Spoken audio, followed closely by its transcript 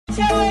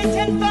You're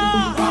waiting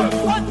for,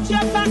 put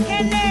your back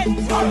in it,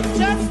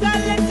 just a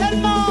little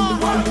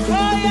more,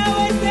 throw your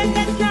weight in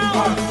it now,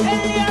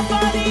 tell your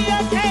body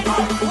you're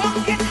tense,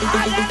 walk it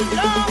hard and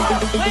long,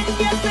 when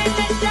you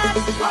finish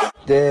that,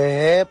 The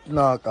hip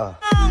knocker.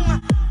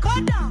 go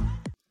down.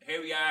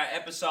 Here we are,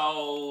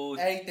 episode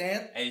 18.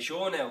 Are you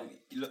sure now?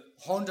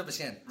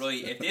 100%.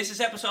 Right, if this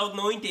is episode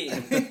 19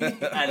 and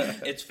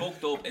it's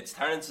fucked up, it's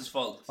Terrence's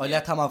fault. I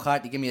let Tom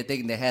O'Carthy give me a dig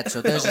in the head, so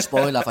there's a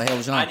spoiler for how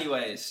it's on.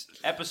 Anyways,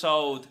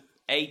 episode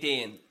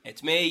 18.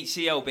 It's me,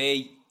 COB,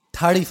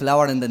 30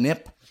 flower in the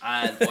nip.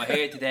 and we're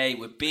here today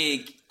with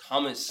Big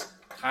Thomas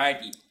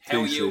Hardy.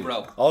 How are you,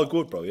 bro? All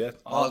good, bro, yeah.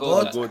 All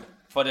good. Good.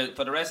 For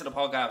the rest of the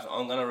podcast,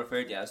 I'm going to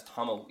refer to you as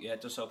Tomo, yeah,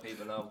 just so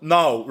people know.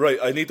 No, right,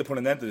 I need to put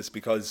an end to this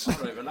because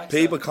Right, relax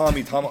people now. call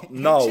me Tomo.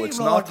 No, Gee, it's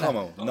not Rodney.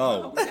 Tomo.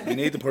 No, you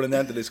need to put an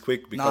end to this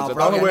quick because No, I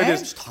bro, don't know your where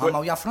name's this...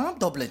 Tomo. You're from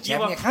Dublin, Yeah, Jim.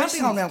 but You can't be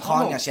going around Tomo.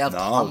 calling yourself No,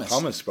 Thomas.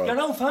 Thomas, bro. Your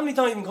own family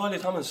don't even call you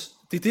Thomas.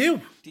 They do.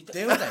 Do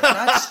they?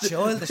 That's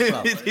childish,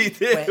 bro. They do,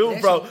 Wait,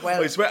 listen, bro.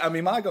 well- I swear, I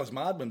mean, my goes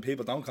mad when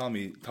people don't call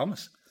me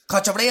Thomas. Cause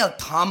it's a real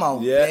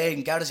Tomo. Yeah.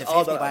 And get us a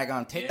All 50 that- bag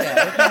on tip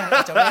there. Okay?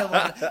 It's a real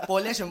one.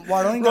 But listen,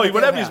 what I'm going Right, to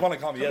whatever do you here, want to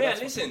call me. Yeah, Yeah,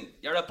 that's, listen,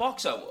 you're a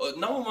boxer.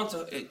 No one wants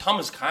a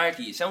Thomas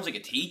Carty. It sounds like a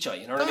teacher,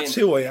 you know what I mean? that's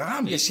who I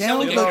am. You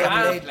sound sound like like a a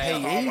guard blade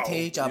player. PE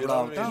teacher, You know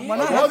bro. what I Don't- mean? We're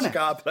not I was having a it.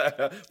 guard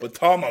player, but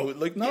Tomo,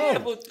 like, no. Yeah,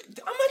 but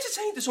imagine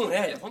saying to someone,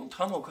 hey, I want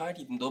Tomo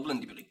Carty from Dublin,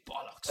 they'd be like,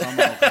 bollocks.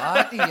 Tomo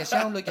Carty, you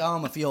sound like you're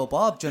on with your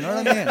Bob, do you know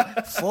what I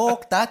mean?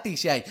 Fuck that, they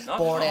say. Not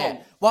But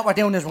Tomo. what we're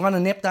doing is we're going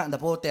to nip that in the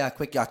bud there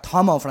quick. You're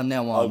Tomo from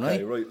now on,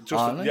 Okay, right? right. Just,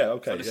 All right? yeah,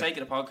 okay. For the yeah. sake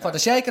of the podcast. For the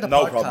sake of the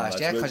No podcast, problem,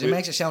 lads. yeah, because it We-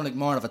 makes it sound like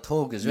more of a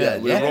tug as well.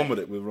 Yeah, we'll yeah? run with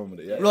it. We'll run with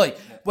it, yeah. Right.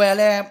 Well,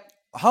 I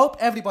hope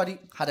everybody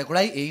had a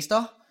great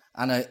Easter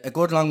and a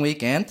good long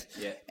weekend.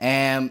 Yeah.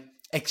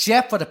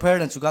 Except for the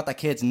parents who got their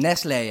kids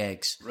Nestle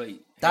eggs. Right.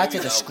 That's a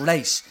Here we go.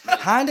 disgrace.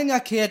 Handing your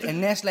kid a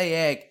Nestle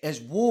egg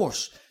is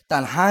worse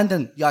than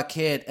handing your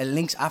kid a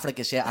Lynx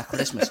Africa set at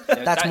Christmas.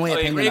 That's my I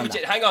agree opinion on with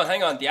that. you.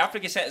 Hang on. The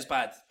Africa set is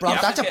bad. Bro, The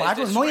that's a Africa bad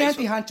is one. My auntie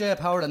disgraceful. had Jay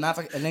Power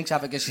a Lynx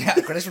Africa set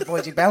at Christmas,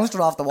 but she bounced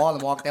her off the wall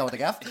and walked out with the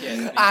gaff. Yeah,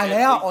 And he's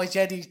now dead, I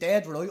said he's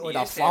dead, right? I'd He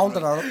have is dead,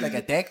 folded right. her up like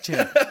a deck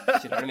chair. Do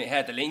you know what I mean?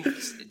 Yeah, the link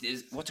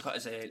is what's it called?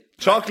 Is a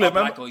Chocolate,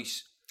 black remember?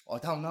 ice. I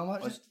don't know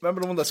what.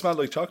 Remember the one that smelled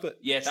like chocolate?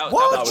 Yeah, that was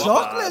What? that was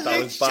Chocolate? that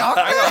Lynx was bad.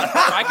 chocolate?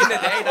 Back in the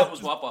day, that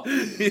was Whopper.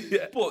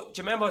 But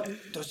do you remember?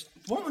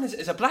 What one is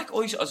it? Is it black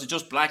ice or is it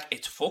just black?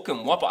 It's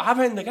fucking Whopper. I have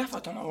it in the gaff. I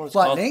don't know what it's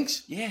What, called.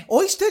 Lynx? Yeah.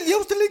 I still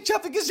use the Lynx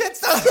Africa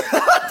sets.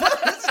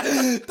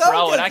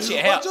 Bro, it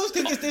actually I just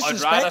think it's I'd rather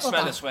disrespectful.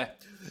 smell a sweat.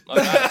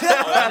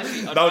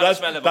 I'd No, rather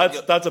smell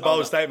that's a bold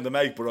odor. statement to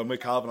make, but I'm with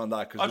Calvin on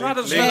that because I'd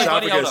rather Lynx smell a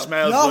body Africa odour.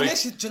 smells No, like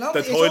listen, do you know the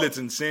what it is? toilets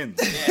in sin.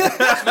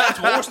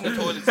 It's worse than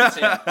the toilets in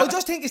sin. I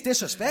just think it's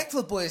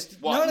disrespectful, boys.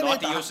 What, You know not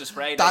I mean? to use the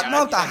spray That, that no,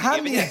 your to hand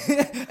auntie me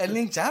had a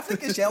Lynx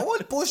Africa set. I'll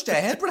bust your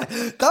head,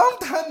 brother.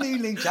 Don't hand me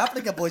Lynx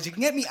Africa, boys. You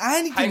can get me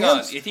anything Hang on,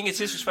 else. you think it's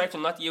disrespectful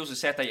not to use a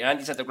set that your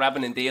auntie said they're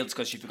grabbing in deals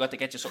because she forgot to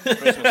get you something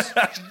for Christmas?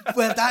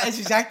 Well,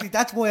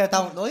 that's why I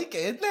don't like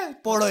it, isn't it?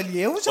 But I'll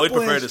use it, I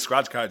prefer boys. the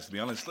scratch cards, to be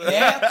honest.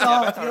 Yeah,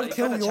 got no, a if chance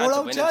you're of 2 euro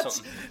winning chats.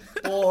 something.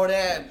 But,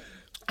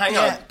 Hang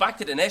Yeah. on, back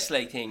to the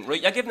Nestle thing,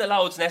 right? You're giving the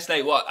loads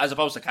Nestle what, as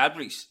opposed to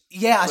Cadbury's?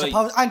 yeah, I Right.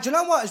 suppose. And do you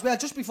know what, as well,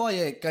 just before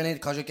you go in,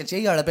 because you can see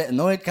you're a bit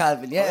annoyed,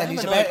 Calvin, yeah, and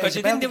he's about, Because he's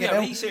you about didn't to do get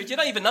your out. research. You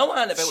don't even know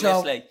anything about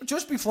So, Nestle.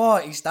 just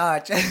before he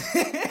starts, well,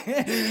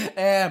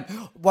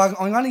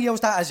 I'm going to use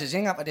that as a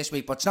zinger for this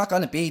week, but it's not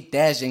going to be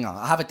their zinger.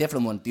 I have a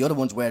different one. The other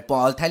one's weird, but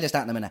I'll tell you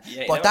that in a minute.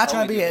 Yeah, but you that's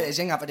never going to told be me a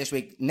zinger for this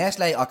week.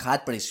 Nestle or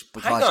Cadbury's, Hang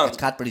because on. it's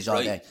Cadbury's all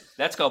Right, day.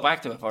 let's go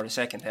back to it for a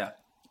second here.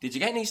 Did you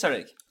get an Easter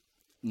egg?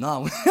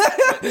 No.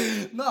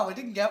 No, I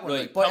didn't get one.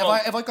 Right, Like, but come on.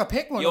 if I could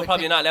pick one, You're I'd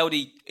probably pick- not allowed to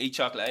eat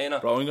chocolate, you know?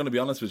 Bro, I'm going to be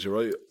honest with you,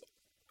 right?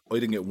 I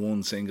didn't get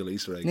one single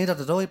Easter egg. Neither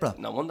did I, bro.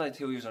 No wonder the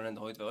two years are in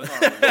the hood, though.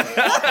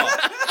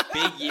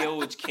 Big,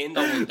 huge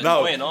Kinder one.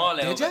 No. Going all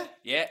Did out. you?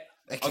 Yeah.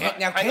 Now,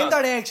 Hang on.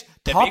 Kinder eggs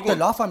The top big the one.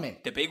 lot for me.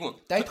 The big one.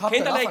 They But topped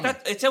it Kinder off Egg, on me.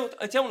 it's out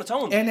on its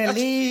own. In a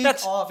league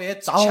that's of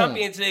its own.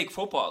 Champions League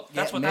football.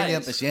 That's Yeah, what that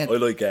is. 1,000,000%. I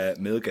like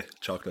Milka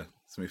chocolate.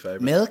 It's my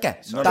favourite. Milka.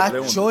 Not That the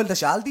blue one.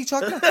 childish Aldi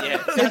chocolate. Yeah, In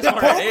that's the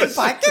what it purple is.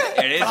 packet.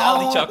 It is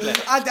Aldi chocolate.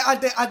 And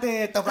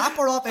the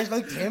wrapper up is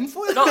like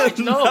tinfoil. No, it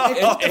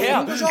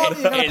Yeah.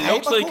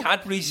 looks like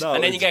Cadbury's, No,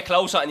 and then you it's- get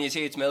closer and you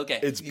see it's Milky.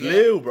 It's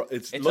blue, bro.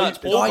 It's It's light not, it's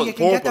purple. purple. you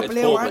can get the It's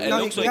blue purple. one. It No,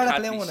 looks you like can get the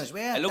blue Cadbury's. one as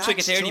well. It looks like a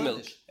That's dairy childish.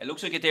 milk. It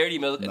looks like a dairy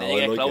milk, and No, then you I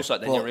get like closer,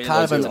 it. then you Well, realise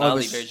Calvin, it's an I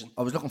Aldi version.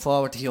 was looking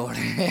forward to your...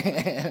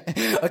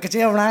 I could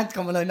see a rant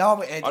coming. I know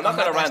it. I'm not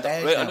going to rant.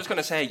 stage Right, now. I'm just going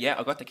to say, yeah,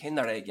 I got the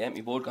Kinder Egg, yeah,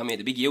 my board got me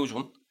the big huge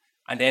one,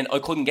 and then I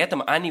couldn't get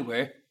them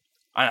anywhere,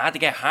 and I had to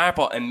get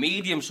Harper a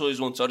medium-sized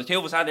one, so the two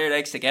of us had their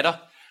eggs together,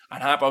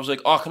 and Harper was like,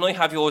 oh, can I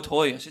have your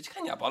toy? I said,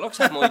 can you bollocks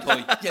have my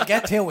toy? You'll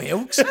get 2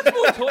 hooks. That's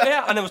my toy,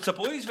 yeah, and it was the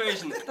boys'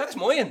 version. That's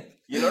mine.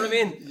 You know what I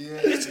mean?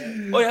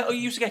 Yeah. I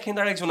used to get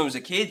Kinder Eggs when I was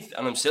a kid,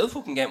 and I'm still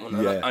fucking getting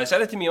one. Yeah. And I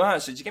said it to me, I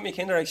said, did you get me a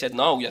Kinder Egg? He said,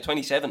 no, you're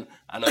 27,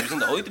 and I was in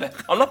the height of it.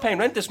 I'm not paying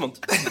rent this month.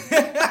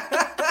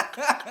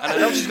 And I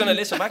know she's going to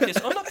listen back to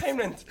this. I'm not paying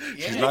rent.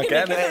 She's not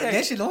getting it.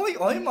 Listen,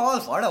 I'm all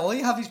for it. I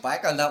have his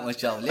back on that one,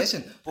 Joe.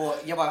 Listen,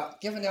 but you were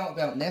giving out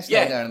about Nestle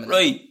there in a minute.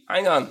 Right,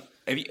 hang on.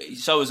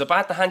 So is it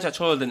bad to hand your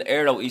child an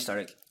Earl Easter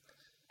egg?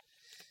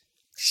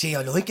 See,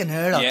 I like an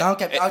Earl. Don't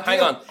get hang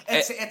on.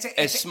 It's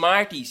a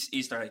Smarties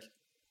Easter egg.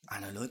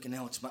 And I like it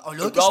now. I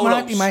like the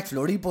Smarty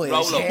McFlurry boys.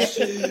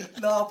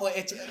 No, but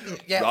it's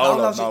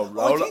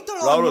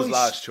Rolo's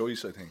last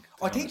choice, I think.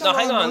 I think no,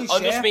 hang on. Nice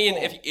I'm just mean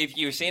if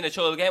you're seeing a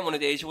child again one of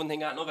these, you wouldn't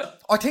think that of it.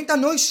 I think they're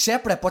nice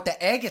separate, but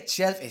the egg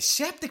itself is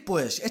septic,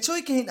 boys. It's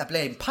like eating a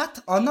blame pat.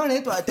 I'm not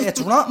into it.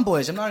 It's rotten,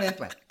 boys. I'm not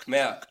into it.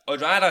 Yeah,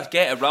 I'd rather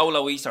get a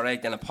Rolo Easter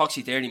egg than a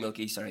Poxy Dairy Milk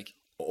Easter egg.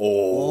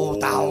 Oh,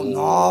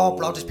 no,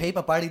 bro. There's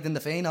paper buried in the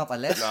vein of a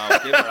list. No,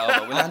 give it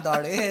over, will And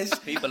there is.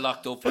 People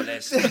locked up for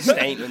less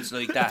statements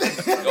like that.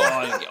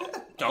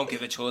 Oh, don't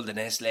give a child a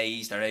Nestle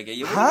Easter egg.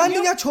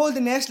 Handing your child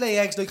the Nestle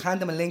eggs like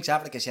hand them a Lynx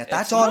Africa shit.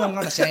 That's all I'm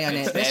going to say on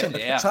it. Listen,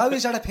 throw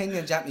your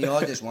opinions at me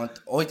all this want.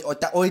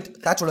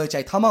 That's what I'd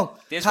say. Tomo,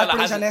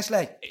 Cadbury's and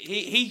Nestle.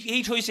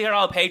 He tries to hear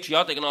all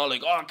patriotic and all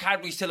like, oh,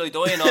 Cadbury's till I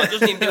die and all.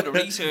 Doesn't even do the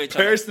research.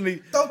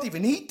 Personally, don't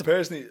even eat them.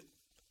 Personally,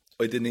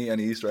 I didn't eat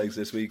any Easter eggs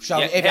this week. So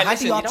if you had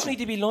the you option, don't need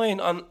to be lying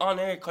on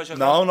air because you're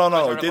No,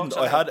 I didn't.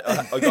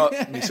 I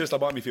got my sister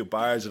bought me a few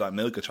bars of that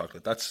Milka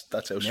chocolate. That's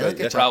how straight.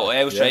 Yeah. Bro,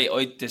 I was straight.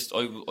 I just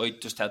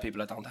tell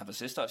people I don't have a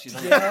sister. She's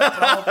like,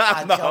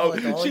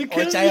 no, she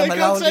kills me. I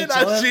can't say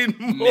that shit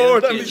more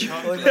than me.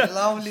 I'm a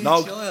lonely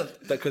child.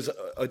 Because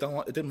I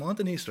didn't want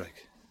an Easter egg.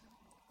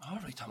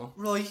 Alright, Tomo.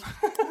 Right,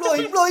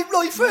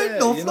 fair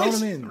enough. You know what I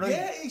mean? Right.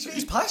 Yeah,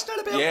 he's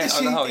passionate about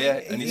this. Yeah, I know, yeah.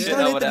 And he's sitting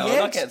over there. I'm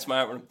not getting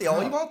smart with him.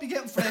 Yeah, he won't be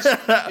getting fresh.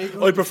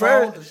 I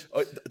prefer,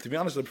 to be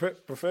honest, I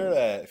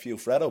prefer a few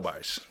Freddo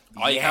bars.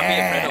 I have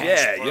a Freddo.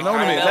 Yeah, you know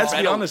what I mean? Let's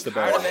be honest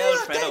about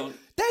it.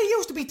 They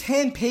used to be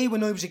 10p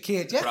when I was a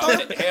kid.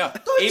 Yeah,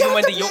 even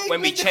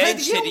when we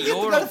changed to the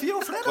euro,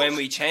 when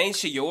we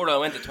changed to euro, I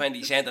went to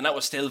 20 cents, and that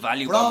was still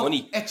value for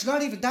money. It's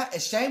not even that.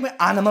 It's same with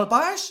animal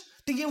bars.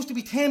 They used to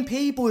be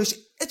 10p, boys.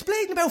 It's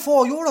bleeding about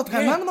 €4 to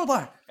get an animal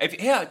bar. Do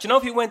you know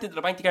if you went into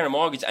the bank to get a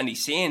mortgage and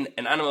he's seen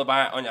an animal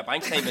bar on your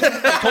bank statement,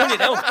 they turn you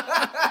down.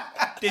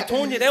 They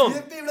turn you down.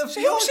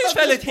 So who's this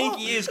fella think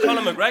he is?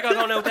 Conor McGregor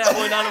going out there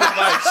buying animal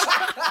bars.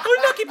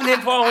 I'm not giving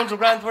him 400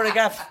 grand for a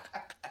gaff.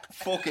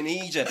 Fucking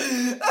Egypt.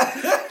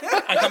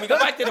 And can we go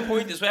back to the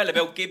point as well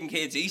about giving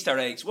kids Easter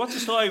eggs? What's the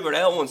story where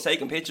everyone's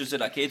taking pictures of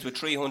their kids with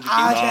 300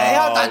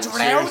 that's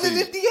drowning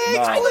in the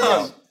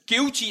eggs,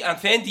 Gucci and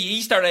Fendi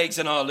Easter eggs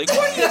and all. Like,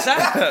 what is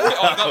that?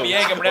 I got me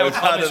egg and brown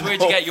Thomas. Where'd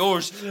you get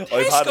yours?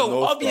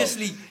 Tesco,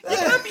 obviously. You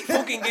can't be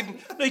fucking giving,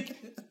 like,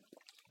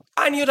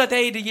 any other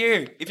day of the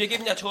year. If you're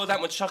giving your child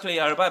that much chocolate,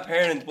 you're a bad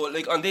parent. But,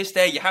 like, on this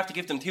day, you have to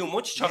give them too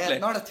much chocolate. Yeah,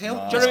 not a too.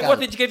 Do you know what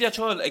did you give your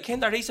child? A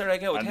Kinder Easter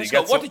egg out of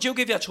Tesco. What did you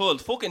give your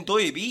child? Fucking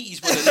diabetes.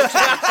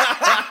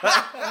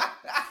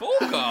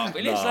 Fuck off,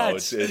 will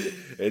lads?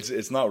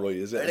 It's not right,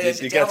 is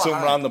it? You get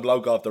some random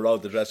bloke off the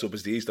road to dress up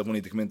as the Easter Bunny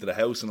to come into the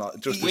house and all,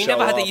 just we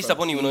never had the Easter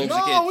Bunny when I was a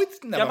kid. No,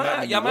 it's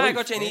never. Your man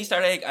got you an Easter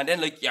egg and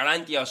then like your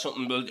auntie or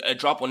something will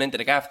drop one into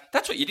the gaff.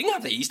 That's what you didn't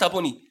have the Easter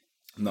Bunny.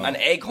 No. And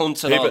egg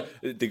hunts and all.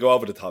 They go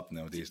over the top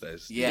now these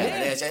days. Yeah,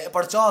 it is.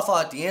 But it's all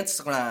for the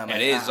Instagram.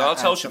 It is, all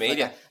social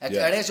media. It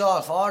is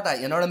all for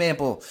that, you know what I mean?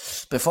 But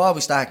before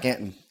we start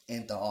getting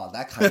into all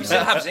that kind of stuff.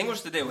 We still have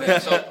singers to do, yeah.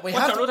 So what's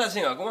your other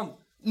singer? Go on.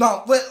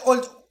 No,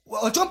 well,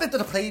 I'll jump into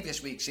the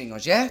previous week's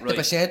singers, yeah? Right. The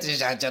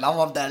percentages, and you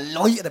know, I'm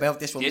delighted about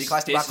this one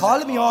because they were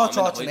calling me all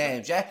sorts of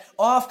names, yeah?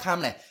 Off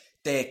camera,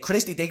 the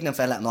Christy Dignan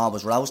fella and all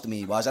was roasting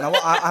me, and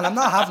I'm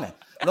not having it.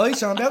 Right,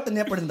 so I'm about to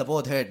nip it in the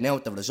bud here now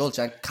with the results,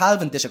 and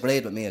Calvin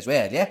disagreed with me as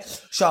well, yeah?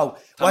 So,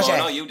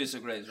 no, you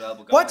disagree as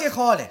well. What do you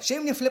call it? See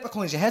when you flip a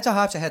coin, your heads or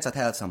halves, your heads or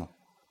tails, someone?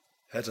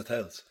 Heads or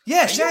tails?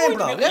 Yeah, same,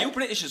 bro. Are you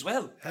British as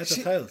well? Heads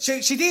or tails?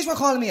 See, these were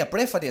calling me a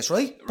Brit for this,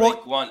 right? Right,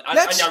 go on.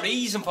 And your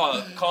reason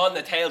for calling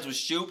the tails was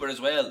stupid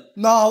as well.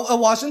 No, it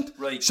wasn't.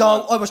 Right. So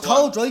I was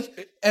told, right,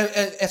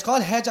 it's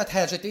called heads or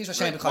tails, right? These were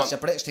saying because it's a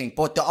British thing.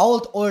 But the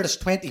old Irish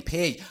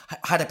 20p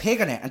had a pig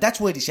in it, and that's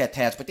why they said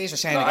tails. But these were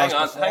saying it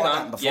goes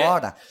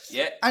before that.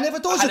 Yeah. And if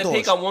it does, had a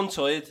pig on one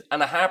side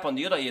and a harp on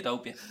the other, you'd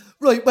hope you.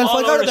 Right, well,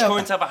 all Irish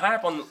coins have a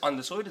harp on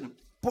the side of them.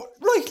 But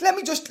right, let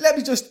me just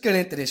get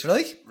into this,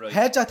 right?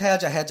 Heads or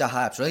tails or heads or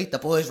harps, right? The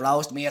boys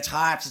roast me, it's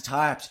harps.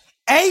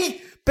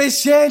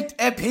 8%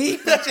 of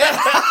people.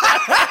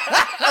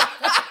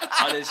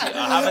 Honestly,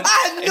 I haven't.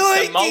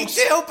 And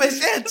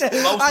 92%.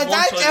 And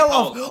that's out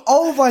of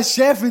over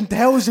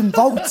 7,000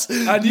 votes.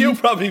 And you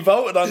probably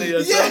voted on it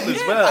yourself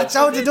as well. And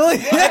so did I.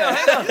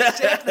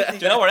 Do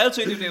you know what else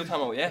I do,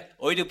 Tomo? Yeah,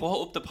 I do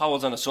put up the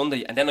polls on a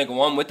Sunday, and then I go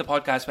on with the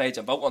podcast page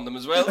and vote on them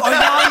as well. I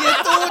know you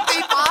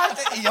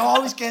do. You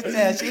always get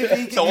there.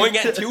 So I'm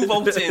getting 2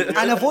 votes in.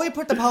 And if I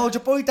put the polls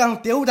up, I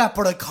don't do that,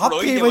 but a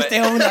copy was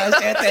doing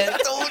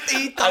that.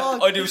 Bloody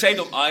dog. I do say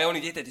to them, I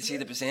only did that to see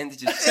the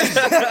percentages.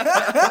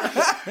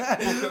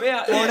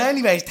 But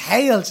anyways,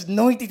 tails,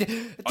 90.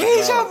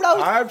 These are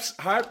roast.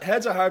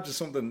 Heads or harps is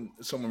something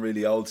someone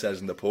really old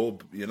says in the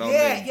pub, you know what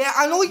I mean? Yeah,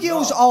 and I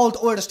use old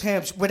Irish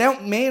terms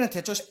without meaning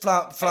to, just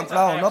from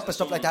flowing up and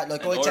stuff like that.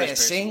 Like I'd say a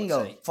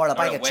single for a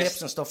bag of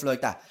chips and stuff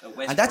like that.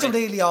 And that's a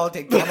really old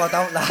thing. Come on,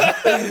 don't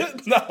laugh.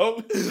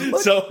 No.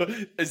 So,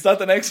 is that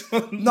the next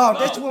one? No,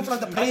 that's the one from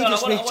the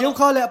previous week. Do you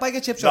call it a bag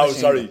of chips or No, a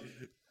single? sorry.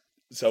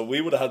 So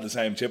we would have had the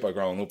same chipper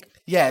growing up.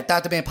 Yeah,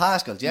 that'd have been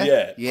Pascal's,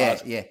 yeah? Yeah.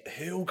 Yeah.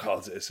 Who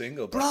calls it a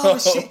single, bro? Bro,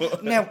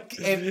 shit. Now,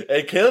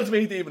 it kills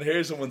me to even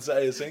hear someone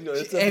say a single.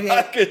 It's a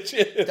bag of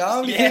chips. the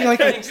only thing I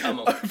can...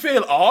 I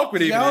feel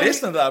awkward even only-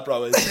 listening to that,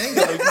 bro. A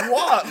single, like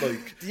what?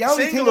 Like, The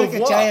only thing single I of can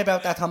what? say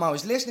about that, Tom, I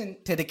was listening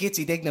to the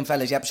Gitsy Dignam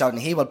fellas episode and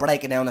he will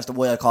break it down as to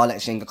why I call it a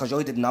single, because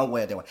I didn't know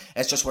where they were.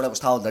 It's just what I was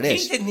told it He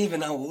is. didn't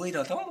even know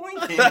either. Don't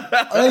mind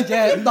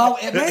him. No,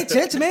 it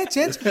made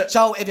sense.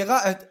 So if you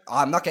got a...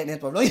 I'm not getting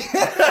into it, right?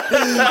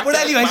 But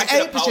anyways, Back to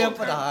the 8% poll for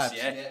the terms, heart.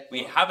 yeah.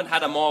 We haven't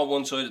had a more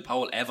one-sided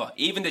poll ever.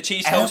 Even the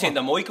cheese toast in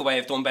the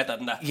microwave done better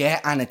than that.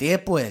 Yeah, and it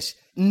did, boys.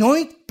 And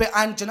do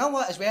you know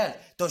what as well?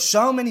 There's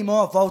so many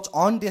more votes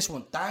on this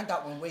one than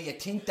that one where you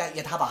think that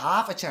you'd have a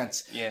half a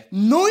chance. Yeah.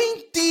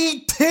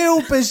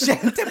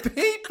 92% of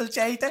people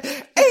say that.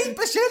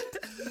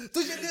 8%.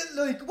 Does it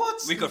like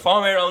what's... We could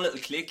form our own little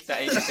clique that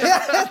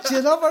 8%. Do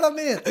you know what I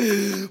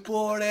mean?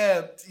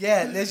 But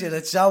yeah, listen,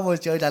 it's so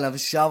much joy and I'm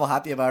so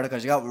happy about it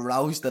because you got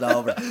roasted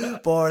over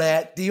it.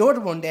 But the other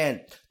one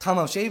then, Tom,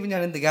 I'm saving you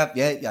in the gap,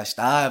 yeah, you're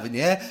starving,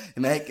 yeah?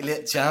 You make a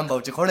little jumbo.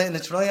 Do you cut it in a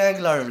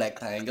triangle or a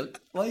rectangle?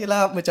 What are you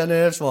laughing with your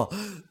nerves for?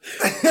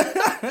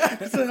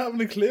 Is that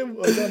having a clue?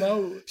 I don't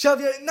know. So,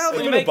 no,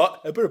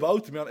 A bit of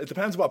both, to be honest. It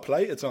depends what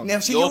plate it's on. now,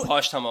 see You're you...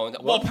 posh, Tom.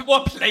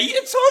 What plate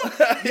it's on?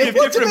 You have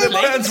what do you different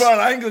mean? Depends plates. what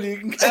angle you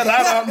can get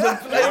that on the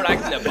plate. You're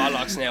acting a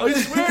bollocks now. I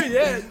swear,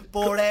 yeah.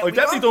 But, I've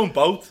definitely done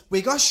both.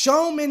 We got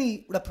so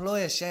many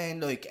replies saying,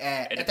 like,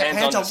 It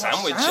depends on the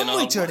sandwich, what you know.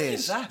 sandwich it What is.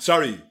 is that?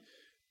 Sorry,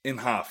 in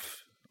half.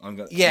 I'm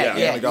gonna, Yeah, I'm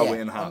gonna go with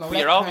in half. I'm a But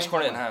you're always rectangle.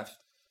 cutting it in half.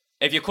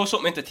 If you cut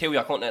something into two,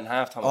 you're cutting it in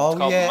half, Tom. Oh, It's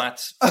called yeah.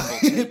 maths.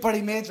 But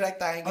he means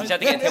rectangle. You had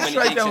to get too many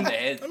Straight things down, in the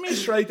head. I mean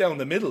straight down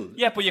the middle.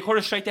 Yeah, but you cut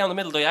it straight down the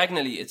middle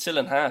diagonally. It's still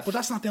in half. But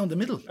that's not down the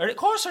middle. Of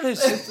course it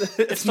is.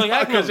 It's Not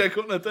diagonal. because you're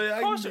cutting a Of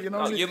course diagonal, it- you know.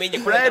 no, what I you mean you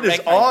cut bread it in is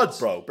rectangles. odd,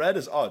 bro. Bread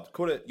is odd.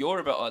 Cut it. You're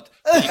a bit odd.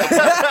 You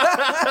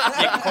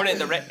can cut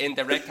it in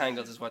the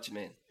rectangles is what you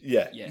mean.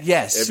 Yeah.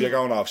 Yes. If you're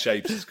going off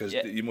shapes, because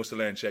Yeah. you must have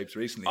learned shapes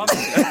recently.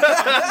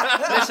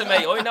 Listen,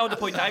 mate, I know the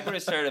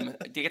Pythagoras theorem.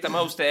 Do you get the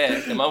most out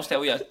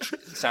of your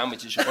sandwiches?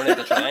 You run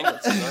into triangles.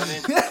 You know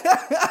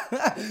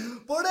what I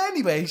mean? But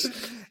anyways,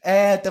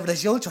 the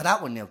results for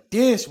that one now.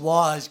 This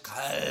was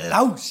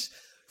close.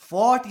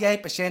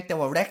 48% they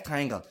were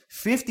rectangle.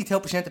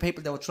 52% of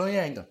people they were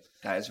triangle.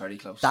 That is very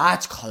close.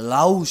 That's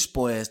close,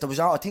 boys.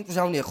 I think there's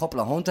only a couple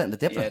of hundred in the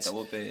Yeah, difference. that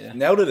would be. Yeah.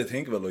 Now that I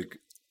think of it, like,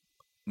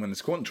 when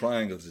it's cutting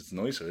triangles, it's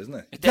nicer, isn't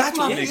it? That's Definitely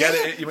what When you is. get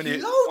it, when you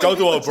Loads go of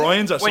to people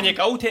O'Brien's or When something. you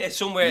go to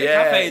somewhere,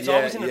 Yeah, a cafe, it's yeah,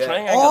 always in a yeah.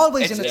 triangle.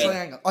 Always in It's a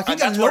triangle. I think and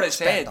that's it what it looks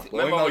said. better.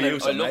 Remember I'm when not I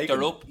used to looked making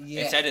her up?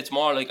 Yeah. It said it's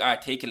more like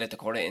articulate to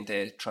cut it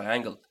into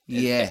triangle.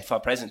 Yeah. For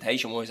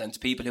presentation wise, and it's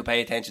people who pay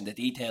attention to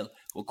detail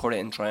will cut it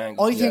in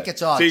triangle. I think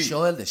it's all See,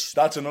 childish.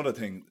 That's another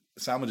thing.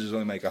 Sandwiches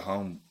I make at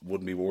home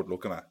wouldn't be worth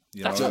looking at.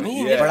 You That's know? what I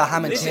mean. Yeah. For a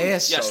ham and Listen,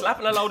 cheese. You're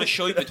slapping a load of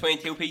shite between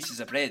two pieces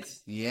of bread.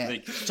 Yeah.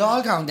 Like, It's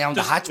all going down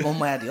the hatch one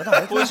way or the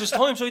other. boys, there's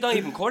times I don't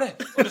even cut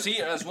it. I just eat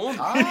it as one.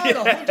 Oh,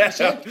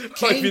 100%.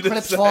 Cane Like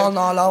clips the falling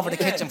all over the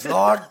kitchen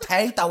floor.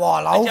 Tape the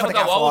wall You over ever the go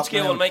gaff old walking school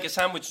around. and make a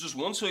sandwich just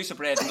one slice of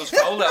bread and just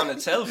fold it on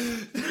itself?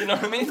 You know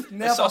what I mean?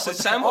 Never A sausage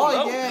put- sandwich,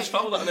 oh, no? yeah. Just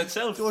fold it on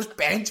itself. Just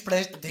bench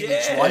press the thing Yeah.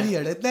 and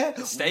swallow it, isn't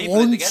it? Staple it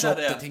Once together up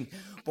there. the thing.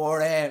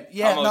 But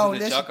yeah, Almost no, in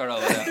the listen. chocker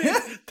over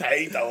there.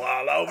 Take the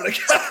wall over the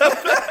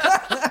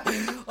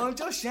I'm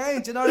just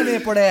saying, do you know what I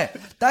mean? But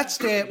that's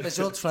the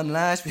results from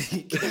last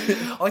week.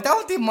 I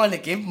don't even want to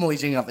give my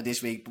zinger for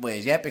this week,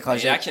 boys, yeah,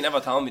 because You actually never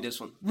told me this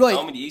one. Right. You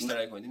told me the Easter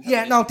egg one. didn't you?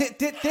 yeah, no,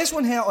 this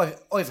one here,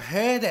 I've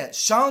heard it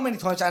so many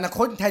times, and I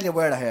couldn't tell you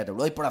where I heard it,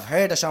 right? But I've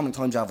heard it so many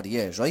times over the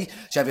years, right?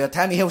 So if you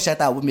tell me who said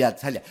that, I wouldn't be able to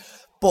tell you.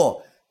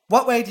 But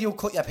what way do you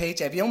cut your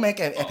pizza? If you make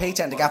a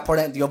pizza and the gaff, put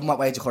it in the oven, what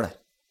way do you cut it?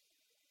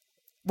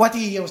 What do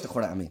you use to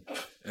cut it, I mean?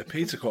 A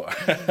pizza cutter.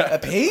 A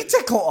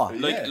pizza cutter?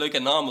 Like a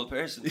normal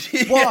person.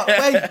 What?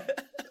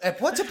 Wait,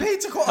 what's a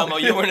pizza cutter? Tomo,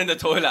 you weren't in the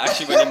toilet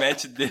actually when you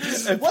mentioned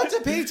this. What's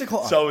a pizza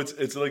cutter? So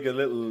it's like a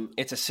little.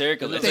 It's a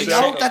circle. It's the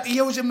like yoke that they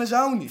use in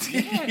Mazzoni.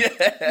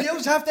 You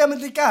use have them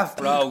in the gaff.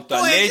 Bro, they're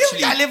Boy, you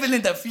literally- are living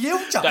in the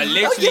future. They're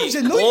You're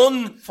using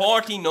literally knife.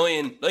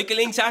 149, like a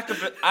Lynx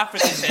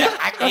Africa set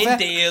Acrobat. in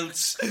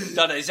deals.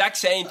 They're the exact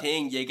same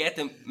thing. You get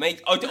them,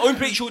 mate. I'm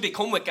pretty sure they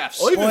come with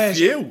gaffs. I've a Boys,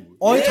 few.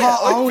 I I've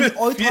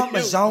thought a few.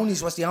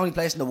 Mazzoni's was the only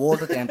place in the world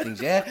with them things,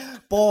 yeah?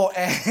 But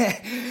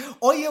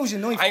I use a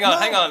knife. Hang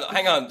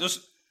on.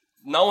 Just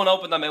no one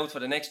open their mouth for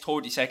the next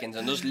 30 seconds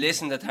and just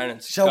listen to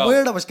Terence. So Go.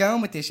 where I was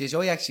going with this is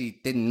I actually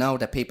didn't know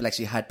that people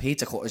actually had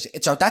pizza cutters.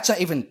 So that's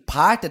not even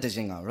part of the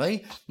zinger,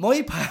 right?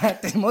 My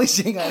part, my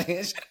zinger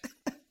is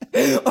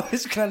I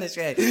was going to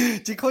say,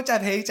 do you cut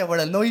that pizza with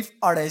a knife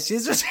or a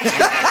scissors?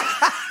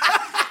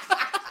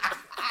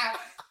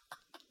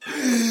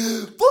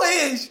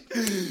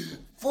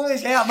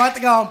 Boys, yeah, I'm about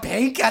to go on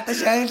pink at the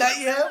same time,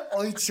 yeah.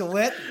 I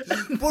sweat.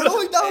 But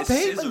I don't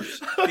paint.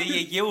 Do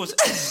you use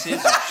a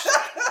scissors?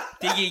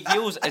 Do you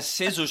use a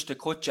scissors to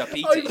cut your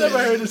pizza? I've never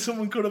heard of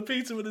someone cut a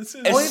pizza with a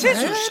scissors. A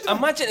scissors?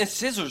 Imagine a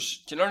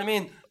scissors. Do you know what I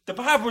mean? The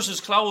barbers is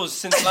closed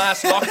since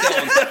last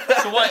lockdown.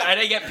 So why are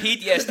they getting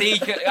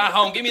PTSD at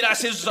home? Give me that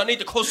scissors. I need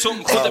to cut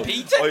something. Cut the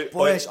pizza.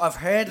 Boys, I've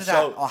heard of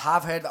that. I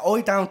have heard of that.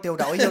 I don't do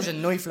that. I use a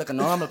knife like a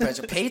normal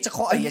person. Pizza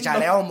cutter, you just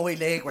allow my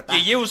leg with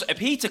that. You use a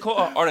pizza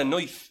cutter or a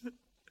knife?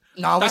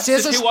 No, with That's the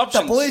scissors. two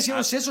options. The boys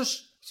use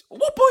scissors.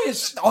 What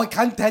boys? I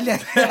can't tell you.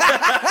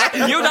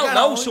 You don't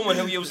know someone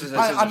who uses a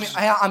scissors.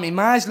 I mean,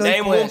 Mar's life,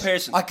 Name boys, one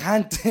person. I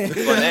can't.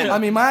 I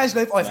mean, Mar's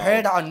life, I've heard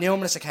it on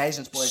numerous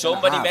occasions, boys.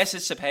 Somebody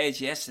messaged the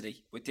page yesterday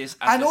with this.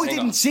 And I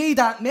didn't see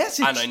that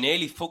message. And I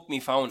nearly fucked me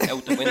phone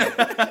out the window.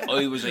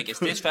 I was like, is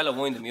this fella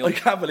winding me up? I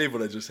can't believe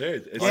what I just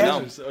heard. It's I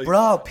know. scissors.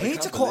 Bro,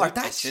 pizza can't believe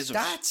cutter, scissors.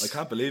 I that's...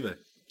 can't believe it.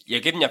 You're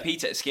giving your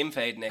pizza a skin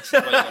fade next.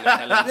 Is what you're going to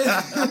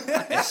tell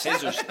him. It's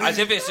scissors. As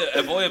if it's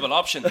a viable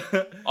option.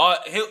 Oh,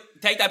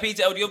 take that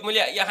pizza out of the oven, will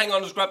you? Yeah, hang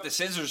on, just grab the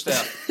scissors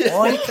there.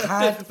 I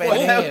can't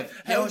believe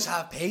you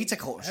have pizza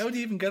cutters. How do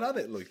you even get at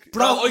it? Like,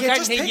 Bro, I you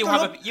just guarantee pick you them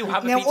have up. a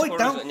pizza Now, I cutter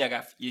don't- in your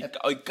gaff.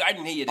 I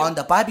guarantee you do. On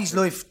the baby's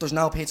life, there's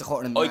no pizza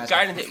cutter in the I Mar's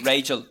guarantee,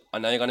 Rachel, I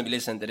know you're going to be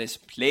listening to this.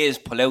 Please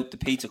pull out the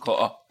pizza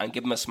cutter and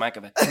give him a smack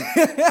of it.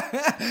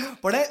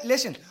 But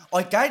listen,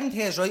 I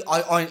guarantee it's right.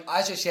 I,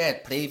 as I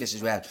said previous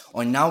as well,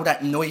 I know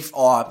that knife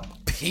or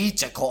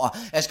pizza cutter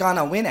is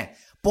gonna win it.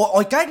 But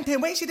I guarantee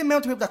when you see the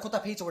amount of people that cut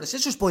that pizza with the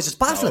scissors, boys, it's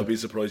no, baffling. I'd be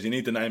surprised. You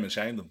need to name and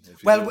shame them. If you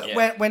Well, do.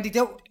 when they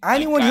do,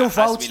 anyone who Has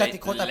to votes be that like they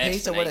cut that less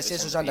pizza than with the 8%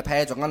 scissors on the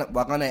page, we're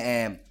gonna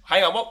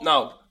Hang on, what?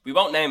 No, we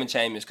won't name and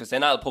shame this because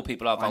then that'll put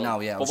people off. I know,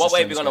 yeah, I But was what just way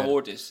are saying we going to instead.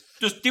 word this?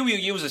 Just do you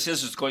use the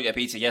scissors to cut your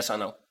pizza? Yes or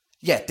no?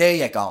 yeah, there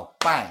you go,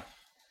 bang.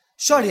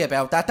 Sorry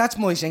about that. That's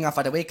my singer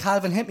for the week.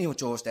 Calvin, hit me with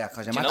yours there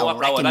because I'm Do you at know what,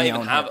 bro? I wrecking don't me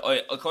even on have.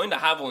 here. I kind of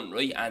have one,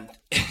 right? And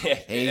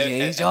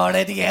He's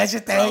already Bro,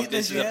 hesitating.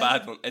 this is a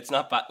bad one. It's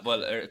not bad.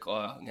 Well,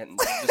 I'm getting.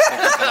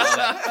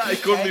 It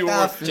It could be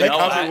worse. Do you know It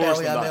what? can't be worse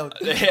than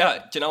that. Yeah,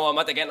 do you know what? I'm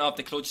not getting off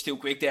the clutch too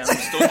quick there. I'm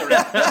stuttering.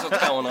 That's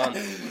what's going on.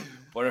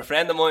 But a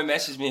friend of mine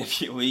messaged me a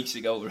few weeks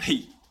ago,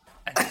 right?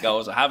 And he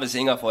goes, I have a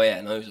singer for you.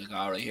 And I was like,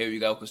 all right, here you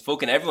go. Because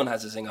fucking everyone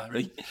has a singer,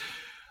 right?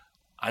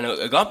 And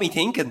it got me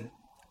thinking.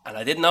 And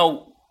I didn't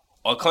know.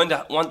 I kind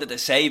of wanted to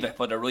save it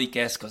for the right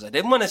guest. Because I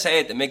didn't want to say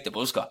it to Mick the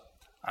Busker.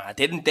 And I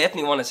didn't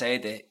definitely want to say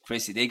it to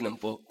Christy Dignam.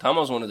 But Tom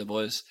was one of the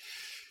boys.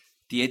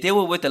 Do you do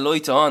it with the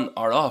lights on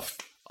or off?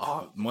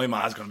 Oh, my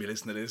man's going to be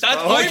listening to this. That's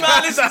Oh, my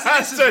man listens to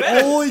this as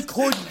well. I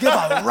couldn't give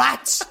a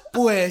rat's,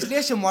 boys.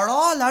 Listen, we're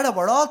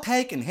all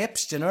taking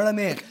hips, do you know what I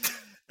mean?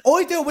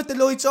 I do it with the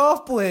lights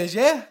off, boys,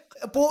 yeah?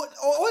 But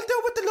I'll do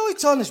it with the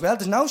lights on as well.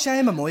 There's no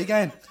shame in my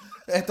game.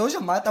 It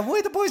doesn't matter.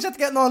 Why the boys are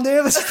getting all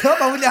nervous?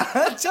 Come on, will you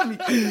answer me?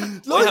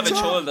 I have a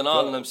child and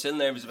all, and I'm still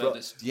nervous about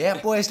this.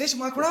 Yeah, boys, listen,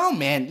 we're grown,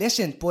 man.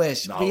 Listen,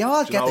 boys, No, we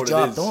all do you get know the what it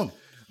job is? done.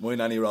 My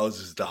Nanny Rose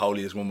is the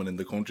holiest woman in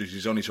the country.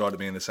 She's only short of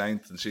being a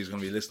saint, and she's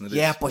going to be listening to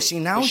this. Yeah, but see,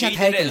 now But you're she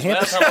did it taking as well,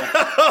 hips. Tom.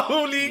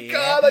 Holy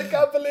God, I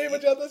can't believe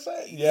what you had to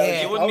say.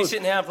 Yeah. You wouldn't be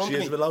sitting here in front She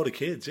of is me. with a load of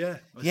kids, yeah.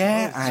 I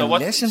Yeah, suppose. and So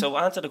what? listen, So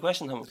answer the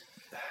question, Tom.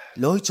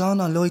 lights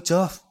on or lights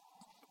off?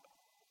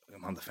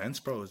 I'm on the fence,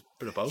 bro. It's a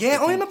bit of both. Yeah, I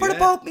think, I'm a bit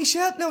about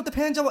myself now.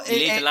 Depends on what. You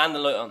need the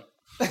landing light on.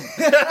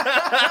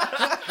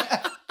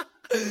 I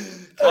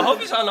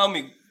hope you all know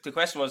me. The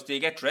question was, do you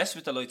get dressed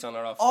with the lights on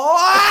or off? Oh!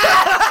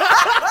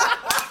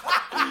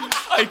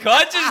 I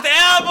caught you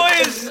there,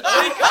 boys.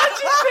 I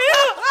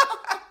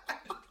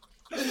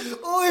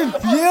I'm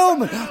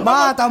fuming.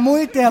 Man, I'm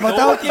with there, but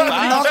don't even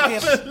knock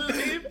him.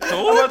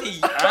 caught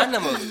you. Dirty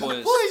animals,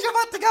 boys. Boys, you're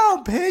about to go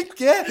on pink,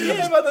 yeah?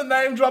 Yeah, about the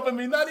name dropping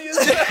me. Nanny is.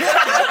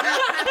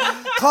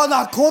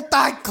 Connor, cut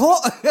that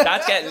cut.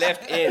 That's getting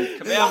left in.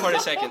 Come here for a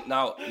second.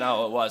 No,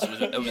 it was.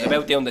 It was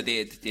about doing the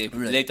deed. Do you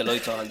leave the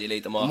lights on? Do you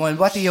leave them off? Man,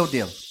 what do you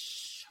do?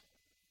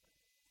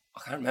 I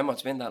can't remember.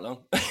 It's been that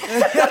long.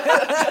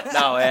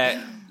 No,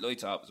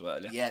 lights off as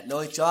well. Yeah. Yeah,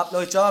 lights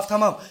off,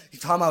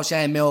 Tomo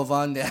saying move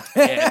on there.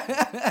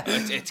 Yeah.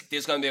 This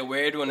is going to be a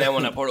weird one now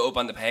when I put it up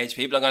on the page.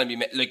 People are going to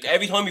be like,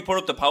 every time we put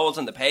up the polls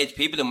on the page,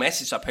 people who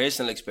message their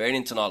personal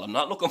experience and all. I'm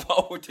not looking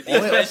forward to these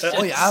questions.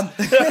 I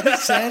am.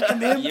 Send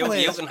them in, You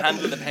please. can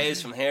handle the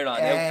page from here on out,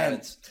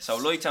 Terence. So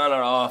lights on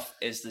or off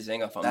is the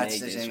zinger from That's me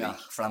the this singer week.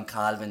 from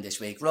Calvin this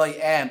week.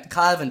 Right,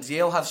 Calvin, do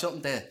you have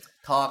something to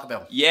talk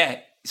about? Yeah,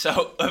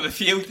 so I have a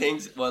few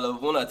things. Well, I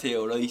have one or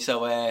two, right?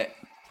 So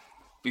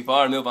before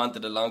I move on to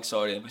the long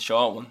story, I have a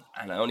short one.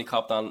 And I only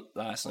copped on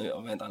last night. I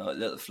went on a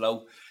little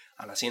flow.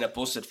 And I seen a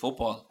busted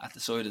football at the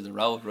side of the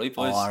road, right,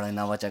 boys? Oh, I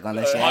know what you're going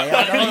to say.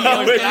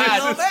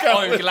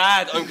 I'm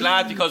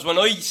glad because when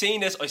I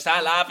seen this, I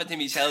started laughing to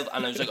myself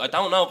and I was like, I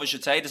don't know if I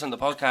should say this on the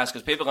podcast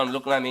because people are going to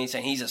look at me and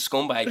say he's a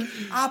scumbag.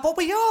 But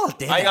we all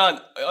did. Hang on,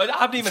 I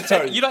haven't even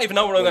said. You don't even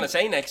know what I'm going to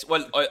say next.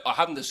 Well, I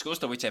haven't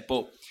discussed it with you,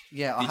 but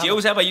Yeah, did you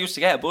ever used to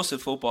get a busted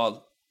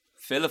football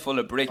fill it full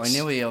of bricks. I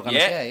knew what you were gonna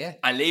say, yeah.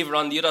 And leave it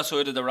on the other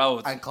side of the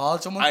road. And call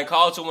someone? And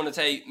call someone and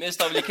say,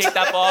 Mister, will you kick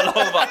that ball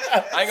over?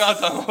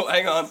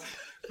 Hang on.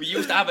 We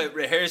used to have it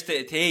rehearsed at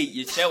a tea.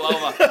 You'd shout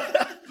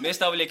over,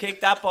 Mister, will you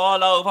kick that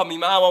ball over? My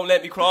mum won't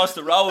let me cross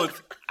the road.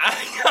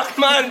 And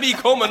man be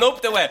coming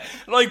up the way.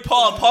 Like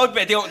Paul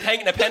Pogba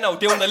taking the pen out,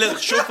 doing the little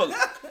shuffle.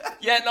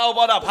 Yeah, no,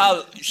 what up,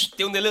 pal?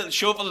 Doing the little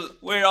shuffle.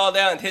 We're all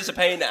there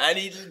anticipating it. And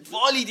he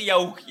volleyed the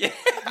yoke. Yeah.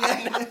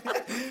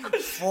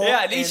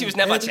 Yeah, at least he was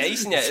never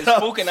chasing you. His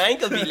fucking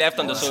ankle be left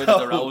on the side of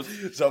the road.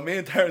 So me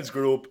and Terence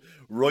grew up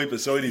right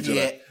beside each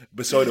other,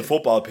 beside a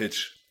football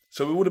pitch.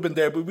 So we would have been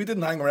there, but we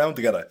didn't hang around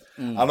together.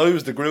 And I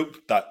was the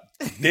group that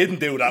didn't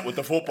do that with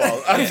the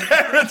football. And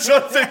Terence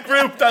was the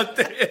group that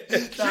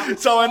did.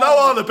 So I know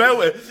all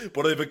about it,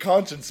 but I have a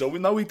conscience. So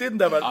we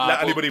didn't ever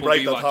let anybody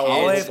break that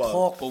whole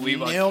football. But we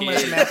were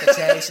numerous amounts of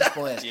chases,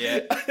 boys. Yeah.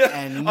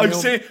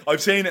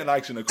 I've seen it in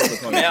action a couple of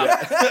times.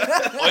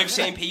 Yeah. I've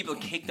seen people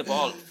kick the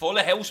ball full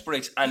of house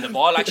bricks and the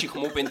ball actually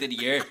come up into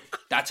the air.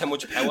 That's how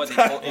much power they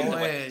put into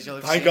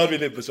it. Thank God we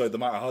live beside the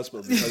Mater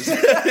Hospital because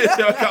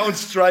they're going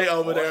straight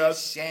over there. I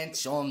sent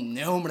some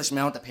numerous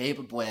amount of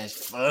people, boys,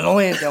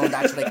 flying down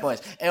that trick,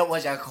 boys. It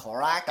was a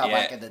cracker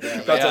back in the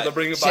day. That's how they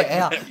bring it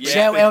back.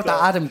 Shout out to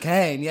Adam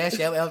Kane. Yeah,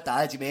 shout out to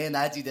Adji. Me and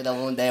Adji did a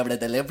one day with a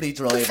delivery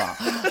driver.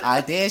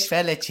 And this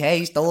fella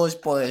chased those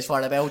boys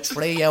for about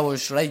 3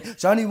 hours straight.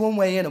 It's only one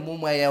way in and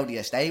one way out of the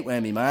estate where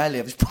my ma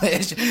lives,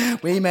 boys.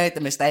 We made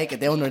the mistake of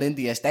down there in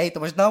the estate.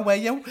 There was no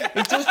way out.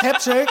 We just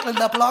kept circling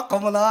the block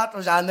coming at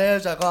us, and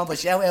there's a combo.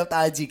 Shout out to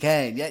Adji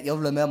Kane. Yeah, you'll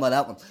remember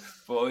that one.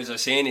 Boys, I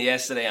was saying it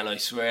yesterday and I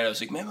swear I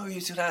was like, remember we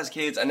used to do that as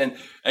kids? And then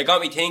it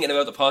got me thinking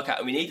about the podcast,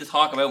 and we need to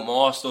talk about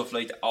more stuff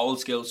like the old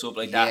school stuff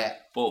like that.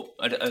 But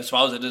I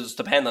suppose it does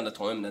depend on the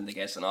time and the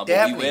guests and all,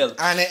 but we will.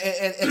 And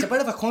it's a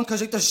bit of a cunt because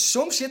like, there's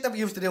some shit that we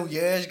used to do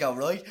years ago,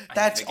 right?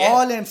 That's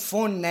all in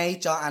fun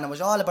nature, and it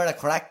was all about a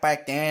crack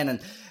back then, and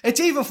it's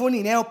even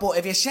funny now, but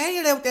if you say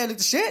it out there, like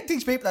the certain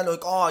things people are like,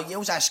 oh, you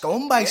was a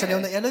scumbag, so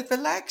you're like,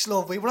 relax,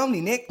 love, we were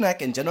only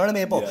knick-knacking, do you know what I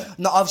mean? But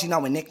not obviously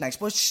not with knick-knacks,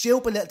 but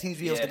stupid little things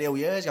we used to do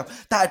years ago.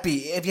 That'd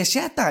be, if you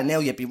said that now,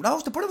 you'd be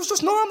roasted, but it was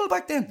just normal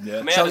back then.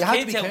 Yeah. So you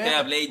had to be careful. Kids out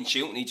there bleeding,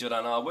 shooting each other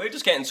and all. We're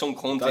just getting some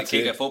cunt to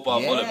kick a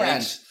football full of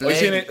bricks.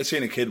 I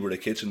seen a kid with a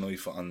kitchen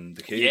knife on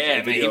the cage.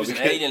 Yeah, he was an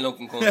alien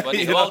looking cunt, but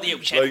he's old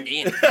you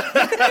 17.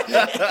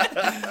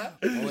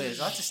 Boys,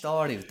 that's the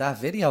story with that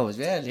video as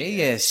well.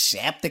 He is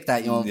septic,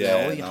 that young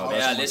guy.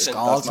 Yeah, listen,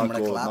 that's not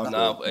good.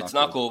 No, it's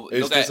not good.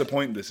 It's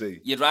disappointing to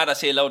see. You'd rather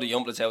see a load of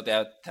yumblets out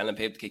there telling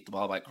people to kick the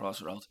ball back across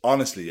the road.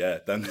 Honestly, yeah.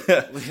 Than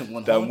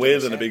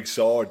wielding a big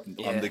sword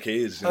on the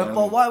keys. But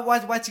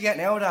what's he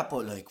getting out of that?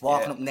 But like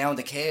walking up and down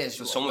the keys.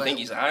 So someone think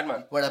he's a hard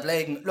man. With a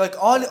blade. Like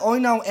all I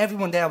know,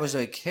 everyone there was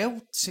like,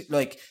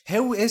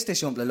 how is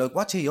this young? Like,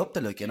 what's he up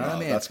to? Like, you know what I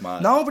mean? That's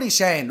mad. Nobody's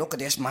saying, look at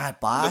this mad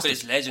bastard. Look at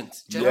this legend.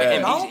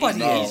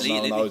 Nobody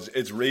is.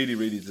 It's really,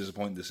 really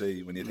disappointing to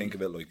see when you think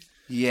of it. Like,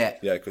 yeah,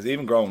 because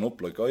even growing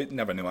up, like I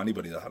never knew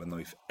anybody that had a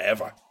knife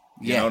ever.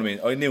 You know what I mean?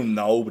 I knew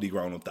nobody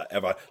growing up that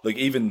ever. Like,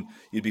 even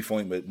you'd be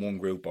fighting with one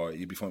group or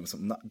you'd be fighting with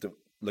something.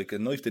 Like, a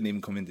knife didn't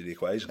even come into the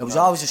equation. It was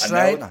always a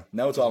straightener.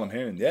 Now it's all I'm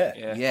hearing.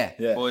 Yeah.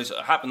 Boys, it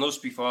happened to us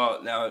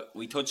before. Now,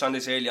 we touched on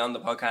this early on the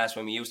podcast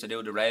when we used to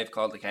do the rave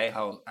called the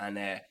K-Hole, and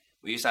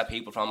we used to have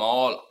people from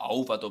all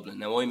over Dublin.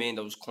 Now, I mean,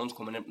 there was cunts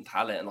coming in from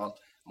Tallaght and all.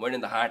 We're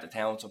in the heart of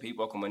town, so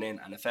people were coming in,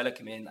 and a fella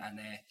came in, and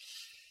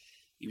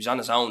he was on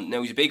his own.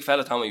 Now, he's a big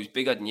fella, Tommy. He was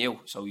bigger than you,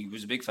 so he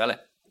was a big fella.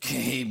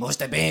 He must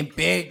have been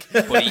big.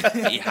 But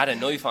he had a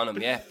knife on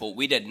him, yeah. But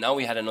we didn't know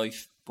he had a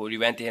knife. But we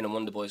went in, and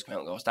one of the boys came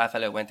out and goes, that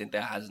fella went in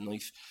there, has a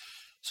knife.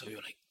 So we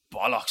were like,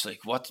 bollocks, like,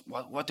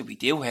 what do we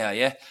do here,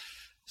 yeah?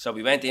 So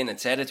we went in and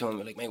said it to him.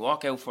 We're like, mate,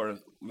 walk out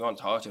we want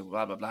to talk to you,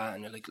 blah, blah, blah.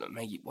 And you're like,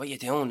 mate, what are you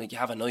doing? Like, you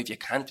have a knife, you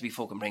can't be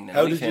fucking bringing a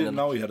knife in. How did you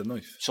know he had a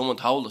knife? Someone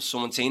told us,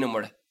 someone seen him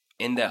with it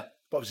in there.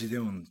 What was he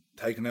doing?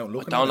 Taking out,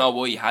 looking I don't know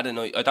why he had a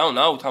knife. I don't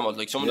know, Tom.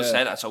 Like, someone just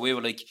said that. So we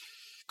were like,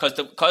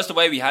 because the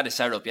way we had it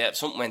set up, if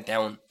something went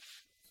down,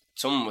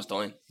 someone was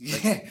dying.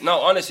 Like, no,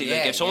 honestly,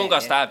 like, if someone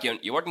got stabbed,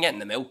 you weren't getting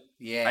them out.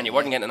 Yeah. And you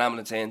weren't getting an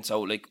ambulance in.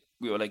 So, like,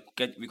 we were like,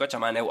 we got your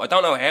man out. I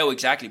don't know how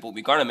exactly, but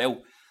we got him out.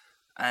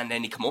 And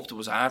then he come up to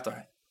us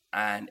after.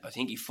 And I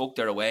think he fucked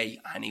her away.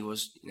 And he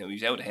was, he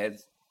was out of head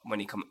when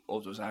he come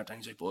up to us after.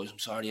 And he's like, boys, I'm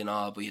sorry and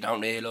all, but you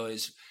don't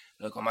realise,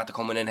 look, I'm after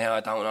coming in here,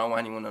 I don't know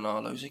anyone and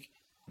all. I was like,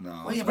 no.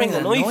 Why are you bringing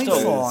a knife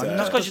though?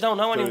 That's because you don't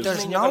know anyone.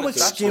 There's no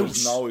excuse.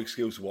 There's no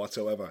excuse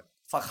whatsoever.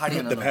 For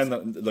carrying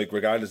Depending, like,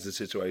 regardless of the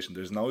situation,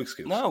 there's no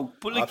excuse. No,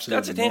 but like,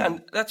 that's the thing.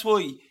 And that's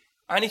why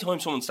anytime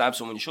someone stabs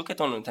someone, you should get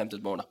done on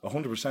attempted murder.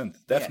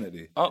 100%,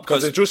 definitely.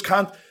 Because it just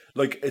can't,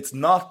 like, it's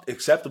not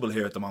acceptable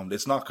here at the moment.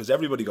 It's not, because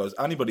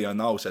anybody I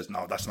know says,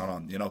 no, that's not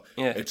on, you know.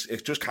 Yeah.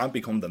 It just can't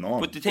become the norm.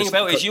 But the thing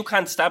about it is, you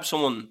can't stab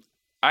someone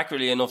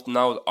accurately enough to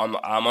know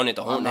I'm on it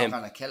to hunt him. I'm not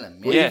going to kill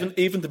him. Well,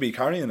 even to be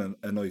carrying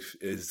a knife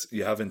is,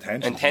 you have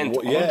intention. Intent,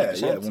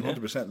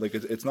 100%. Like,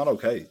 it's not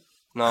okay.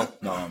 No,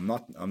 I'm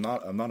not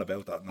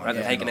about that. No.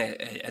 Rather taking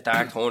a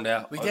dark turn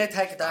there. We did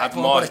take a dark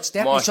turn, but it's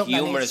definitely something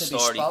that needs to be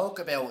spoke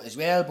about as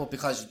well. But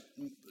because,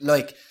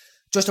 like,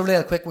 Just a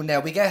real quick one there.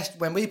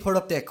 When we put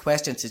up the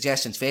question,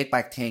 suggestions,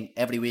 feedback thing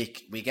every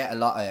week, we get a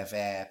lot of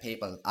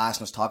people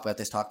asking us to talk about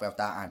this, talk about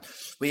that, and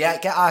we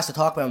get asked to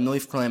talk about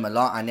knife crime a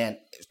lot, and then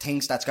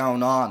things that's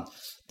going on.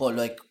 But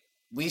like,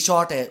 we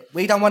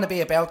don't want to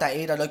be about that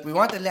either. Like, we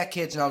want to let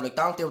kids know, like,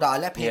 don't do that. I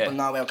let people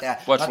know out there.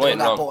 What's right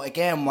and wrong. But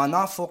again, we're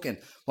not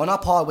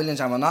Paul Williams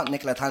and we're not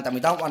Nicola Tant, and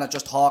we don't want to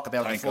just talk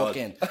about Thank the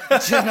fucking.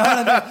 Do you know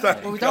what I mean?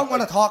 But we don't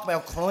want to talk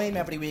about crime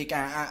every week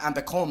and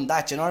become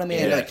that. Do you know what I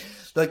mean? Yeah.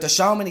 Like there's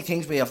so many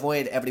things we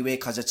avoid every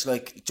week because it's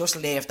like, just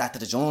leave that to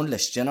the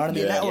journalists. Do you know what I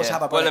mean? Let us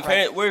have a well, in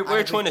fairness,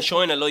 we're trying to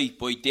shine a light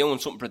by doing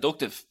something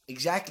productive.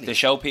 Exactly. To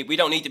show people, we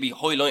don't need to be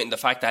highlighting the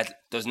fact that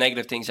there's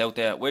negative things out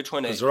there. We're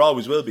trying to. Because there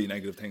always will be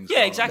negative things.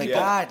 Yeah, exactly.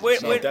 Like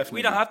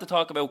we don't have to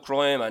talk about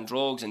crime and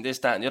drugs and this,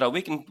 that, and the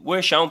other.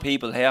 We're showing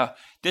people here.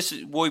 This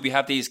is why we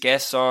have these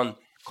guests on,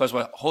 because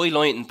we're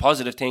highlighting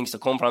positive things to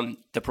come from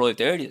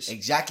deprived areas.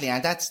 Exactly,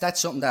 and that's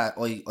something that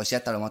I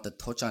said that I want to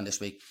touch on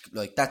this week.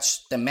 Like,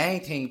 that's the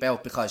main thing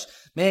about, because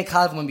me and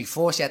Calvin, when we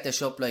first set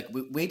this up, like,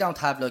 we don't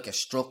have like a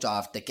structure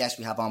of the guests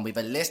we have on. We have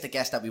a list of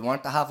guests that we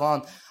want to have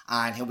on,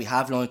 and who we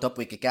have lined up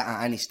we could get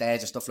at any stage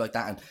and stuff like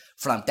that. And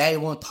from day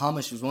one,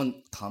 Thomas,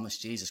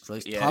 Jesus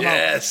Christ.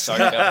 Yeah,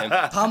 sorry about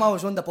him. Tomo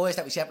was one of the boys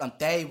that we said from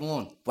day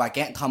one, we're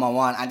getting Tomo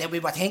on. And then we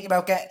were thinking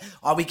about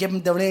we give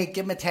him the link,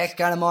 give him a text,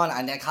 get him on.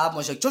 And then Calvin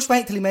was like, just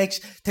wait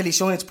till he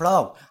shines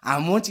pro.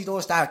 And once he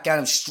does that, get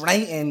him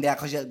straight in there,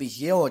 because it'll be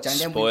huge. And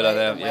then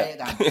spoiler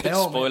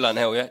now, spoiler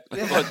now, yeah.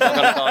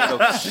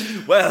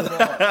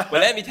 Well,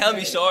 let me tell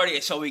me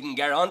story so we can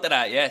get on to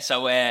that, yeah.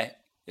 So,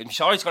 I'm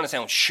sure it's going to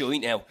sound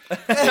shite now.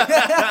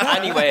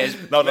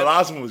 Anyways. No, the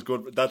last one was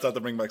good. That's had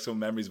to bring back some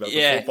memories about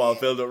the football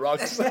filled with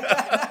rocks.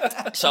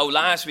 So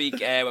last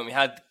week, when we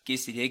had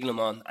Gisty Dignam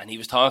on, and he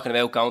was talking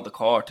about going to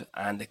court,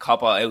 and the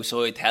copper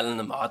outside telling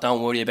him,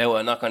 don't worry about it,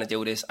 I'm not going to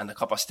do this, and the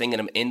copper stinging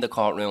him in the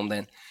courtroom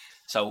then.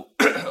 So,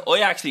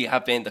 I actually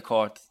have been to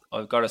court.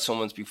 I've got a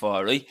summons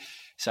before, right?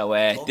 So,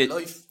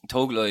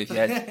 Tug life,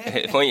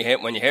 yeah.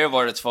 when you hear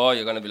what it's for,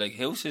 you're going to be like,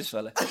 who's this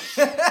fella?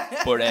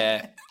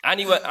 But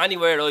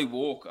anywhere I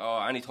walk,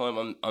 or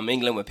anytime I'm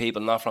mingling with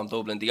people not from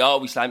Dublin, they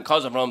always like,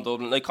 because I'm from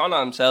Dublin, like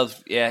Conor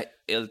himself,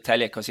 he'll tell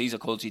you, because he's a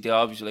culty, they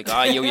always be like,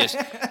 you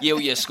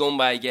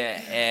scumbag,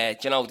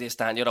 do you know this,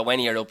 that, when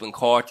you're up in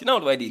court, you know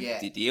the way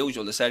the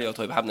usual, the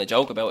stereotype, having a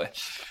joke about it.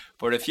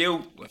 But a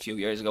few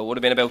years ago, would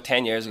have been about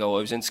 10 years ago, I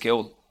was in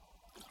school.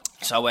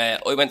 So I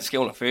went to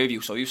school in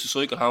Fairview, so I used to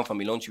cycle home from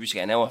my lunch. We used to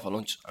get an hour for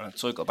lunch, and I'd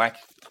cycle back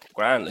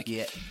grand, like.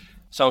 Yeah.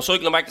 So I'm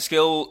cycling back to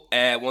school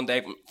one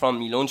day from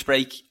my lunch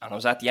break, and I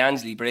was at the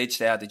Ansley Bridge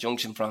there at the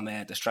junction from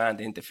the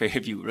Strand into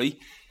Fairview, right?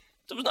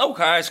 There was no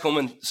cars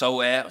coming,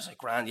 so I was like,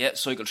 grand,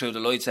 cycle through the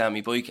lights on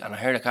my bike, and I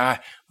heard a car.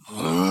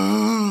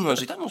 I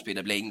was like, that must be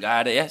the bleeding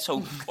Garda, yeah?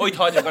 So I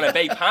thought they were going to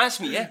bypass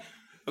me, yeah?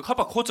 The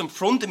copper cuts in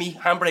front of me,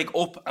 handbrake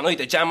up, and I had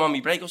to jam on my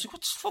brake. I was like,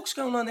 what the fuck's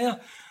going on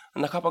here?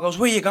 And the copper goes,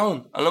 where are you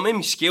going? And I'm in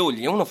my school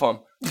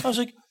uniform. I was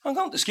like, I'm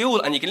going to school.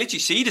 And you can literally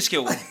see the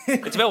school.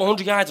 It's about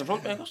 100 yards in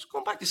front of me. I goes,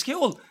 going back to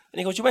school. And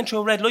he goes, you went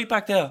through a red light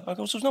back there. I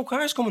goes, there's no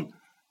cars coming.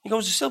 He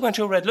goes, you still went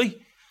through a red light.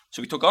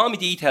 So we took all my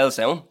details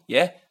down,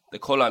 yeah? The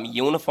colour of my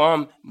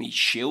uniform, my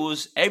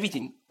shoes,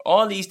 everything.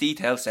 All these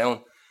details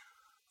down.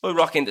 I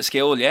rock into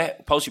school, yeah?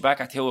 Posted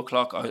back at 2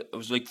 o'clock. It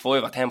was like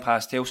 5 or 10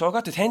 past 2. So I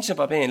got detention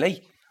for being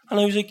late. And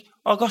I was like,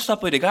 I got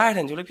stopped by the guard.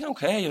 And you're like, you don't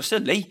care, you're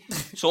still late.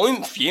 So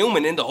I'm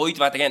fuming in the height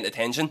of getting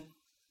detention.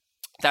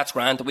 That's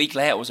grand. A week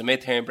later, it was a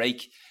midterm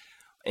break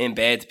in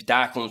bed.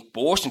 Dad comes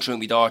bursting through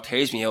my door,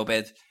 tears me out of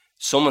bed.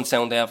 Someone's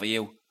down there for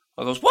you.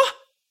 I goes, what?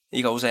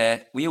 He goes,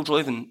 were you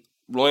driving?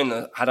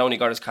 Ryan had only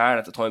got his car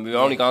at the time. We were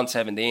only gone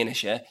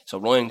 17ish, yeah? So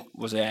Ryan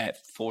was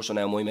forcing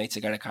out my mates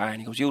to get a car. And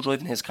he goes, you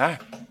driving his car?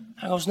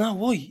 I goes, no,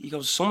 why? He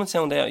goes, someone's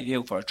down there for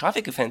you for a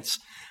traffic offence.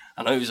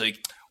 And I was like,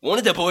 one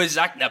of the boys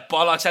acting a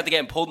bollocks had to get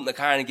him pulled in the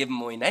car and give him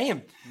my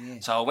name. Yeah.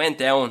 So I went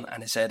down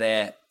and it said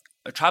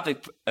a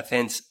traffic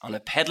offence on a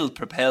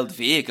pedal-propelled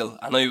vehicle.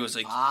 And I was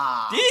like,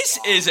 this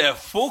is a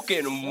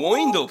fucking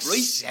wind-up,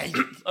 right?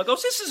 I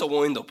goes, this is a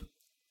wind-up.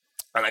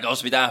 And I goes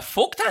to my dad,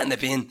 fuck that in the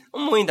bin.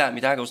 I'm mind that. And my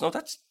dad goes, no,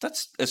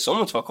 that's a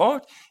summons for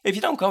court. If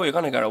you don't go, you're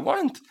going to get a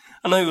warrant.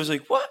 And I was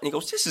like, what? And he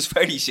goes, this is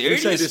very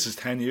serious. You say this is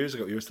 10 years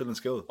ago. You were still in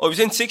school. I was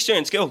in 6th year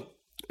in school.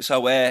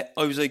 So I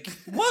was like,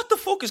 what the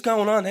fuck is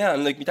going on here?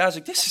 And like my dad's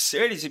like, this is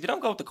serious. If you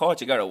don't go to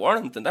court, you get a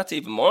warrant. And that's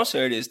even more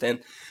serious then.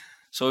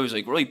 So I was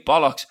like, right,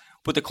 bollocks.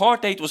 But the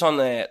court date was on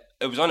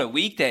a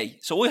weekday.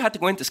 So I had to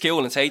go into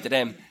school and say to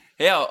them,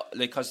 hey,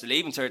 like, because the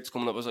leaving cert's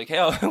coming up, I was like, hey,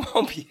 I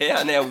won't be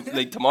here now,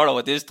 like, tomorrow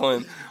at this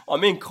time.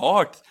 I'm in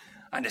court.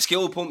 And the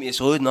school put me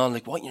aside and all,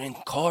 like, what, you're in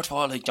court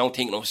for? Like, don't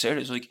think no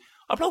serious. Like,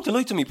 I broke the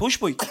lights on my push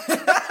bike.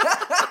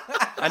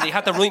 And they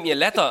had to write me a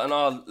letter and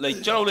all,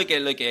 like, you know, like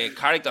a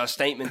character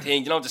statement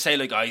thing, you know, to say,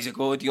 like, he's a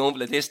good young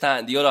fella, this, that,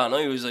 and the other. And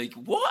I was like,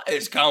 what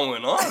is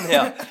going on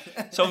here?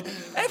 So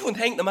everyone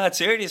think the mad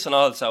serious and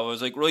all. So I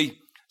was like, right.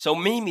 So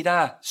me and my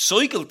dad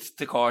cycled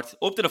to court,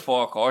 up to the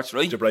forecourts,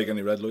 right? Did you break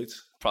any red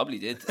lights? Probably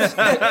did.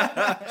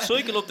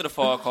 Cycle up to the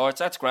forecourts,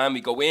 that's grand.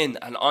 We go in,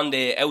 and on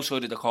the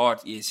outside of the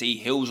court, you see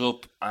who's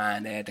up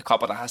and the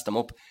copper that has them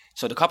up.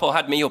 So the copper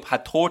had me up,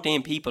 had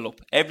 13 people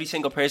up. Every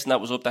single person that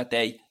was up that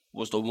day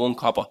was the one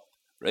copper,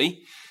 right?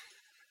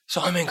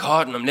 So I'm in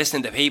court and I'm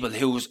listening to people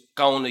who was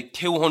going like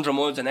 200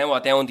 miles an hour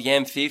down the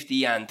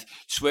M50 and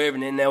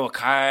swerving in and out of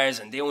cars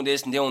and doing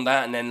this and doing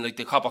that, and then like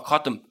the copper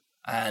caught them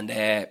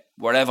and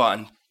whatever,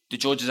 and the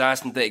judge is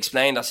asking to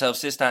explain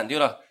themselves, this, that and the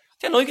other.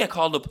 Then I get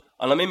called up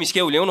and I'm in my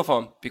school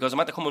uniform because I'm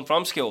at the coming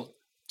from school.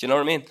 Do you know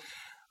what I mean?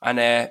 And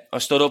I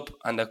stood up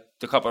and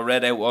the copper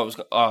read out what was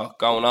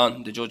going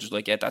on. The judge was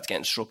like, yeah, that's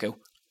getting struck out.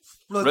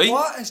 Look, right?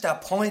 what is the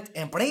point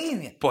in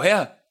bringing it? But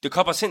yeah, the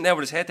copper sitting there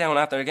with his head down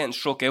after getting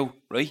struck out,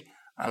 right?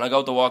 And I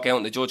go to walk out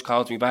and the judge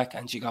calls me back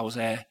and she goes,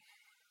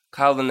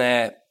 Calvin,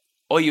 I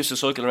used to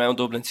cycle around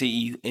Dublin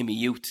City in my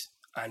youth,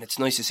 and it's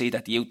nice to see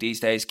that the youth these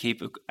days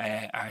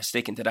are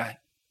sticking to that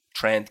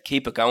trend.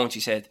 Keep it going,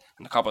 she said.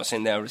 And the copper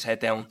sitting there with his head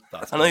down.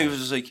 And I was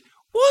just like,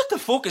 what the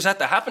fuck is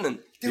that happening?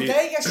 Do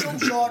they get some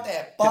sort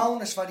of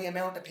bonus for the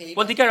amount of people?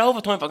 Well, they get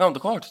overtime for going to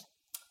court.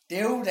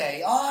 Do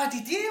they? Oh,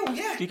 they do,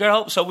 yeah. They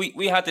get so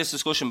we had this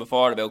discussion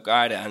before about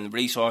Garda and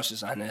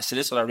resources, and a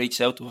solicitor reached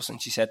out to us and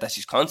she said that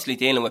she's constantly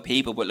dealing with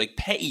people with like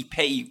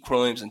petty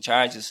crimes and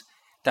charges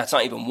that's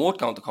not even worth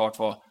going to court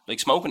for, like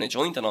smoking a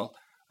joint and all.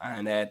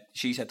 And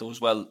she said to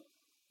us, well,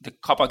 the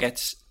copper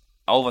gets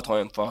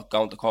overtime for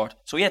going to court.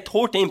 So he had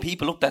 13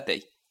 people up that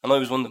day, and I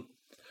was one of them.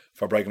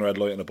 For breaking a red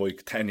light on a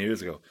bike 10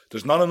 years ago.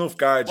 There's not enough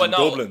guards in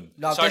Dublin.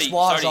 No, sorry, this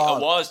was it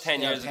was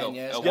 10 years ago.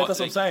 Yeah, that's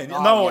what I'm saying.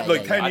 Oh, no,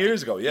 yeah, 10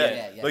 years ago,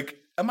 yeah. Like,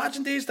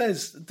 imagine these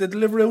days, the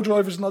delivery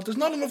drivers and all, there's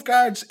not enough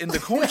guards in the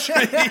country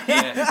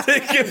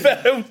to give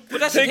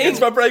out tickets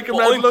for breaking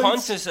red lights. I'm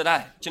conscious of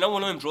that. Do you know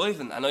when I'm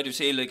driving and I do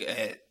see like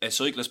a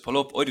cyclist pull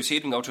up, I do see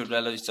them go through the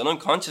red lights, and I'm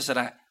conscious of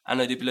that,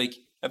 and I'd be like,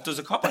 if there's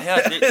a copper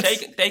here,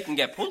 they can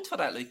get pulled for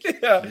that. Like,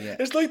 yeah.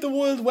 It's like the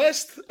Wild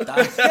West.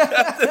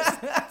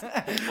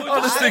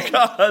 Honestly,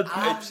 God.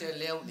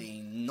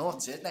 Absolutely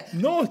nuts, isn't it?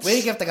 Nuts.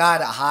 We give the guy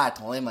a hard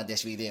time on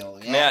this video.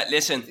 Yeah,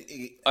 listen,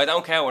 I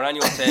don't care what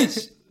anyone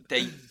says.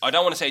 I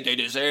don't want to say they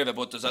deserve it,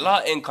 but there's a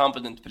lot of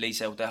incompetent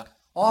police out there.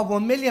 Oh,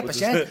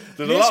 1,000,000%.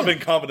 There's a lot of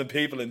incompetent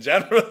people in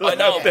general. I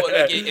know, but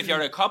like, if you're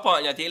a copper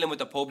and you're dealing with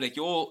the public,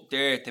 you're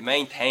there to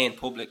maintain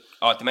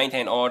to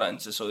maintain order in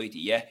society,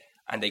 yeah,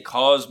 and they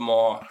cause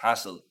more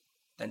hassle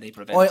than they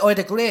prevent. I'd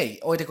agree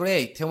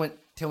to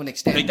an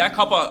extent. Like that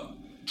copper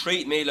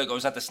treated me like I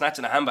was at the snatch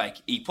in a handbag.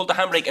 He pulled the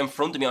handbrake in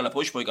front of me on a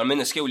push bike. I'm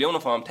in a school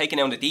uniform, taking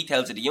down the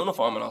details of the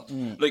uniform and all.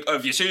 Like,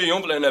 if you see a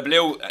young in a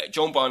blue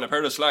jumper and a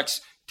pair of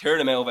slacks, tear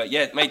them out of it.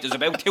 Yeah, mate, there's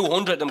about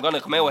 200 of them going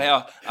to come out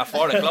here at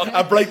 4 o'clock.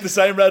 And break the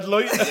same red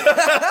light. Do you know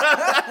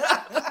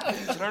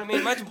what I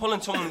mean? Imagine pulling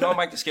someone going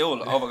back to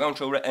school over going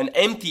through an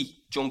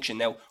empty junction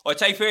now. I'd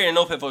say fair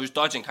enough if I was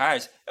dodging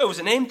cars. It was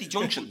an empty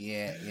junction.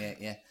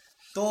 Yeah.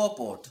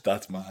 Doorboard.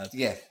 That's mad.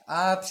 Yeah,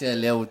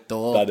 absolute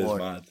doorboard. That is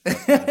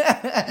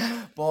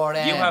mad.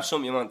 But, you have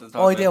something you want to talk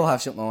about? I do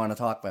have something I want to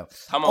talk about.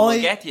 Tom,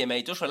 we'll get to you,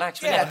 mate. Just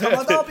relax. Yeah,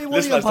 Tom, don't be worried.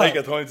 Listeners, take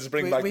your time to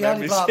bring back we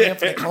memories. We only brought me in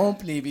for the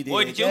company video.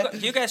 Why,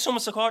 did you get some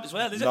support as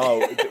well, is it?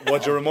 No,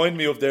 what you remind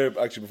me of there,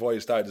 actually, before you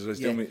started, is I was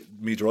doing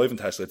me driving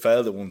test. I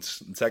failed it once.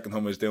 The second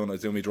time I was doing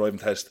my driving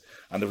test,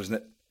 and there was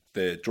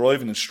the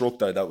driving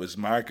instructor that was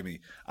marking me,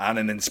 and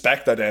an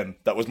inspector then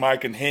that was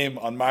marking him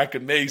on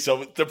marking me,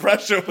 so the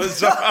pressure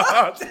was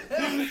on.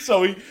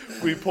 So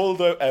we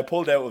pulled out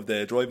of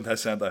the driving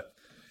test centre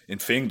in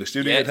Finglas, test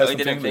in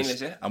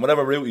Finglas, yeah. And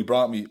whatever route he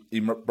brought me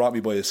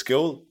by a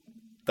school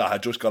that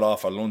had just got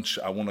off at lunch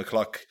at 1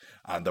 o'clock,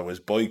 and there was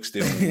bikes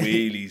doing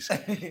wheelies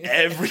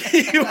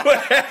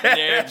everywhere.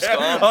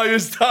 I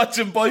was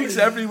dodging bikes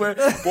everywhere,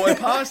 but I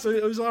passed.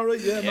 It was all right.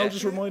 Yeah, no,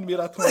 just remind me of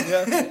that time.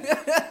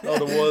 Yeah, all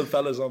the wild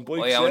fellas on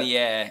bikes. I only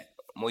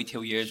my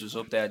 2 years was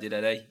up there. Did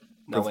I?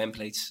 No M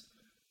plates.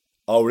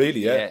 Oh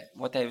really? Yeah.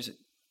 What day was it?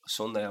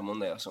 Sunday or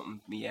Monday or something.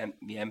 Me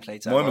M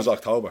plates. Mine was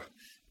October.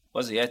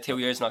 Was it? Yeah, 2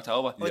 years in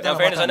October. Yeah. In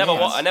fairness, I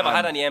never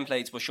had any M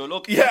plates, but sure,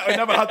 look. Yeah, I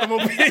never had them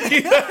up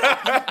either.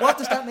 What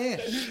does that mean?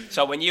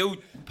 So when you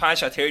pass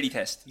your 30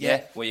 test,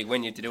 where you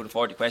win, you have to do the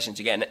 40 questions,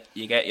 you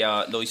get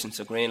your license,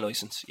 a green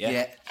license,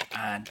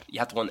 and you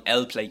have to put an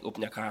L plate up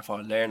in your car for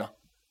a learner.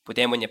 But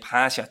then when you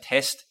pass your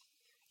test,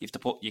 you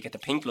get the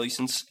pink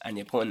license and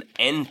you put an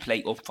N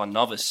plate up for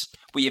novice.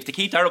 But you have to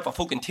keep that up for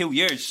fucking 2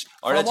 years,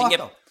 or else you can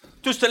get,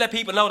 just to let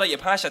people know that you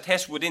pass your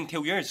test within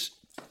 2 years.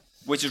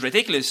 Which is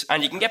ridiculous,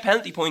 and you can get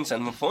penalty points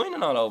and fine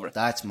and all over.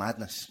 That's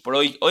madness. But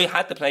I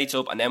had the plates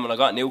up, and then when I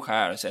got a new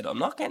car, I said, I'm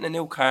not getting a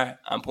new car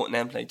and putting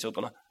them plates up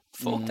on it.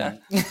 Fuck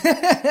that.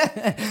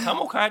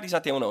 Tom O'Carty's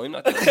not doing it, I'm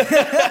not doing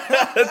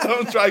it.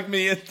 Don't drag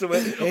me into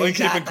it. I'm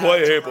keeping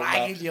quiet here, but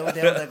I'm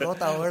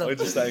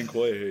just staying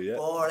quiet here, yeah.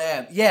 But,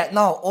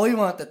 I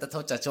wanted to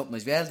touch on something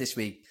as well this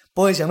week.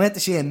 Boys, I went to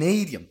see a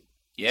medium.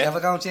 Yeah. Did you ever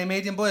go and see a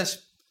medium, boys?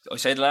 I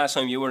said the last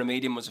time you were a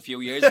medium was a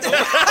few years ago.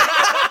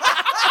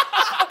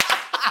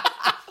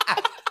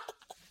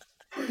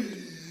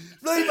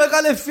 Right, we're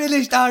going to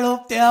finish that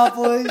up there,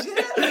 boys.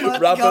 Yeah,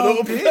 wrap it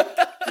up.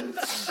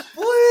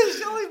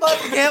 Boys, I about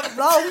to get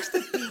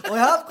roasted. I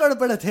have got a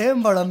bit of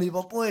timber on me,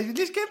 but boys, you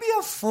just give me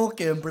a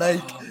fucking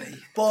break.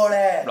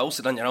 But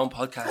Roasted on your own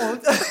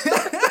podcast.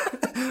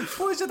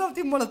 boys, I don't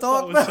even want to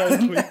talk about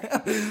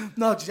it.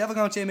 No, did you ever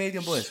go and see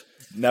Medium, boys?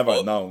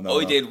 Never, no.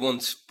 I did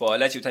once, but I'll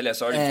let you tell your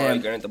story before I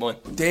get into mine.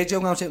 Did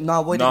you go and see?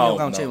 No, why didn't you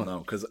go and see one? No,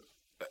 because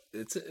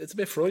it's a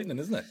bit frightening,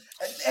 isn't it?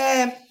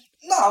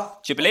 No.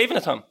 Do you believe in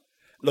it, Tom?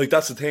 Like,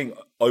 that's the thing.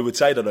 I would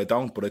say that I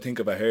don't, but I think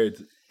if I heard,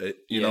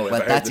 you know, if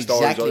Well, I heard that's the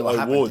stories, exactly what I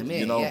happened would, to me,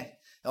 you know. yeah.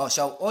 Oh,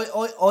 so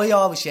I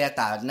always said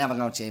that I'd never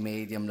going to see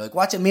Medium. Like,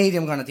 what's a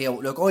Medium going to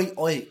do? Look,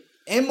 I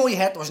in my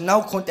head, there was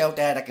no cunt out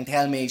there that can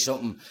tell me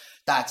something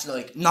that's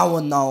like no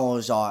one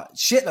knows or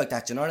shit like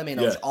that, you know what I mean?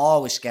 I was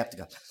always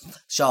skeptical.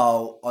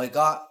 So I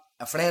got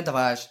a friend of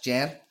ours,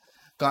 Jen,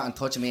 got in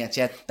touch with me and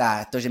said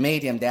that there's a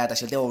medium there that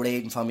she'll do a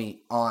reading for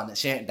me on a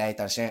certain date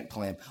or a certain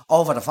time.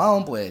 Over the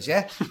phone, boys,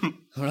 yeah?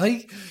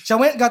 Right? So I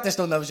went and got this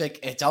done and I was like,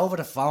 it's over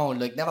the phone.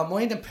 Like, never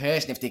mind in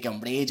person if they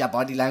can read your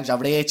body language or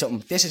read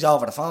something. This is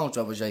over the phone.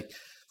 So I was like,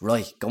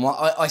 right, come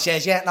on. I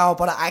says, yeah, no,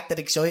 but I acted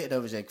excited. I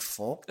was like,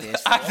 fuck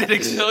this. Acted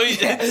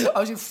excited? I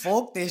was like,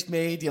 fuck this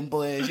medium,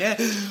 boys, yeah?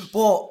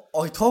 But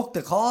I took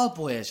the call,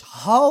 boys.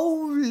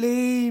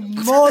 Holy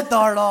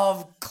mother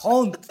of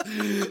cunt.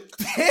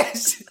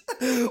 This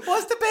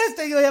was the best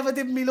thing I ever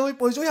did in my life,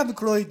 boys. I haven't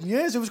cried in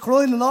years. I was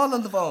crying and all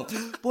on the phone.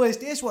 Boys,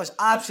 this was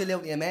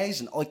absolutely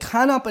amazing. I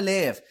cannot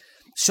believe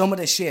some of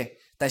the shit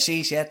that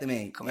she said to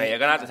me. Come here, you're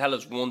going to have to tell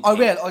us one thing. I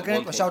will. I'll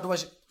get it. So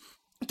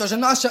there's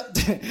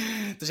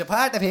a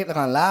part that people are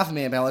going to laugh at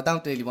me about. I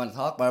don't really want to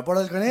talk about it, but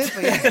I'll go in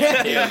for you.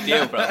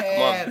 Deal, bro.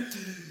 Come on.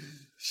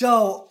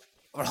 So,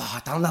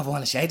 I don't know if I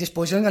want to say this,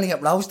 boys. I'm going to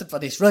get roasted for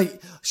this,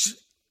 right?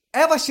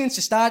 Ever since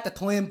the start of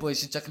time, boys,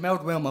 since I came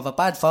out of the room, I have a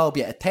bad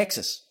phobia at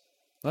Texas,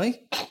 right?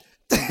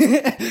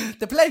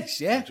 The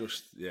place, yeah?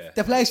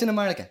 The place in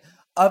America.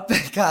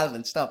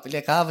 Calvin, stop.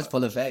 Calvin's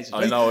full of face.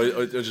 Right? I know,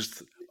 I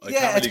just...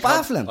 It's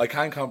baffling. I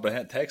can't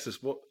comprehend Texas,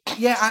 but...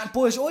 Yeah, and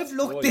boys, I've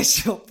looked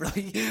this up,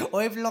 right?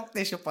 I've looked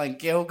this up on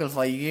Google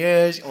for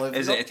years.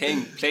 Is it a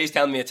thing? Please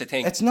tell me it's a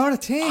thing. It's not a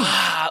thing.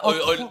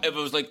 If it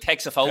was like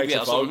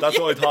Texophobia or something. That's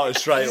what I thought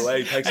straight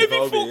away, Texophobia. It'd be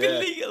fucking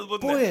legal,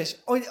 wouldn't boys,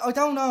 it? I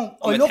don't know.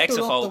 I looked it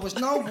up, there was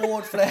no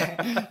word for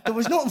it. There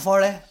was nothing for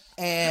it.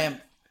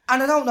 And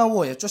I don't know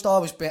why. I've just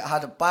always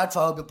had a bad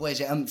phobia, boys,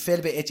 and feel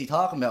a bit itchy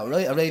talking about it,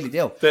 right? I really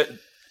do.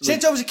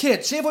 Since I was a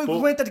kid, see if I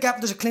went to the Gap,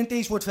 there's a Clint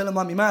Eastwood film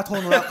on me, ma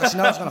turned around because she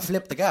knows I was going to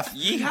flip the gaff.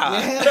 Yeah.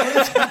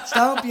 Yeah,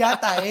 don't be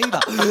at that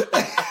either.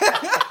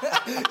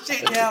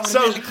 Sitting down with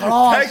so, a little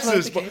cross.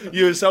 Texas, but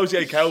you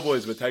associate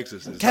cowboys with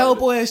Texas.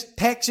 Cowboys,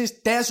 Texas,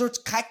 deserts,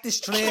 cactus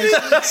trees,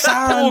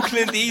 sand. Oh,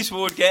 Clint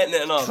Eastwood getting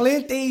it and all.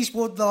 Clint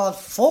Eastwood, Lord,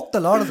 fucked a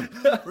lot of them.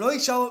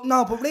 Right, so,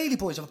 no, but really,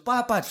 boys, I'm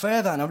a bad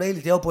further, and I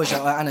really do, boys,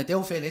 and I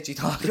do feel itchy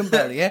talking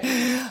about it, yeah?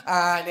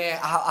 And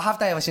I have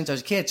that ever since I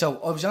was a kid, so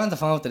I was on the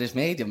phone to this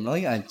medium,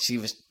 right, and she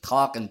was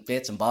talking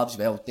bits and bobs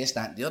about this,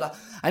 that, and the other.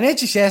 And then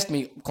she says to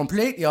me,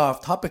 completely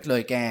off topic,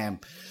 like,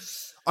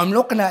 I'm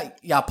looking at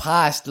your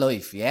past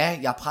life, yeah?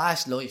 Your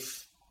past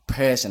life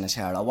person is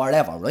here, or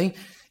whatever, right?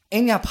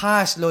 In your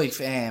past life,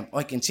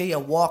 I can see you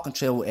walking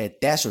through a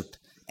desert,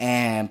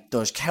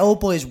 there's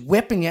cowboys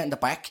whipping you in the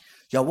back.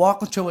 You're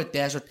walking through a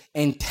desert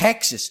in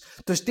Texas.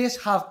 Does this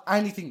have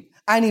any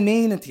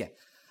meaning to you?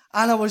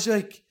 And I was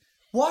like,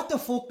 what the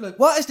fuck, like,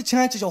 what is the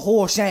chances of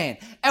her saying,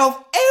 out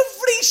of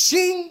every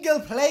single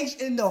place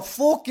in the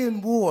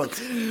fucking world,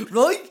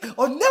 right?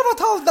 I've never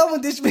told no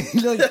one this,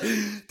 like,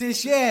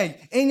 this year,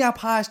 in your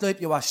past life,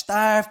 you were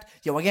starved,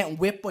 you were getting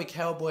whipped by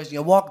cowboys, and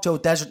you walked through a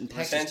desert in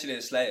Texas. Essentially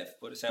a slave,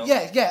 but it sounds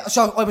Yeah,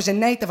 so I was a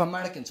Native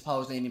American,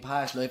 supposedly, in my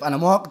past life, and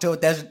I'm walking through a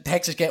desert in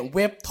Texas, getting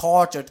whipped,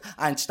 tortured,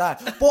 and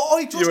starved. But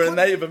I just You were a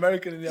Native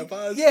American in your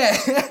past? Yeah,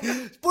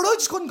 but I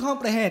just couldn't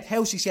comprehend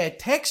how she said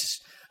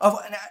Texas.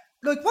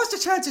 Like, what's the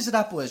chances of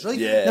that, boys, right?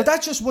 Yeah. Now,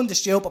 that's just one of the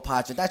stupid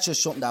parts of it. That's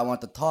just something that I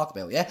want to talk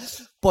about, yeah?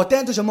 But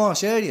then there's a more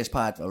serious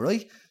part of it,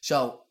 right?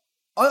 So,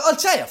 I'll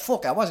say it.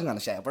 Fuck it, I wasn't going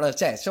to say it, but I'll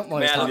say it. Something I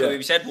was talking about.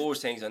 We've said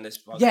worse things on this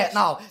podcast. Yeah,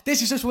 no,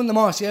 this is just one of the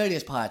more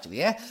serious parts of it,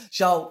 yeah?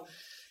 So,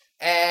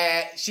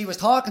 she was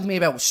talking to me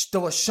about,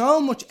 there was so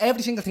much,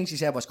 every single thing she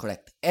said was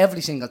correct. Every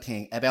single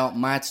thing about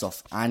mad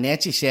stuff. And then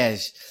she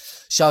says,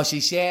 I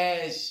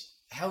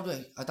don't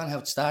know how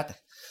to start it.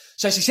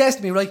 So she says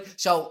to me, right,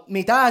 so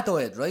my dad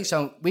died, right,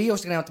 so we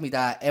used to go out to my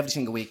dad every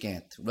single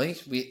weekend, right,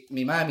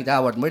 my mum and my dad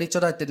weren't with each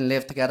other, didn't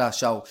live together,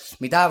 so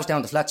my dad was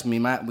down the flats with my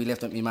mum, we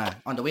lived with my mum.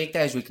 On the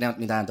weekdays, we go out to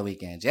my dad on the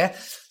weekends, yeah?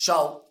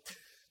 So,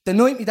 the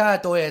night my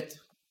dad died,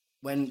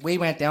 when we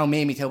went down,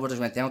 me and my two brothers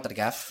went down to the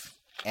gaff,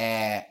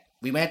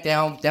 we went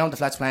down the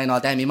flats playing all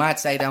day, my mum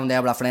stayed down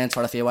there with our friends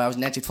for a few hours,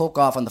 and then she'd fuck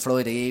off on the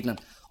Friday evening,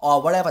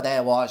 or whatever day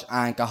it was,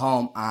 and go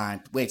home,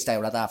 and we'd stay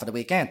with her dad for the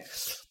weekend.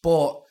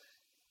 But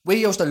we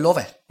used to love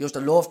it. Used to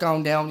love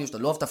going down. Used to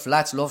love the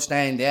flats. Love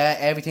staying there.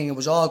 Everything. It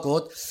was all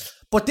good.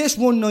 But this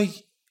one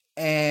night,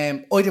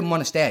 I didn't want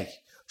to stay.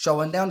 So I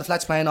went down the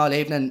flats playing all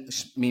evening.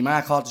 My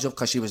ma called us up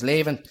because she was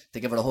leaving to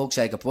give her a hug,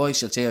 say goodbye.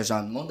 She'll see us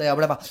on Monday or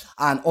whatever.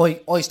 And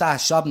I started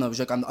sobbing. I was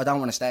like, I don't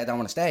want to stay. I don't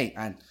want to stay.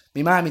 And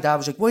my ma and my dad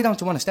was like, why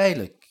don't you want to stay?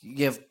 Like,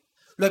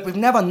 we've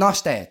never not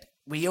stayed.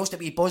 We used to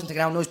be buzzing to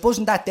get out, and I was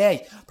buzzing that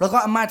day, but I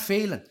got a mad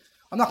feeling.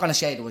 I'm not going to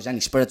say there was any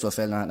spiritual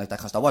feeling like that,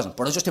 because there wasn't,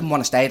 but I just didn't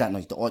want to stay that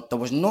night. There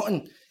was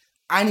nothing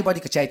anybody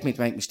could say to me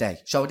to make me stay,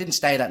 so I didn't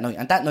stay that night.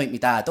 And that night my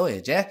dad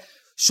died, yeah?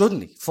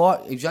 Suddenly,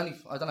 he was only,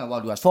 I don't know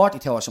what he was,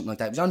 42 or something like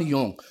that. He was only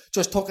young,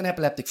 just took an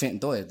epileptic fit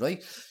and died,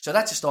 right? So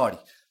that's the story.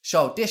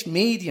 So this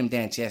medium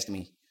then says to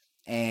me,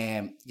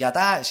 your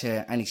dad's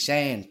here, and he's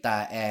saying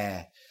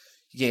that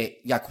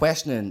you're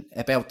questioning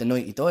about the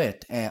night he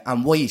died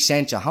and why he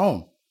sent you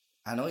home.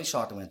 And I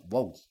sort of went,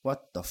 whoa,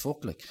 what the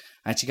fuck, like?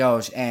 And she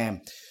goes,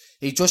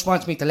 he just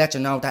wants me to let you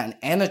know that an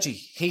energy,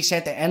 he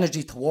sent the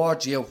energy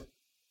towards you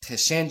to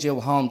send you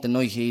home the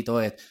night he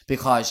died,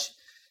 because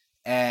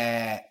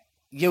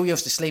you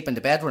used to sleep in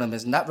the bed with him,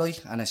 isn't that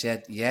right? And I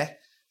said, yeah.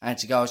 And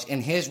she goes,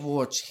 in his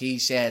words, he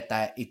said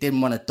that he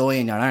didn't want to die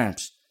in your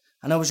arms.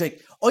 And I was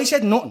like, I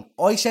said nothing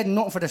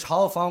for this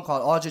whole phone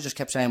call. All she just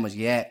kept saying was,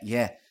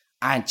 yeah.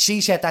 And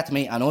she said that to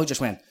me, and I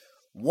just went,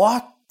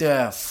 what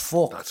the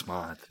fuck? That's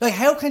mad. Like,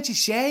 how can she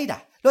say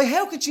that? Like,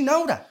 how could she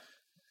know that?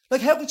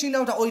 Like, how could she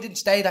know that I didn't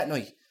stay that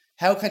night?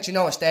 How can she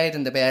know I stayed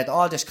in the bed?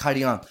 All this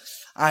carry on.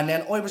 And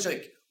then I was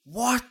like,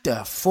 what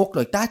the fuck?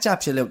 Like, that's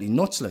absolutely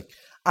nuts, like.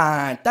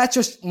 And that's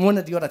just one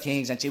of the other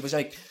things. And she was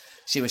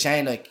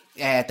saying, like,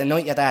 the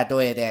night your dad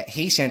died,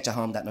 he sent you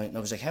home that night. And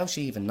I was like, how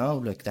she even know,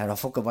 like, that I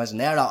fucking wasn't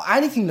there or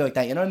anything like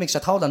that, you know what I mean? So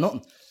I told her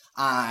nothing.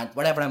 And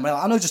whatever, and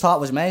I just thought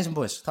it was amazing,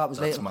 boys. Thought it was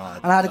That's little.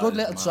 mad. And I had a That good is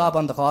little mad. sob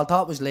on the call.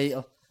 Thought it was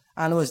little.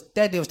 And it was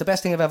deadly. It was the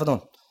best thing I've ever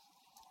done.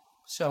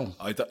 So,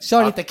 I don't-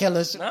 sorry to kill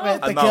us. No. To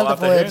And kill now, the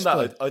after hearing vibes, that,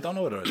 but I don't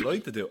know what I'd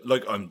like to do.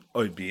 Like,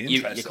 I'd be You-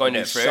 interested. you're kind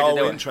of I'd be afraid to do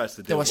so it.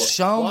 interested. There to was what-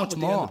 so what much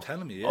would they end more. up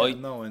telling me? Yeah, I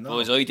know.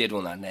 Boys, I did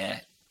one,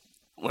 and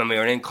when we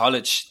were in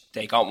college,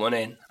 they got one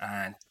in,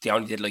 and they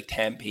only did like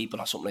 10 people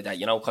or something like that,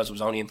 you know, because it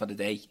was only in for the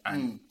day,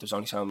 and there was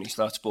only so many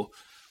slots. But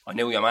I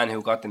knew your man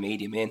who got the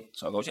medium in,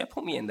 so I goes, yeah,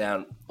 put me in there,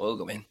 and I'll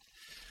go in.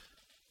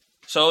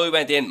 So I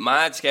went in,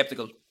 mad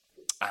sceptical,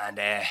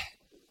 and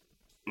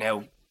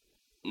now,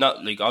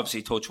 not like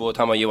obviously touch wood,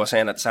 how you were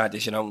saying at the start,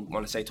 this, you know,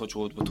 want to say touch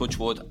wood, but touch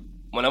wood.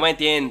 When I went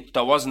in,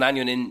 there wasn't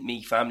anyone in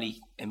me family,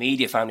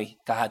 immediate family,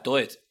 that had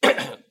died.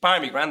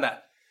 Bar me granddad.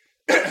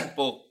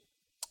 But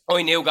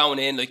I knew going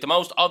in, like, the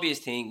most obvious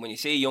thing when you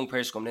see a young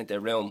person coming into the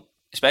room,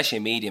 especially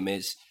a medium,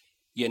 is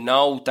you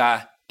know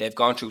that they've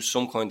gone through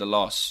some kind of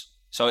loss.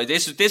 So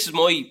this is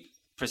my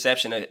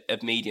perception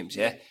of mediums,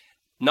 yeah?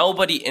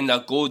 Nobody in a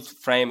good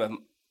frame of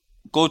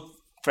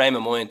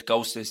mind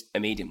goes to a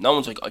medium. No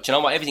one's like, oh, do you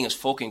know what, everything is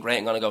fucking great,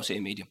 I'm going to go see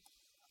a medium.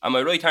 Am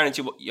I right,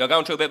 Taryn? You're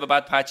going through a bit of a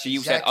bad patch, so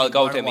you said, I'll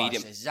go to a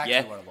medium. Exactly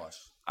yeah? what it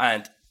was.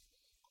 And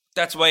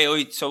that's why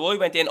I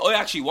went in. I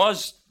actually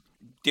was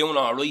doing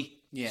all right.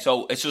 Yeah.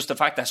 So it's just the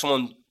fact that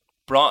someone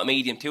brought a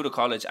medium to the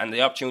college and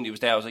the opportunity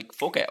was there. I was like,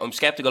 fuck it, I'm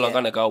sceptical, I'm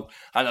going to go.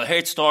 And I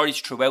heard stories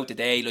throughout the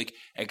day, like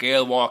a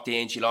girl walked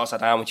in, she lost her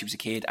dad when she was a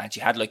kid, and she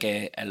had like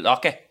a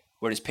locket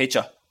with his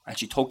picture, and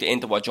she tucked it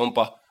into her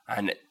jumper,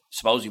 and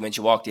supposedly when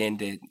she walked in,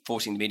 the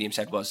first thing the medium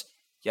said was,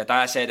 your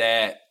dad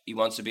said he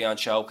wants to be on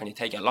show, can you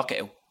take your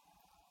locket out?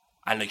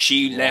 And like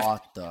she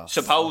left,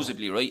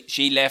 supposedly, right?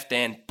 She left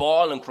then,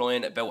 bawling,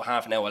 crying about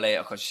half an hour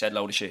later because she said a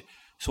load of shit.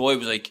 So I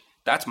was like,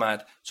 that's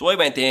mad. So I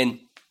went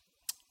in.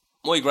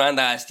 My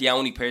granddad's the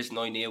only person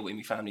I knew in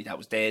my family that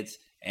was dead.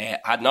 I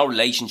had no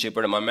relationship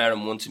with him. I met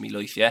him once in my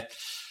life, yeah.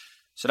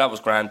 So that was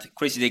grand.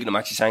 Chrissy Dignam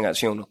actually sang at his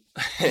funeral.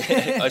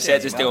 I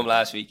said this to him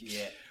last week.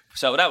 Yeah.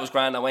 So that was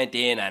grand. I went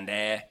in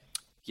and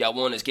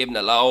one is giving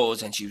the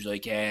loads, and she was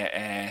like,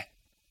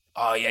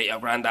 oh yeah, your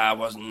granddad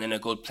wasn't in a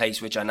good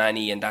place with your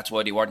nanny, and that's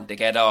why they weren't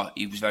together.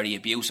 He was very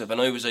abusive.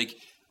 And I was like,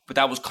 but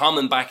that was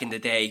common back in the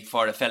day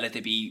for a fella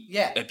to be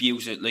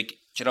abusive, like,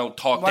 you know,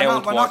 talk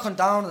down. We're not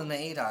condoning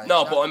it either.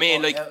 No, but I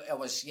mean, like, it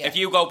was, if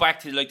you go back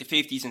to like the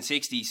 50s and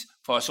 60s,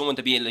 for someone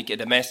to be in like a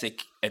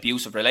domestic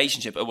abusive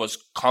relationship, it was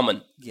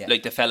common. Yeah.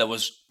 Like the fella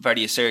was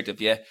very assertive,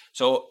 yeah.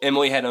 So in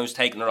my head, I was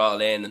taking her all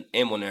in, and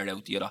in one ear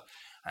out the other.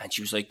 And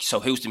she was like, so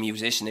who's the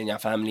musician in your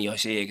family? I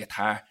see a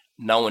guitar.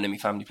 No one in my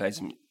family plays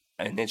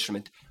an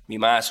instrument. My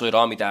ma's side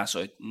or my dad's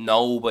side,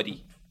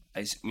 nobody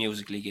is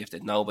musically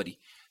gifted, nobody.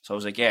 So I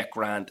was like, yeah,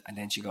 grand. And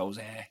then she goes,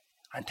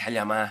 and tell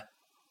your ma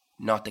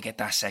not to get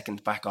that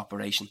second back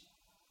operation.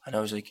 And I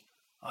was like,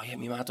 oh yeah,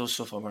 my ma does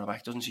suffer with her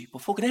back, doesn't she?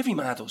 But fucking every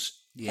ma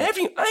does. Yeah.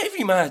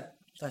 Every ma,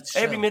 That's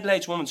every true.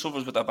 middle-aged woman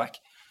suffers with her back.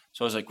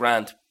 So I was like,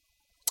 grand.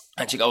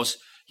 And she goes,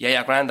 yeah,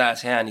 your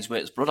granddad's here and he's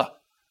with his brother.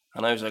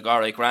 And I was like,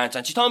 all right, grand.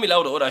 And she told me a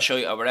load of other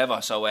shit or whatever.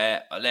 So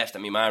I left,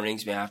 and my ma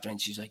rings me after, and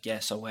she's like, yeah,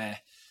 so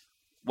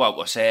what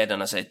was said?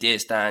 And I said,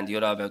 this, that, and the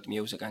other about the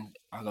music. And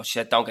I go, she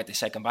said, don't get the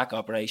second back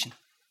operation.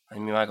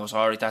 And my ma goes,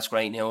 all right, that's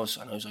great news.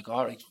 And I was like,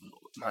 all right,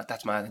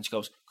 that's mad. And she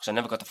goes, because I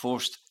never got the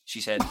first.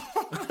 She said, right.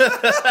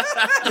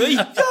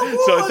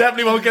 So I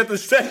definitely won't get the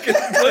second.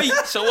 Right.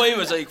 So I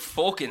was like,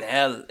 fucking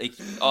hell, like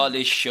all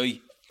this shit.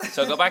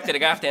 So I go back to the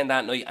gaff then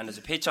that night, and there's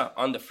a picture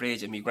on the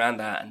fridge of my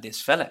granddad and this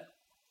fella.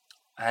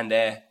 And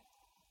I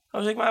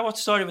was like, man, what's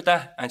the story with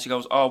that? And she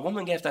goes, oh, a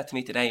woman gave that to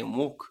me today in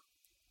work.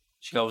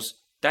 She goes,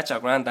 that's your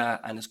granddad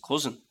and his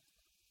cousin.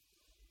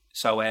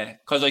 So,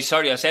 because I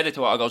said it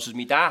to her, I goes, does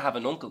my dad have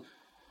an uncle?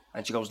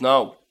 And she goes,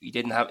 no, he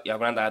didn't have, your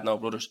granddad had no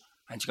brothers.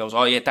 And she goes,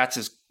 oh yeah, that's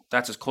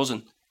his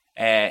cousin.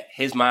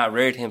 His ma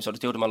reared him, so the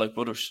two of them are like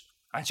brothers.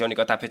 And she only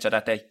got that picture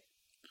that day.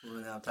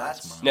 Well,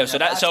 that's No,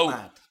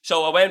 mad.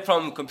 so I went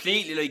from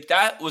completely like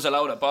that was a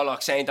load of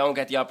bollocks saying don't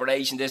get the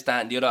operation, this,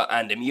 that, and the other,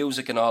 and the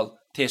music and all,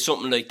 to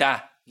something like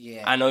that.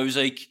 Yeah. And I was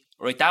like,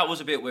 right, that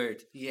was a bit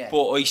weird. Yeah.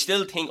 But I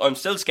still think I'm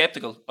still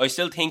skeptical. I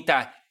still think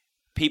that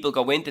people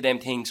go into them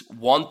things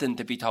wanting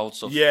to be told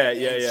stuff.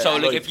 Yeah. So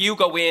like if you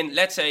go in,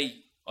 let's say,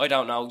 I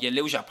don't know, you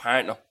lose your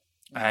partner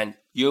and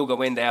you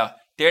go in there,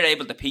 they're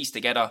able to piece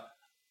together,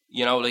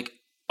 you know, like,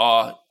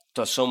 oh,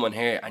 there's someone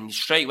here, and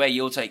straight away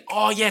you'll say,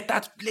 oh yeah,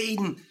 that's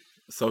bleeding.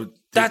 So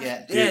That's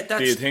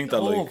do you think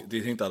that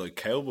like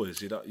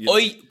cowboys?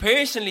 I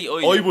personally,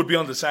 I would be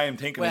on the same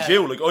thinking as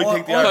you. Like I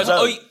think they are. because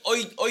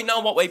Well. I know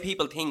what way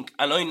people think,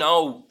 and I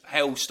know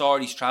how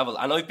stories travel,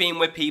 and I've been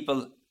with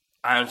people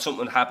and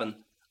something happened,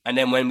 and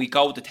then when we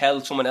go to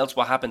tell someone else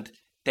what happened,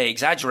 they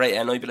exaggerate it,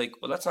 and I'd be like,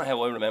 well, that's not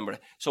how I remember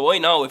it. So I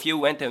know if you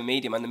went to a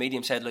medium and the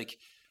medium said like,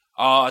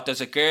 oh, there's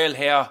a girl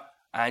here,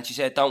 and she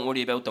said, don't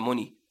worry about the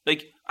money.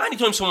 Like,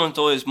 anytime someone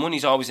does,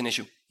 money's always an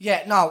issue.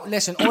 Yeah, no,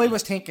 listen, I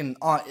was thinking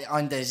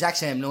on the exact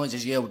same lines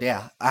as you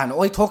there, and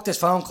I took this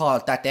phone call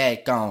that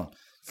day going,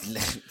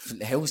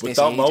 how's this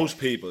Without agent? most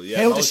people, yeah.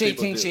 How does most she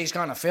people think do. she's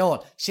going to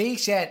feel? She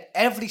said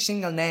every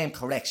single name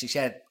correct. She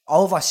said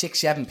over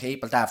 6-7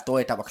 people that have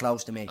died that were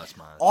close to me. That's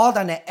mad. All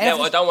the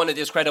Now, I don't want to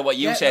discredit what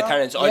you said,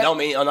 Terence. I don't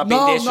mean, I'm not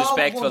being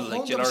disrespectful,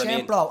 like, do you know what I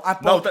mean? Bro.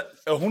 No,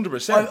 that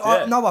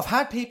 100%. No, I've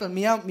had people,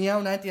 me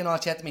own auntie and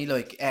all said to me,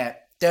 like,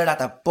 they're at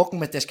the booking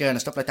with this girl and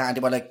stuff like that, and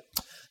they were like,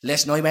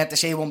 listen, I went to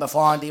see one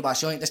before and they were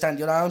showing this, and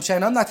you know what I'm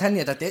saying? I'm not telling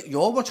you that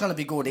your one's going to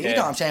be good either,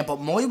 Yeah. I'm saying, but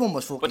my one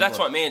was fucking But that's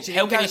good. what I mean. So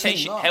How can gotta you say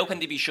think, no. how can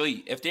they be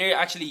shy? If they're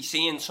actually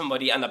seeing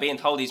somebody and they're being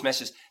told these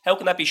messages, how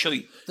can that be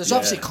shy? There's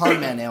obviously con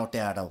men out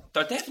there, though.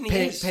 There definitely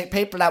is.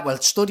 People that will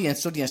study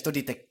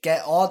to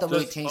get all the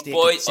right things they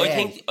But can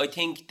say. I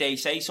think they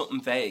say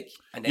something vague,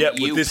 and then Yeah, but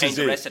you this paint is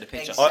the it. rest of the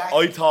picture.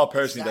 Exactly. I thought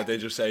personally that they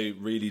just say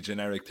really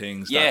generic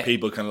things Yeah. that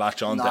people can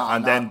latch on to No,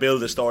 and no. then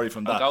build a story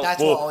from that. go.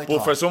 That's but, what I but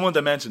thought. for someone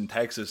to mention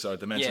Texas or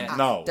to mention Yeah.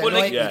 no, They're But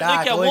like, Yeah.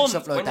 like your Doing one,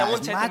 stuff like when that your one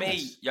is said to me,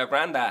 madness. your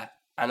granddad,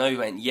 and I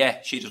went, yeah,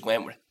 she just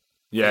went with it.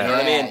 yeah. You know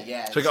what I mean?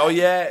 Yeah, It's like, oh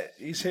yeah,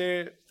 he's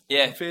here.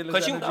 Yeah, I feel his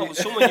because you know, energy.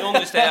 someone young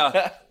is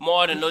there,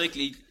 more than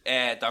likely,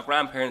 their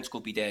grandparents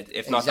could be dead,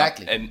 if not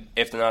Exactly.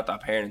 if they're not their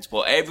parents.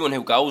 But everyone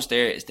who goes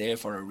there is there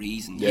for a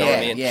reason. You know what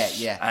I mean?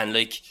 Yeah. And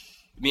like,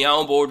 my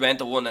own board went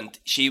to one, and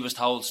she was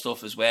told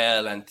stuff as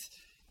well. And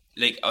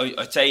like,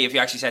 I'd say if you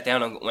actually sat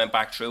down and went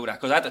back through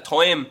that, because at the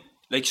time,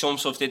 like, some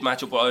stuff did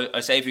match up. But I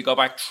say if you go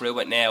back through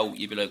it now,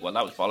 you'd be like, well,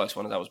 that was bollocks.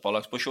 One of that was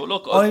bollocks. But sure,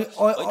 look, I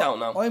don't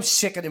know. I'm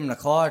sick of them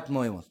record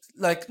my one.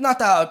 Like, not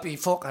that I'd be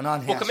fucking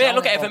on here. But come here,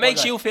 look, sorry, if but it makes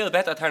like- you feel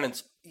better,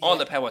 Terence, all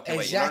the power to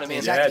it. You know what I mean?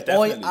 Exactly. Yeah,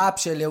 I definitely.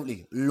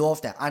 absolutely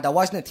loved it. And there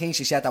wasn't a thing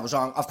she said that was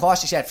wrong. Of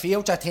course, she said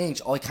future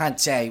things I can't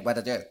say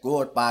whether they're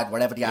good, bad,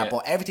 whatever they are. Yeah.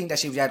 But everything that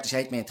she was able to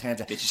say to me in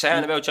terms of... Did you say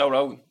anything about Joe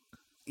Rogan?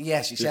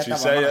 Yeah, she Did said she that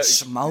say we're it-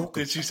 smoke.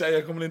 Did she say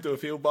you're coming into a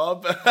few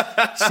bob?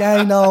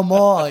 Say no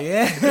more,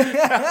 yeah.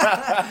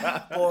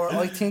 But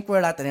I think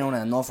we're at the end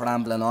of enough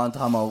rambling on,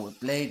 Tomo.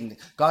 Bleeding.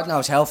 God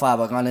knows how far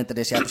we've gone into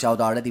this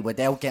episode already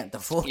without getting the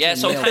fucking Yeah,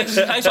 so milk.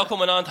 thanks for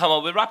coming on,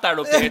 Tomo. We'll wrap that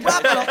up there.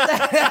 Wrap it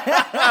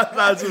up there.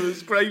 Lads, it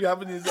was great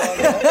having you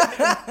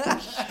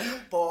on.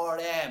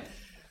 But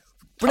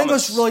bring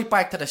us right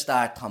back to the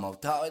start, Tomo.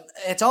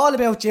 It's all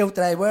about you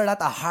today. We're at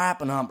the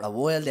harping on for a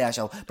while there,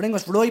 so bring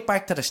us right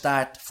back to the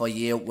start for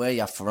you, where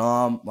you're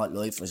from, what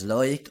life was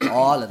like,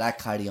 all of that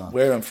carry on.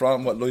 Where I'm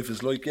from, what life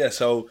is like. Yeah,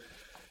 so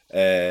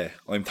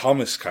I'm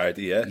Thomas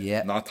Cardy,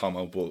 Yeah. not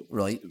Tomo, but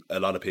Right. a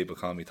lot of people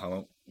call me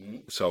Tomo.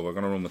 So we're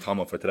going to run with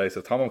Tomo for today.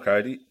 So Tomo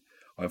Cardy,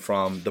 I'm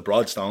from the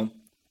Broadstone.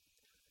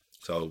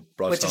 So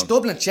Broadstone. Which is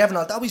Dublin 7.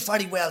 That was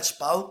very well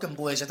spoken,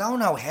 boys. I don't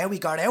know how we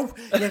got out.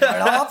 You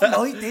got off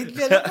night, didn't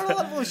you? Look at all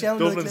of us sound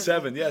Dublin like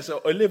 7, yeah.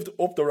 So I lived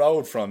up the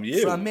road from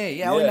you. From me,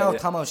 yeah. I know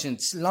Tomo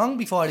since long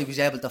before he was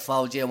able to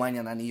fold you and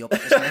your nanny up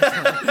at the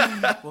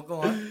same time. Well,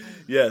 go on.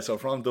 Yeah, so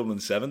from Dublin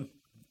 7.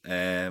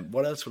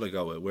 What else would I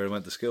go with? Where I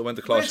went to school? Went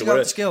to Where'd you go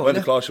to school, Went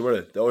to yeah?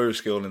 Closhawirra, the Irish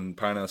school in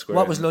Parnell Square.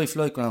 What was life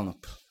like growing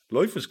up?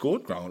 Life was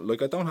good growing.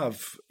 Like, I don't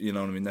have, you know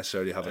what I mean,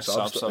 necessarily have a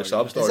sob sob story.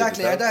 story.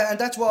 Exactly, to tell. and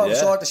that's what I was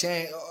Yeah. sort of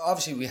saying.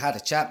 Obviously, we had a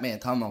chat, me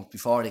and Tomo,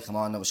 before they come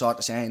on. I was sort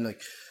of saying,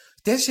 like,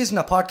 this isn't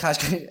a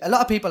podcast. A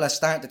lot of people are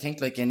starting to think,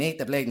 like, you need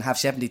to blade and have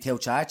 72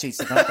 charge sheets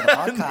to come to the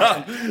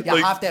podcast. And you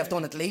like- have to have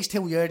done at least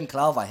 2 years in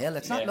Clover Hill.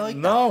 It's not like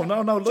No.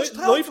 Just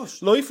help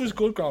us. Life was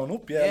good growing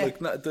up. Yeah, Yeah.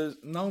 like there's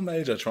no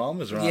major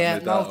traumas around. Yeah,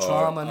 like no that,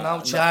 trauma, no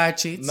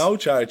charge sheets. No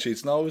charge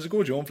sheets. No, it was a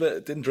good jump.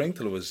 Didn't drink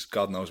till I was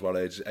God knows what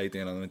age,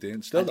 18 or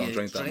 19. Still And don't you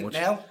drink that drink much.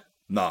 now?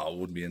 No, I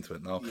wouldn't be into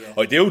it. No,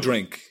 I do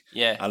drink.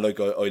 Yeah. And like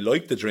I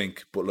like the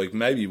drink, but like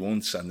maybe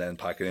once and then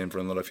pack it in for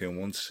another few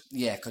months.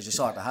 Yeah, because you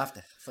sort of have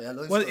to for your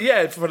lifestyle. Well,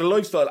 yeah, for the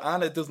lifestyle,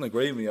 and it doesn't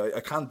agree with me. I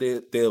can't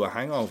deal with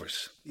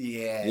hangovers.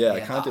 Yeah,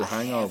 I can't do not a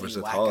hangovers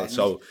heavy at all. whack,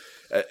 So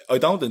I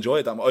don't enjoy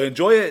it that much. I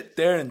enjoy it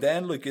there and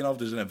then, like, you know, if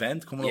there's an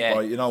event coming up,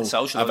 or, you know,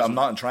 if I'm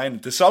not in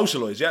training, to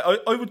socialise. Yeah,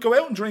 I would go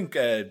out and drink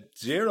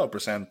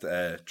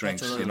 0%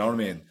 drinks, you know what I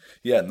mean?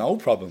 Yeah, no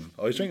problem.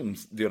 I was drinking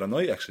the other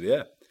night, actually,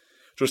 yeah.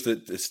 Just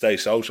to stay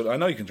social. I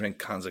know you can drink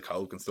cans of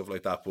Coke and stuff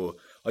like that, but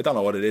I don't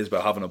know what it is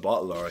about having a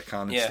bottle or a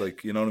can. It's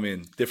like, you know what I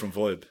mean? Different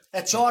vibe.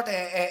 It's sort of,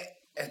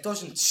 it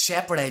doesn't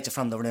separate you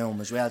from the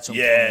room as well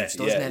sometimes,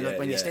 doesn't it? Like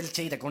when you still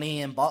see the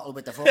green bottle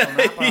with the fucking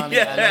wrapper on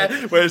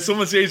it. Where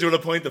someone sees you with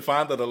a pint of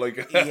Fanta, they're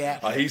like,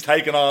 he's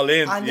taking all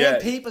in. And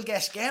then people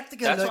get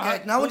sceptical.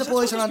 Like, now the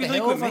boys are on the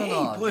hill for and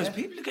all. Boys,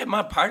 people get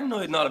mad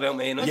paranoid and all about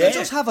me. They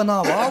just have an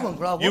hour and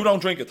grow up. You don't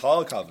drink at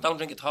all, Calvin? Don't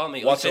drink at all,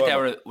 mate. I sit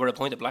there with a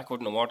pint of Blackwood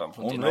and a water in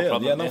front of you, no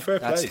problem. Yeah, no, fair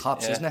play. That's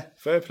tops, isn't it?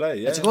 Fair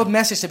play, yeah. It's a good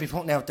message to be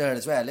putting out there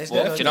as well, isn't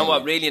it? Do you know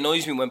what really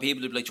annoys me when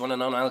people are like, do you want a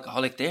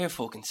non-alcoholic? They're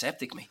fucking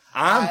septic, me.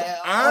 And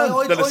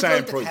they're the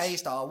same price.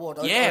 Taste,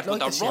 but they're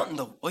rotten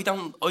though. I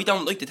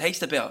don't like the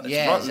taste of it. It's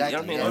yeah, rotten,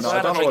 exactly. You know what I mean?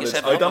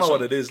 I don't know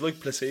what it is. Like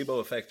placebo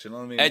effect, you know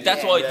what I mean?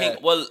 That's what I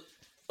think. Well,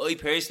 I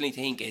personally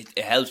think it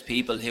helps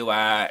people who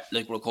are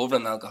like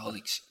recovering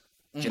alcoholics.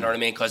 Do you know what I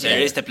mean? Because there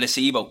is the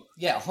placebo.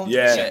 Yeah,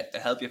 100%. To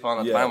help you fall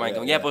on the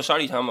bandwagon. Yeah, but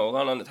sorry, Tom, we're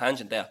going on a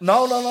tangent there.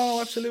 No,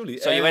 absolutely.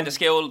 So you went to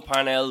school,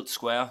 Parnell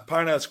Square.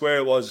 Parnell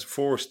Square was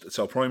first,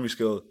 so primary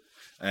school,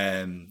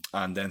 and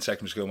then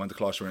secondary school went to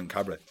Closter in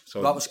Cabaret.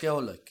 So what was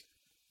school like?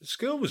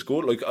 School was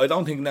good. Like, I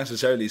don't think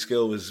necessarily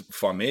school was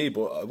for me,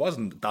 but I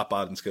wasn't that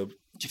bad in school.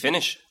 Did you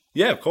finish?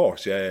 Yeah, of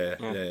course.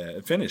 Yeah.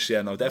 Finished.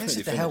 Yeah, no,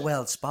 definitely finished. How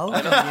well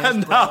spoken.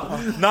 No.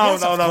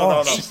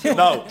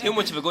 Too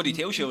much of a goody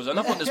two shoes. I'm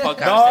not putting this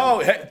podcast.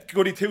 No,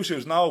 goody two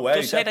shoes. No way.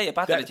 Just say that you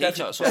battered the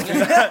teacher or something.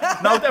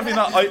 No, definitely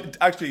not. I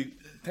actually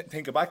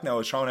think back now. I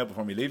was thrown out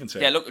before me leaving. Sir.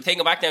 Yeah, look,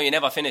 thinking back now, you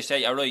never finished.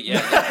 You're right.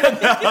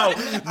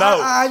 Yeah.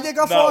 No. You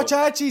got 4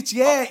 charge sheets.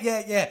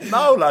 Yeah.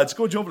 No, lads,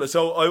 good jumping.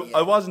 So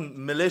I wasn't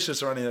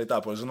malicious or anything like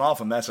that, but it was an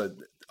awful mess.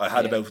 I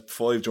had about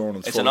 5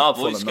 journals. It's an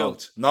all-boys school.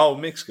 No,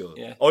 mixed school.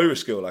 Yeah. Irish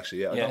school,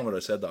 actually. Yeah, I don't know whether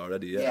I said that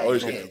already. Yeah,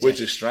 Irish school, which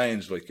is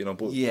strange, like, you know.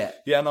 But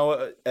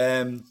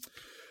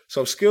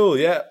so school,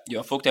 yeah. You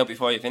were fucked out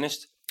before you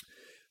finished.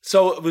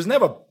 So it was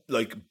never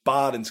like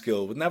bad in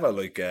school. It was never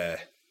like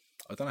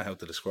I don't know how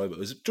to describe it. It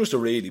was just a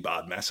really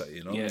bad messer,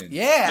 you know what I mean?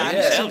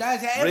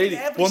 Yeah. Really.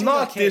 Well,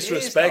 not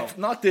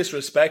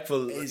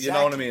disrespectful, exactly. You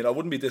know what I mean? I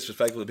wouldn't be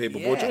disrespectful to people,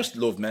 but just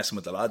love messing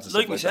with the lads and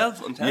like stuff myself,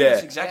 like I'm telling you,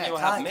 that's exactly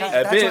what happened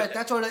to me.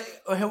 That's what I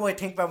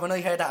think about when I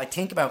hear that. I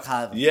think about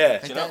Calvin.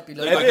 Yeah. You know, a bit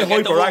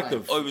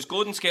hyperactive. I was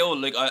good in school.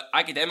 Like,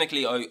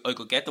 academically, I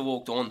could get the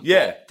work done.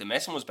 Yeah. The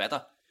messing was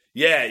better.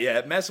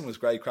 Yeah. Messing was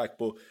great crack,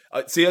 but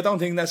I don't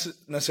think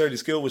necessarily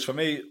school was for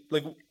me.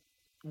 Like,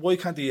 why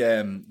don't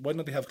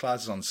they have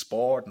classes on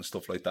sport and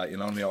stuff like that? You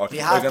know what I mean? Or,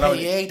 you have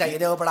PE that you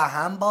do about a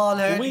handball.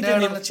 We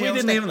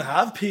didn't even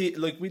have PE.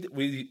 Like we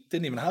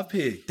didn't even have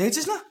PE. Did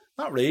you not?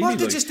 Not really. What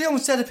did you do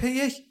instead of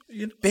PE?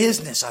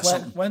 Business or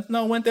something.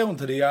 Went down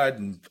to the yard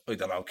and I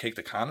don't know, kicked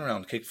the can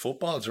around, kicked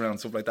footballs around,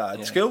 stuff like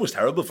that. School was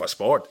terrible for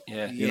sport.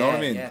 Yeah. You know what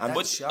I mean? And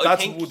that's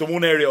the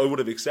one area I would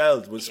have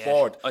excelled was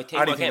sport. I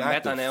think we're getting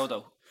better now,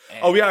 though.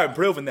 We are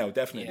improving now,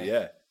 definitely.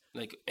 Yeah.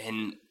 Like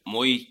in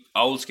my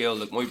old school,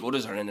 like my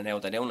brothers are in and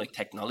out. They're doing like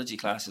technology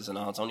classes and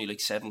all. It's only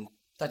like 7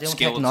 They're doing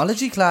skills.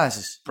 Technology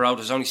classes. Bro,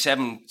 there's only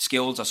 7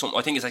 skills or something.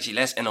 I think it's actually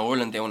less in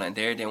Ireland doing it, and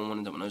they're doing one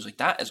of them. And I was like,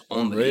 that is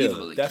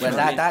unbelievable. Like, definitely.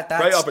 Well,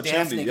 that's great opportunity,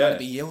 definitely going to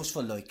be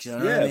useful. Like, you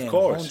know what I mean? Of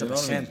course. 100%. You know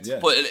what I mean? Yeah.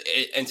 But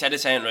instead of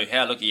saying, right,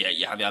 here, look,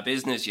 you have your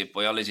business, you have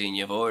biology, and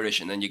you have Irish,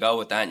 and then you go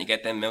with that, and you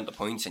get them amount of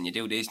points, and you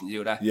do this and you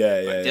do that.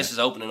 This is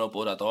opening up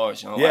other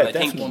doors. You know? Yeah,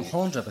 definitely.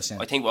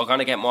 100%. I think we're going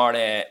to get more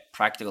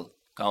practical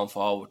going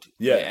forward.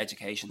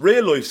 Education.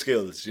 Real life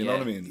skills, you know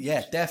what I mean?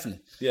 Yeah,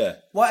 definitely. Yeah.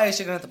 What age are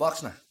you going into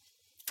boxing at?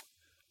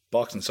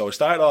 Boxing. So I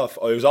started off,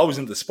 I was always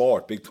into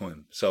sport big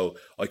time. So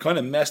I kind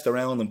of messed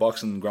around in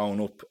boxing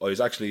growing up. I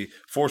was actually,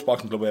 first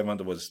boxing club I ever went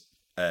to was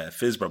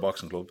Fisborough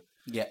Boxing Club.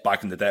 Yeah.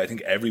 Back in the day. I think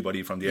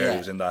everybody from the area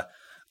was in that.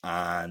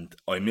 And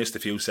I missed a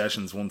few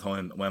sessions one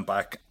time, went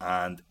back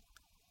and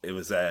it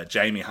was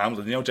Jamie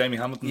Hamilton. You know Jamie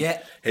Hamilton?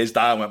 Yeah. His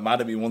dad went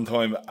mad at me one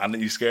time and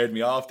he scared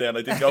me off there and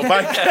I didn't go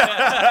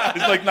back.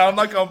 He's like, no, I'm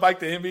not going back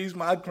to him. He's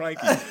mad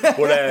cranky.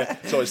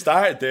 But so I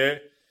started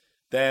there.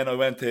 Then I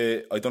went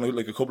to, I done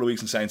like a couple of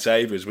weeks in St.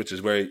 Saviour's, which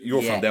is where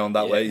you're from down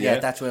that way. Yeah,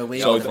 that's where we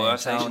so were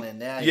down in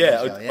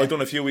there. I done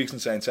a few weeks in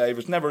St.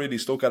 Saviour's, never really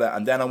stuck at it.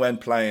 And then I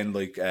went playing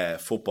like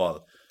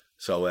football.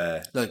 So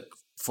like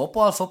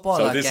football.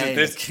 So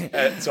this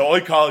so I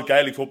call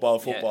Gaelic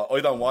football. I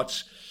don't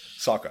watch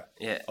soccer.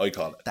 Yeah. I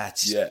call it.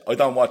 That's I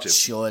don't watch it.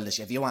 childish.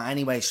 If you want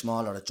any way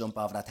smaller to jump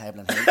over that table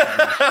and hit it.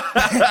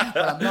 But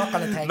I'm not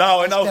going to take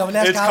No, I it.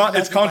 know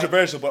it's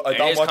controversial, but I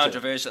don't is watch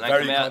controversial. it. And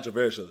Very come out,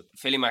 controversial.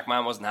 Philly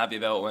McMahon wasn't happy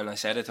about it when I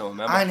said it to him.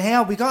 Remember? And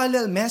here we got a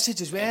little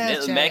message as well. A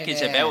little saying,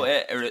 message about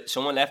it.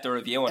 Someone left a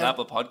review on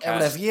Apple Podcasts.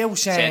 A review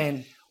saying,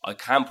 said, I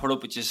can't put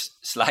up with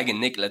just slagging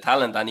Nicola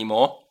Talent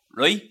anymore,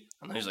 right?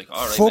 And I was like,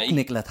 all right, fuck mate.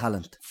 Nicola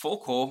Talent.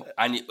 Fuck her.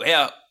 And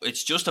yeah,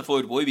 it's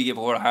justified why we give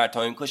her a hard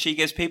time, because she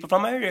gives people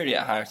from our area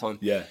a hard time.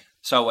 Yeah.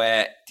 So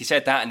he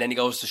said that, and then he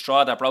goes, the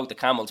straw that broke the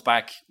camel's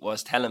back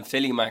was telling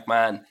Philly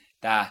McMahon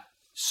that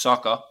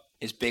soccer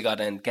is bigger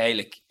than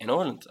Gaelic in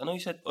Ireland. And I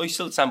said, I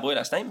still stand by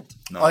that statement.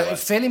 No,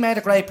 Philly made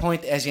a great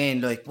point, as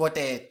in, like, what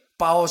the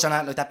bows and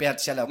that, like that, be able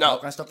to sell out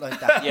coke and stuff like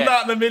that. Yeah.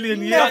 Not in a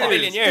million years. Not in a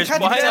million years. They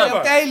can't But even hang sell on.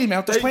 out daily,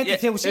 man. There's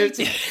 22 seats.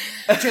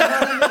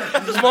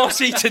 There's more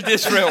seats in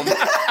this room.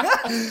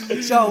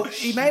 So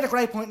he made a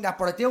great point in that,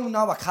 but I do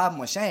know what Calvin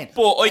was saying.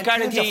 But I In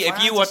terms of guarantee if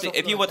fans you and were stuff to,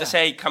 if you like were to that.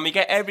 say, can we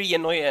get every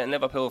United and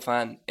Liverpool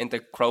fan into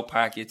Croke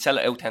Park, you'd sell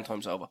it out 10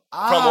 times over.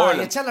 Ah, from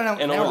Ireland. you'd sell it out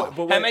in now. Ireland.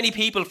 But How wait- many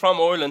people from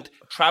Ireland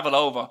travel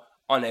over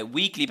on a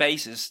weekly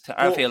basis to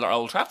Anfield or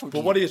Old Trafford?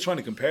 But what are you trying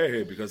to compare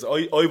here? Because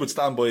I would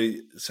stand by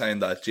saying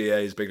that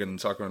GA is bigger than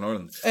soccer in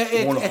Ireland.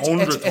 100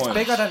 times. It's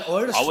bigger than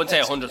Irish. I wouldn't say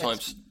It's- 100 it's-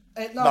 times.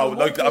 No, it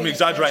like would I'm be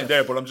exaggerating in there,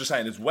 terms but I'm just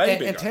saying it's way of-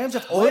 bigger. In terms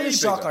of Way Irish bigger.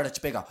 soccer, it's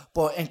bigger.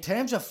 But in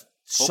terms of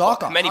Football,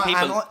 soccer, many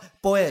people- and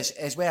boys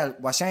as well,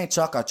 we're saying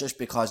soccer just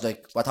because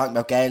like we're talking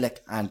about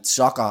Gaelic and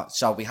soccer,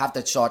 so we have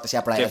to sort of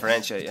separate it.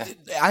 Differentiate,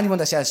 yeah. Anyone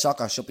that says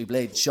soccer should be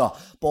bleeding, sure.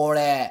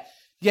 But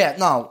yeah,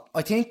 no,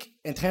 I think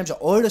in terms of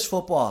Irish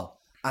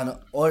football and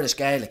Irish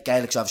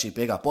Gaelic's obviously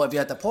bigger. But if you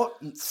had to put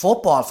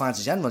football fans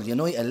in general,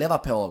 United,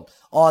 Liverpool,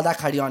 all that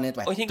carry on into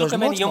it. I think there's look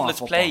how many much more young lads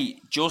football. play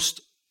just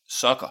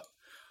soccer.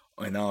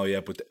 I know, yeah,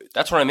 but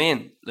That's what I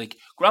mean. Like,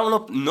 growing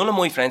up, none of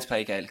my friends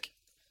play Gaelic.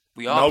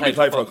 We all nobody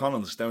played for football.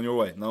 O'Connell's down your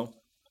way, no?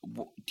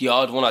 The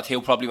odd one or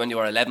two probably when you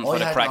were 11 for I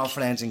the had crack. no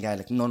friends in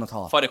Gaelic, none at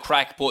all. For the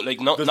crack, but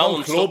like no There's no no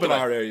one club stuck in to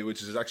our it. area,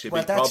 which is actually a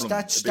Well, big that's- problem.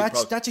 that's- a big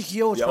problem. that's a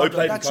huge Yeah, problem. I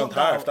played That's in something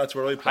Clontarf. that- That's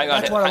where I played. Hang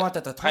on, That's what I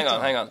wanted to hang touch on,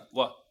 on. hang on.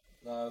 What?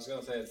 No, I was going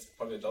to say it's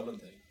probably a Dublin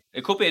thing.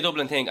 It could be a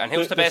Dublin thing. And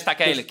who's the best at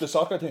Gaelic? The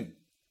soccer thing.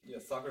 Yeah,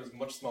 soccer is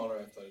much smaller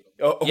outside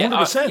of Dublin. Yeah,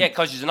 100%. yeah,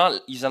 because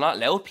you're not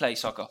allowed to play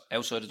soccer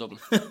outside of Dublin.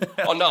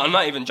 Oh no, I'm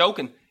not even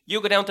joking. You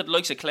go down to the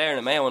likes of Clare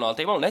and Mayo and all,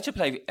 they won't let you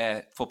play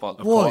football.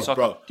 Why? Soccer.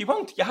 Bro. They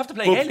won't. You have to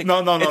play But Gaelic.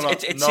 no.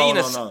 It's seen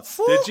as The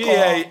Fuck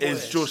GA off,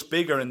 is boys. just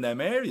bigger in them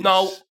areas.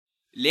 no.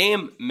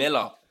 Liam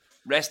Miller,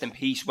 rest in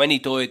peace. When he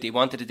died, they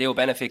wanted to do a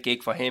benefit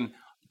gig for him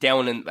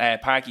down in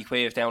Parky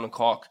Quave down in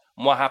Cork.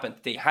 And what happened?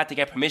 They had to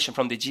get permission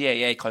from the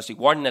GAA because they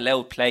weren't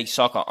allowed to play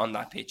soccer on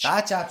that pitch.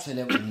 That's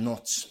absolutely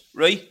nuts.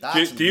 Right?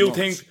 That's Do you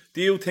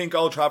nuts. think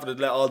Old Trafford would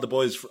let all the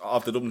boys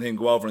off the Dublin thing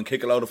go over and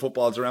kick a load of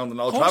footballs around in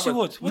Old Of course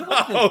Trafford? he would.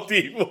 Why No,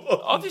 they would.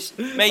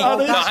 Obviously, mate. Oh,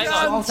 no, that's hang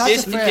chance. on.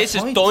 That's a fair This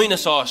is point.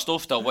 dinosaur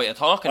stuff, though. What you're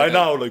talking I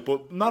about? know, like,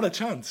 but not a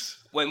chance.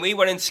 When we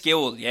were in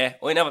school, yeah,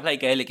 I never played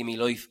Gaelic in my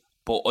life,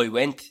 but I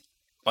went.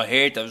 I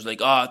heard there was like,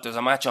 oh, there's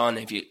a match on.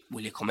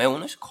 Will you come out?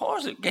 And I said, of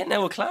course, getting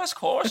out of class, of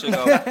course. I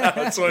go.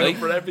 That's why Right. up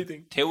for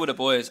everything. Two of the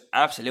boys,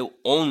 absolute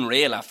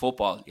unreal at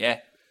football. Yeah,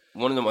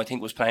 one of them I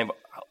think was playing.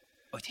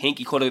 I think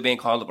he could have been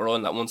called up a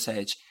run at one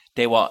stage.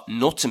 They were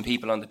nutsing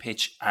people on the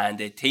pitch, and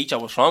the teacher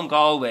was from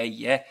Galway.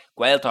 Yeah,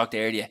 Gaeltacht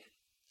area,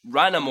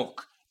 ran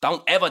amok.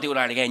 Don't ever do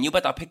that again. You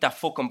better pick that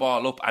fucking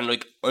ball up. And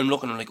like, I'm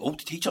looking, I'm like, oh, the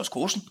teacher's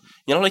cursing.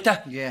 You know, like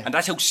that. Yeah. And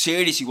that's how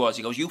serious he was.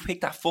 He goes, you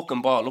pick that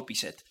fucking ball up. He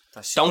said,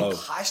 That's don't.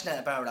 so passionate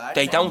about that.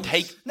 They don't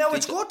take. No, they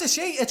it's do- good to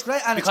see. It's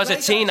great. And because great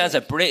it's seen that- as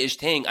a British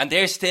thing, and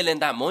they're still in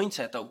that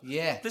mindset, though.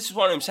 Yeah. This is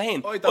what I'm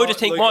saying. I I, don't- just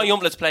think like, more young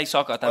lads play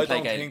soccer than I play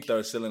don't Gaelic. think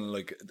they're still in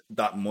like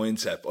that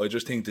mindset. I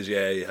just think the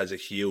GA has a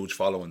huge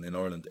following in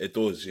Ireland. It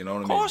does, you know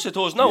what I mean? Of course it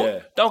does. No, Yeah.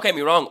 don't get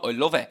me wrong. I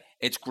love it.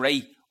 It's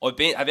great. Have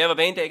you ever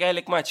been to a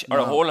Gaelic match or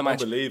a hurling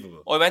match?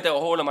 Unbelievable. I went to a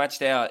hurling match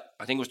there.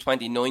 I think it was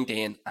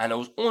 2019, and it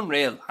was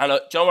unreal. And do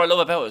you know what I love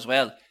about it as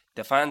well?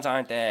 The fans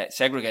aren't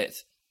segregated.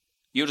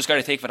 You just got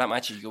to take for that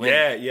match. You go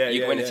in.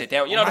 You go in and sit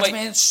down. You know the That's way.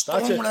 me it.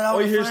 stumbling out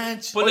I of hear-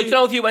 French. But like, you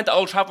know, if you went to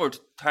Old Trafford,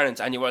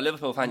 Terence, and you were a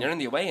Liverpool fan, you're in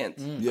the away end.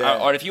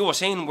 Yeah. Or if you were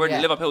seen wearing Yeah.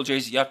 the Liverpool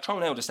jersey, you're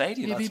thrown out of the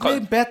stadium. You'd be That's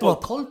playing bet with a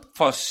pulp.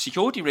 for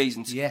security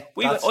reasons. Yeah,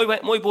 I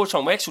went. My boys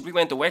from Wexford. We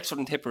went to Wexford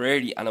and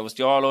Tipperary, and it was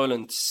the All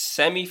Ireland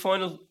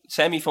semi-final,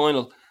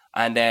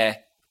 and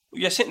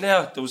you're sitting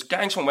there. There was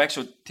gangs from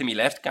Wexford to me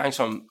left, gangs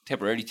from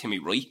Tipperary to me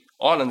right,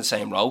 all in the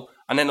same row,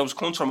 and then there was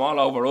cunts from all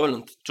over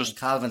Ireland. Just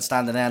Calvin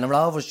standing there in a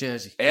Rovers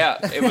jersey. yeah,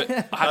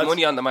 I had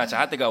money on the match. I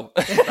had to go.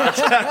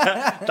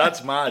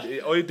 That's mad.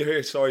 I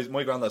hear stories.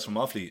 My granddad's from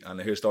Offaly, and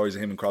I hear stories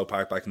of him in Crow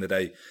Park back in the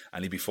day,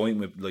 and he'd be fighting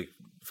with like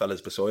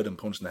fellas beside him,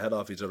 punching the head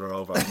off each other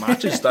over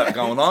matches that are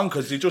going on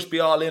because they'd just be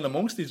all in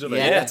amongst each other.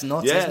 Yeah, that's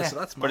nuts, isn't it? So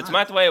that's mad. But it's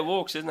mad the way it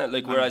works, isn't it?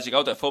 Like whereas you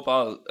go to a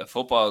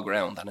football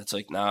ground, and it's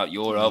like, nah,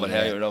 you're over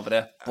there, you're over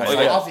there. For I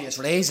went- obvious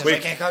reasons.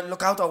 Like, you gotta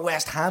look out the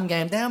West Ham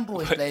game. Them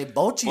boys play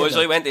both of Boys,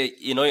 I you. went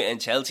to United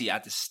and Chelsea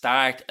at the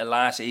start of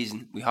last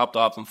season. We hopped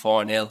off in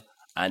 4-0,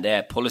 and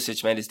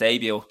Pulisic made his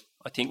debut.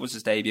 I think was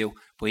his debut,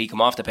 but he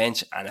come off the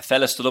bench and a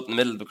fella stood up in the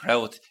middle of the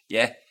crowd,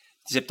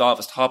 zipped off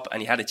his top, and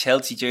he had a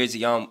Chelsea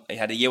jersey on, he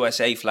had a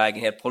USA flag,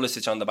 and he had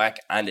Pulisic on the back,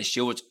 and the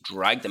stewards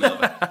dragged him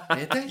out of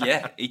it. Did they?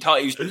 Yeah, he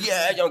thought he was,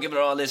 giving her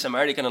all this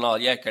American and all,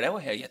 get out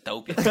of here, you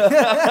dope.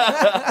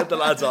 The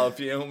lads all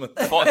fuming.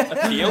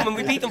 Fuming,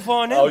 we beat them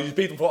 4-0. Oh, you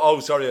beat them 4-0. Oh,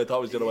 sorry, I thought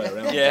it was the other way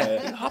around.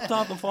 Yeah, hopped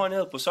off them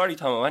 4-0, but sorry,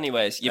 Tom,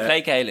 anyways, you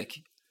play Gaelic.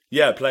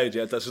 Yeah, I played,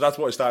 so that's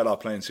what I started off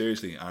playing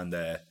seriously, and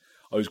I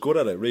was good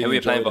at it, really. Who were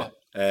you playing for?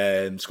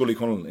 Scully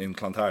Connell in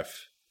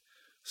Clontarf.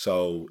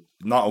 So,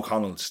 not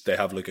O'Connell's, they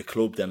have like a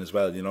club then as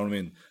well, you know what I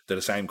mean? They're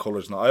the same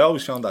colours. Now, I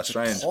always found that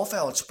strange. Tough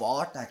old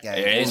sport, that game.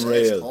 It is.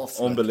 Unreal, tough,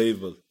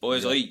 unbelievable.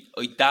 Boys, I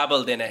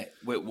dabbled in it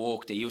with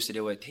work. They used to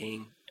do a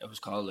thing. It was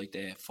called like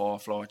the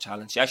 4-floor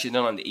challenge. They actually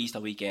done it on the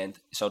Easter weekend.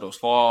 So there was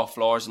 4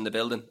 floors in the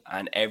building,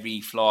 and every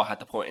floor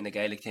had to put in a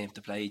Gaelic team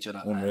to play each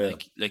other. Unreal.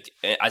 And like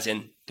as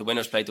in the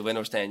winners played the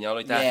winners then, you know,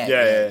 like that.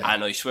 Yeah.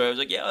 And I swear, I was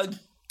like, I'd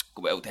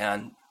go out there,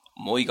 and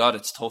my God,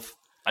 it's tough.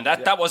 And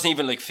that wasn't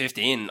even like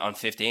 15 on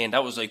 15.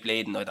 That was like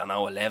bleeding, I don't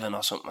know, 11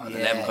 or something.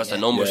 11 because the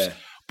numbers. Yeah.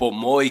 But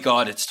my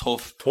God, it's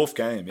tough. Tough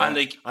game, yeah. And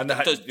like, you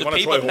the want to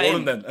people try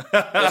hurling then? Look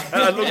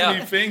at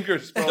me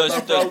fingers. Bro.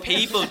 There's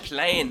people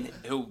playing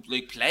who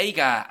like play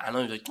guy, and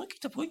I'm like, look at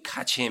the boy,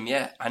 catch him,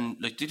 and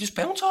like they just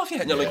bounce off you,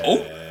 and you're like,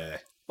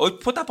 oh,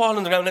 put that ball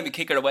on the ground, let me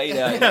kick it away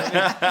there.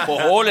 But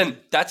hurling,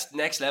 that's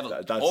next level.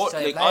 Like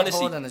honestly,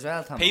 as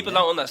well, Tom, people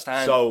don't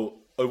understand. So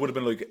I would have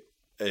been like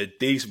a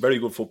decent, very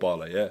good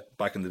footballer,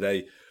 back in the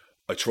day.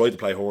 I tried to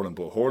play hurling,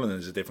 but hurling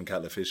is a different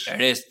kettle of fish.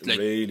 It is. Like,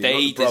 really.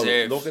 they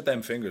deserve. Look at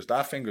them fingers.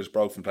 That finger's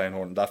broke from playing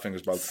hurling. That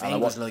finger's broke.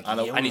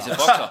 And he's a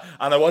boxer.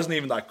 And I wasn't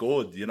even that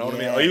good. You know what I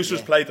mean? I used to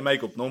just yeah. play to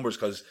make up numbers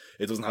because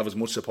it doesn't have as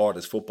much support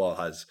as football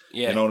has.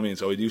 Yeah. You know what I mean?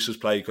 So I used to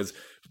just play because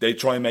they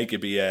try and make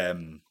it be.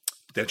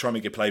 They try and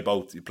make you play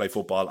both. You play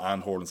football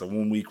and hurling. So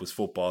 1 week was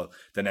football.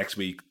 The next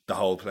week, the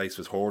whole place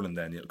was hurling.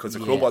 Then because the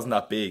club wasn't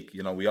that big.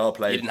 You know, we all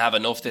played. You didn't have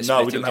enough. We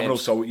didn't have enough.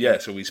 So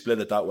so we split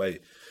it that way.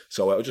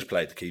 So I would just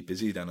play to keep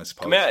busy then, I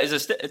suppose. Come here,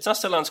 it's not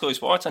still on Sky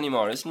Sports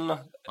anymore, isn't it?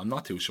 I'm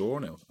not too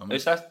sure now.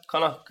 Is that,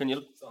 Conor? Can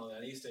you? It's on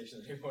any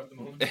station anymore at the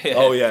moment.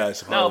 Oh yeah, I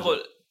suppose. No,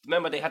 but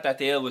remember they had that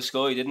deal with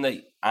Sky, didn't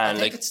they? And I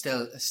think it's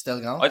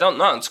still going. I don't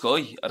not on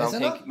Sky. I don't it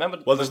think. not? Remember?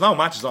 Well, there's no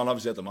matches on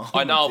obviously at the moment.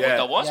 I know, but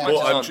there was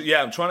matches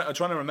on. I'm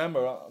trying to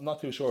remember. I'm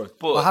not too sure.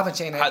 But I haven't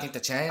seen anything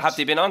to change. Have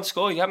they been on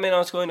Sky? You haven't been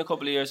on Sky in a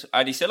couple of years.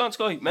 Are they still on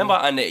Sky? Remember?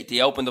 And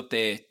they opened up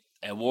the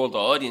world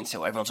audience,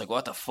 so everyone's like,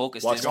 what the fuck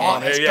is What's this? going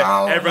on here?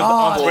 Yeah, everyone's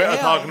on Twitter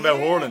talking about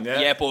hurling.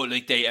 Yeah, but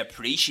like they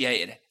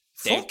appreciated it.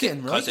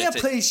 Fucking right, they it.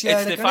 appreciate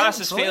It's the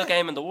fastest field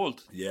game in the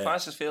world. Yeah.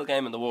 Fastest field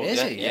game in the world.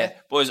 Is it? Yeah.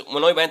 Boys,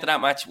 when I went to that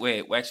match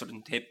with Wexford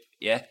and Tip,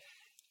 that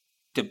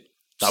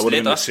would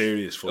have been a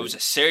serious fight. It was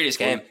a serious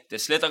game. The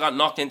Slither got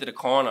knocked into the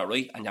corner,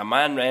 right, and your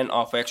man ran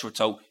off Wexford,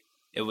 so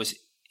he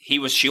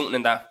was shooting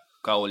in that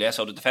goal,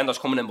 so the defender's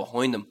coming in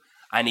behind him,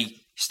 and he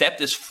stepped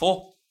his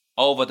foot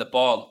over the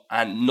ball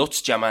and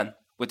nuts your man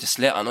with the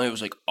slit, and I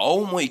was like,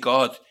 oh my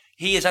God,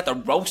 he is at the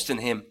roasting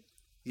him.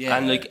 Yeah,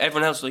 and like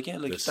everyone else, like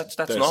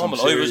that's normal.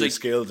 Some I was like,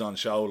 skills on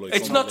show. Like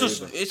it's not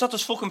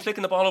just fucking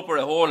flicking the ball up with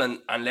a hole and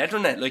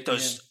lettering it. Like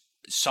there's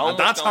so and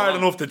much that's hard on.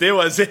 enough to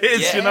do as it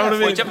is. You know what I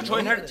mean? Did you ever try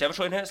and hurt it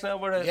now?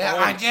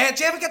 Did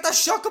you ever get that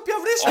shock up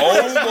your wrist?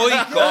 Oh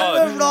my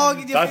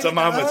God! That's a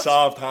man with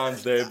soft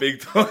hands there, big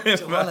time.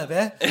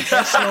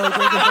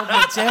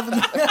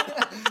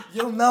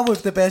 You know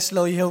with the best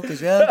slow hook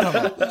as well,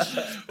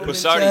 But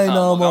sorry, Tom,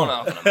 I'm going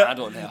off on a mad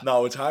one here.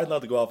 No, it's hard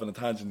not to go off on a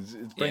tangent.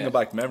 It's bringing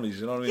back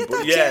memories, you know what I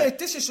mean? Yeah,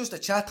 this is just a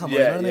chat, Tom.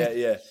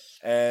 Yeah.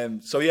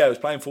 So I was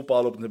playing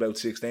football up until about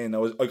 16.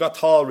 I got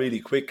tall really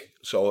quick,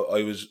 so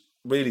I was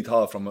really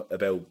tall from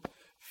about,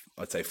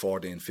 I'd say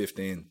 14,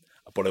 15.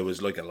 But I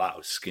was like a lot, I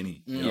was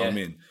skinny, you know what I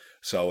mean?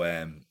 So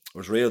I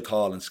was real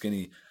tall and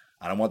skinny,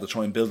 and I wanted to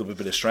try and build up a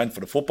bit of strength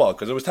for the football,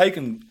 because I was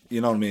taking,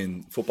 you know what I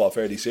mean, football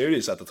fairly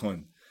serious at the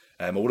time.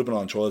 I would have been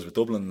on trials with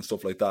Dublin and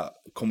stuff like that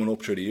coming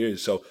up through the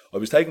years. So I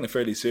was taking it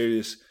fairly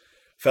serious.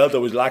 Felt I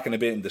was lacking a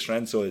bit in the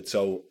strength side.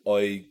 So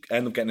I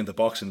ended up getting into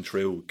boxing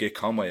through Git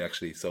Conway,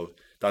 actually. So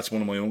that's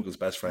one of my uncle's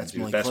best friends. He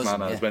was best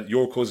man.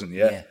 Your cousin,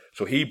 yeah.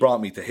 So he brought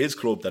me to his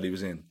club that he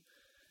was in.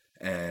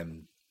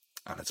 And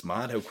it's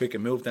mad how quick it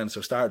moved then.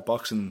 So I started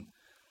boxing.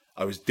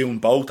 I was doing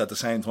both at the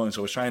same time.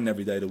 So I was training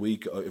every day of the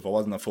week. If I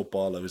wasn't at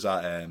football, I was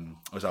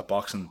at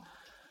boxing.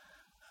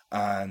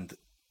 And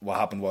what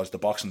happened was the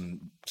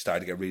boxing started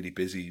to get really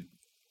busy.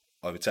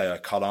 I would say I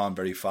caught on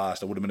very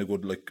fast. I would have been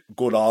a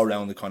good all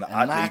round kind of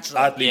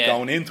athlete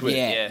going into it.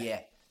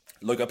 Yeah.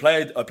 Like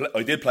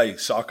I did play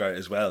soccer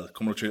as well.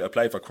 Coming up through, I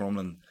played for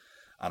Crumlin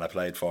and I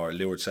played for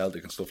Leeward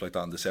Celtic and stuff like that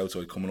on the south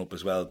side coming up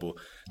as well. But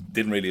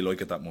didn't really like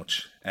it that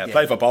much. I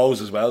played for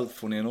Bows as well,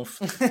 funny enough.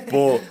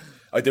 But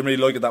I didn't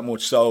really like it that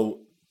much.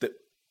 So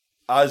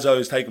as I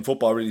was taking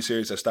football really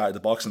serious, I started the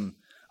boxing.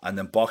 And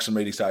then boxing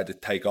really started to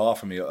take off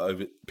for me.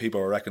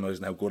 People were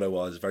recognising how good I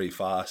was very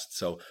fast.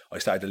 So I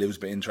started to lose a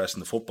bit of interest in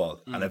the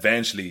football. And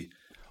eventually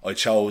I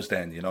chose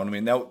then, you know what I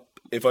mean? Now,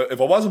 if I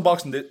wasn't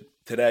boxing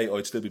today,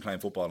 I'd still be playing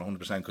football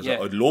 100% because Yeah.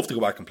 I'd love to go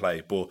back and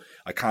play, but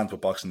I can't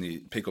with boxing.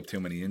 You pick up too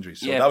many injuries.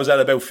 So Yeah. that was at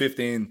about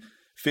 15,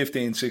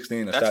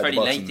 16. I That's started very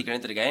boxing. late to get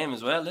into the game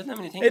as well, isn't it?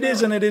 When you think It about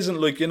is and it isn't.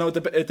 Like, you know,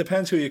 it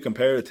depends who you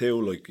compare it to.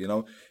 Like, you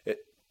know,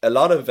 a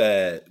lot of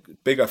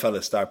bigger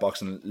fellas start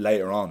boxing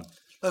later on.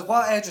 Like,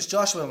 what age was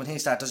Joshua when he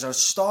started? There's a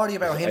story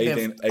about him 18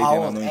 being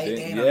or old, 19.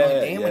 18 or Yeah,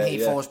 19 when he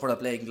yeah. first put a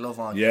blade and glove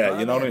on. Yeah,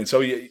 you know what I mean?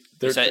 So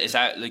is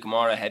that like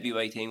more a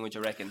heavyweight thing, would you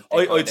reckon?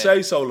 I'd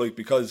say so, like,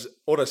 because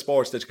other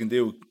sports that you can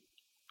do,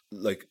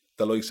 like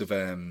the likes of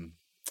a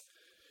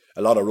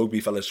lot of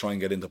rugby fellas try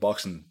and get into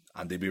boxing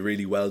and they'd be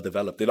really well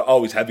developed. They're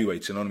always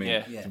heavyweights, you know what I mean?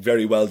 Yeah. Yeah.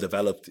 Very well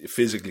developed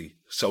physically.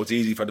 So it's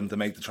easy for them to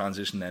make the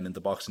transition then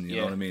into boxing, you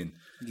know what I mean?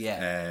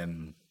 Yeah.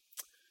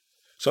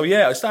 So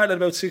yeah, I started at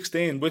about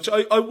 16, which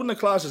I wouldn't have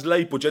classed as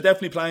late, but you're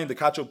definitely playing the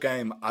catch-up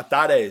game at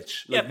that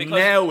age. Yeah, Like, because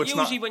now it's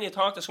usually not. when you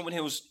talk to someone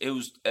who's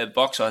a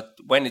boxer,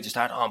 when did you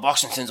start? Oh, I'm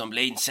boxing since I'm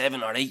bleeding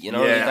 7 or 8, you know?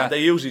 Like Yeah, that. they're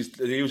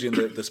usually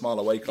in the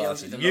smaller weight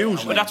classes.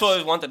 Usually. But that's what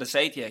I wanted to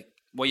say to you.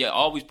 Were you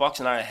always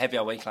boxing at a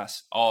heavier weight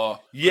class? Or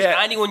Yeah.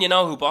 anyone you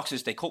know who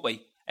boxes, they cut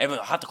weight.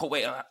 Everyone had to cut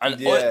weight. And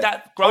that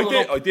I growing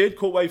did. up, I did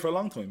cut weight for a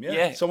long time. Yeah.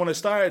 Yeah. So when I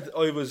started,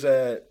 I was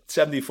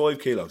 75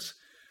 kilos.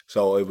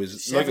 So I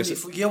was like I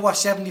said, You were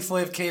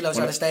 75 kilos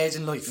at a stage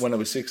in life. when I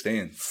was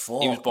 16.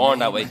 he was born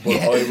that way. But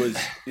I was,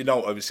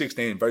 I was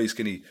 16, very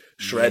skinny,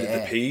 shredded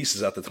Yeah. to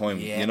pieces at the time.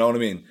 Yeah. You know what I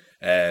mean?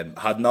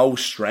 Had no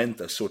strength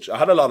as such. I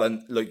had a lot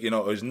of, like, I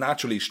was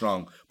naturally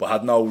strong, but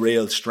had no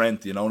real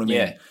strength. You know what I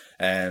mean?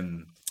 Yeah.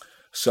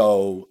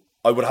 So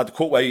I would have had to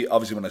cut weight.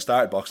 Obviously, when I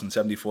started boxing,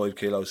 75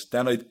 kilos.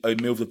 Then I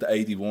moved up to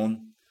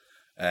 81.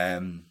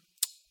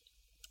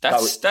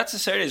 That's a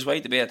serious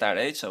weight to be at that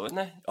age, though, isn't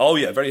it? Oh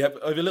yeah, very happy.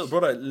 I have a little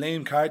brother,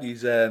 Liam Carty.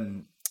 He's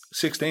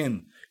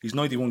 16. He's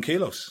 91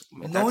 kilos,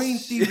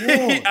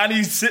 91. and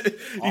he's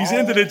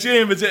into the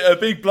gym. It's a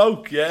big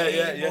bloke.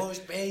 Yeah.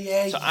 Must be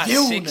a So at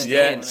unit. 16,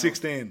 Yeah,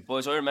 16.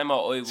 Boys, I remember I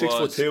was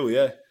 6'2".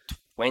 Yeah.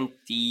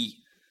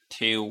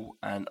 22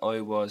 and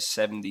I was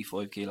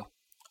 75 kilo.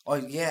 I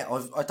don't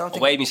I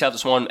think weighed myself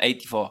this morning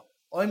 84.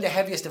 I'm the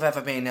heaviest I've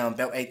ever been now. I'm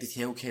about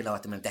 82 kilo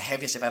at the minute. The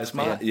heaviest I've ever It's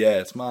been. mad. Yeah,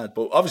 it's mad.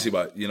 But obviously,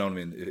 you know what I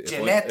mean.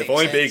 Genetics, If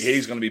I'm big, it's-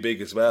 he's going to be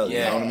big as well.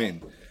 Yeah. You know what I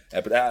mean.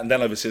 And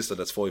then I have a sister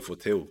that's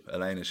 5'2",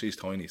 Elena. She's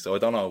tiny, so I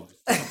don't know.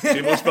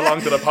 She must belong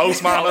to the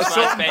postman or Postman's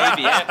something.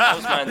 baby, yeah.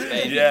 Postman's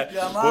baby. Yeah.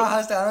 Your mom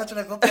has to answer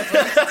a couple of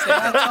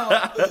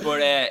questions.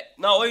 But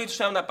no, I just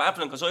found that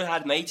baffling because I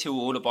had mates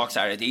who would have boxed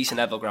at a decent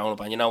level growing up,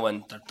 and you know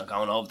when they're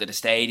going over to the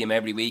stadium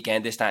every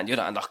weekend, this, that, and the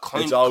other, and they're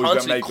It's always gonna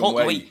constantly make them cutting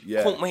weigh, weight,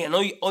 yeah. cutting weight, and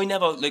I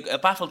never, like,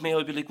 it baffled me.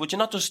 I'd be like, would you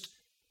not just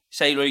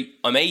say, right,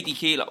 I'm 80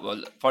 kilo,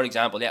 well, for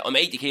example, I'm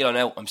 80 kilo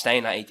now, I'm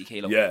staying at 80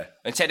 kilo. Yeah.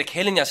 Instead of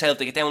killing yourself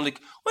to get down, like,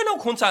 I know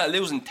cunts that are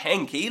losing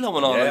 10 kilo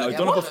and all Yeah, that. I Like,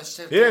 don't know Well, if it's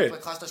yeah.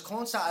 because there's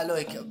cunts that are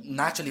like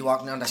naturally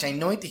walking around, they're saying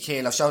 90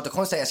 kilos, so the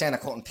cunts that are saying they're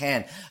cutting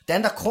 10,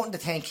 then they're cutting the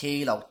 10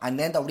 kilo, and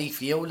then they're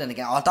refueling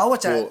again. Although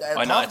it's Well,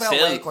 I know, talk it's about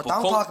still- weight cut, but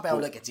don't cut- talk about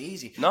but- like it's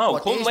easy. No,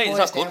 But cutting these weight is boys,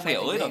 not good them for you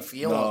when they either.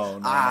 refuel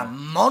No. are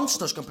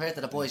monsters compared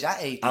to the boys at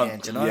 80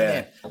 end, you know what I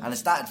yeah. mean? And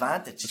it's that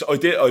advantage. So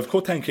I've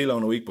cut 10 kilo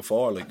in a week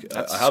before. Like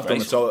That's I have done it.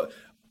 disgraceful.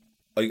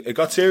 So it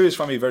got serious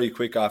for me very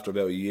quick after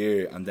about a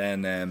year, and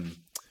then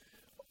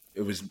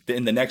it was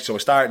in the next. So I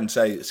started in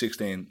say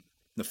 16.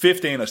 The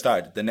 15 I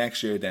started. The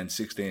next year, then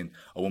 16,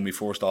 I won my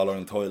first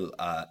All-Ireland title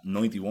at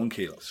 91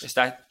 kilos. Is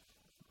that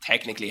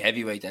technically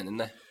heavyweight then,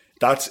 isn't it?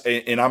 That's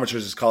in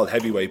amateurs it's called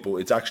heavyweight, but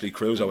it's actually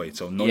cruiserweight.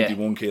 So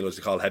 91 kilos is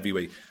called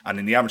heavyweight, and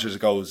in the amateurs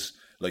it goes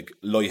like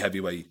light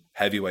heavyweight,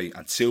 heavyweight,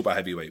 and super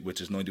heavyweight,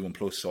 which is 91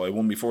 plus. So I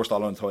won my first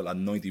All-Ireland title at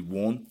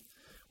 91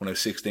 when I was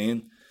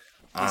 16.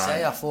 You say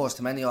you're forced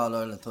to many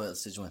All-Ireland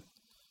titles, did you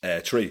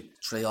win? 3.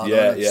 Three Yeah,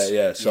 All-Irelands.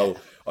 yeah. So Yeah.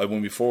 I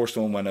won my first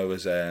one when I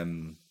was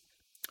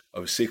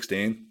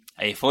 16.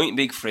 Are you fighting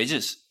big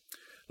fridges?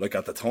 Like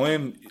at the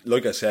time,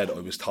 like I said, I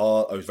was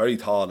tall. I was very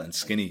tall and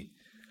skinny.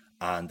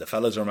 And the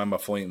fellas I remember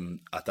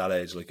fighting at that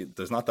age, like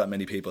there's not that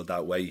many people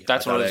that way.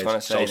 That's at what that I was age.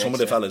 gonna say So some of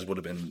the next, yeah. fellas would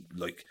have been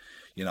like,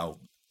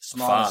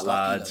 Small and fat stocky,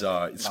 lads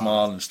like. or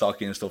small and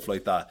stocky and stuff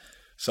like that.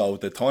 So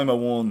the time I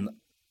won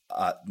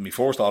at my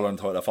first All-Ireland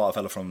title, I fought a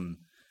fella from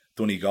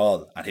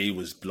Donegal, and he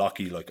was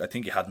blocky. Like I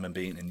think he hadn't been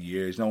beaten in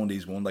years. No one of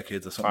these Wonder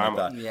Kids or something Farmer.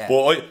 like that. Yeah.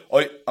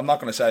 But I'm not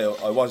going to say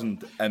I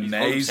wasn't 100%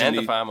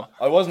 amazingly. a farmer.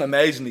 I wasn't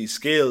amazingly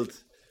skilled,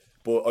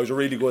 but I was a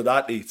really good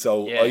athlete.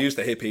 So Yeah. I used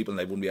to hit people, and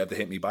they wouldn't be able to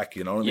hit me back.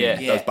 You know what I mean? Yeah.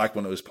 That was back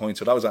when it was points.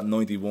 So that was at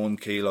 91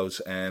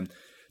 kilos.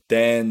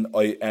 Then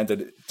I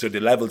entered to the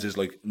levels is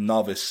like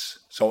novice.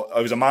 So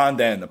I was a man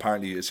then.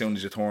 Apparently, as soon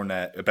as you turn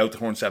about to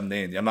turn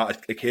 17, you're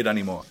not a kid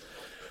anymore.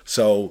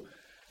 So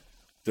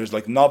there's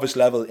like novice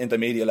level,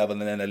 intermediate level,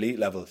 and then elite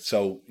level.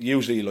 So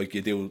usually, like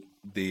you do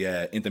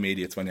the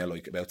intermediates when you're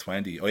like about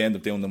 20. I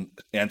ended up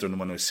entering them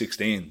when I was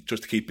 16,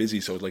 just to keep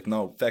busy. So I was like,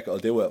 no, feck, I'll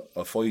do it.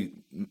 I'll fight.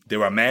 They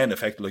were men,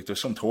 effectively. Like there's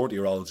some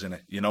 30-year-olds in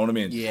it. You know what I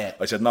mean? Yeah.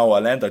 I said, no,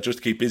 I'll enter just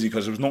to keep busy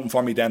because there was nothing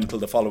for me then until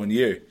the following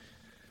year.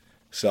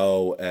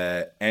 So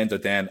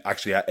ended then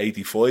actually at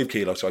 85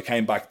 kilos. So I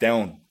came back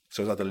down.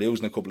 So I was after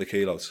losing a couple of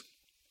kilos.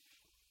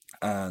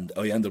 And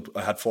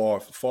I had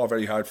four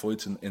very hard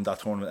fights in that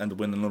tournament. Ended up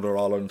winning another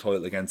All-Ireland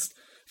title against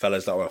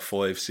fellas that were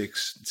 5,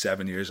 6,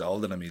 7 years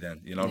older than me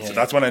then, you know. So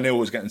that's when I knew it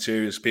was getting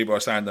serious. People were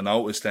starting to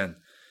notice then.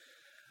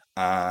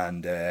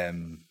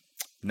 And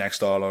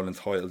next All-Ireland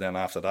title then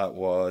after that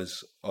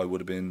was, I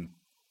would have been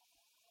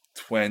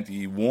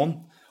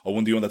 21. I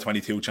won the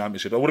under-22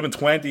 championship. I would have been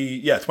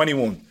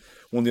 21.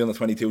 Won the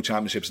under-22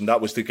 championships, and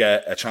that was to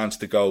get a chance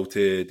to go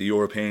to the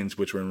Europeans,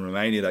 which were in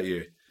Romania that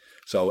year.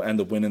 So I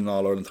ended up winning an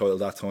All-Ireland title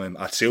that time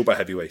at super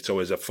heavyweight. So I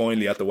was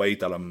finally at the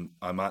weight that I'm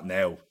at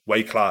now,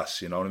 weight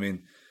class, you know what I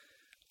mean?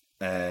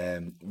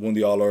 Won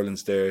the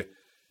All-Irelands there.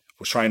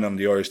 Was training on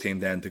the Irish team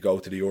then to go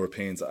to the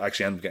Europeans. I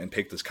actually ended up getting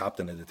picked as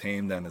captain of the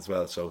team then as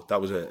well. So that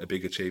was a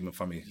big achievement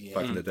for me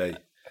back in the day.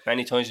 How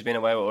many times have you been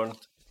away with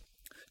Ireland?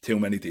 Too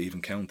many to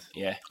even count.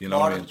 Yeah. You know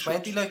More what I than mean?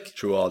 20, like?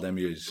 Through all them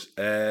years.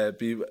 About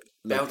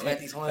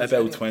 20 times.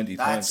 About 20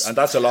 times. And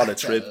that's a lot of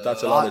trips.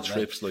 That's a lot of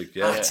trips, like,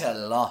 yeah. That's a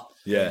lot.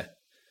 Yeah.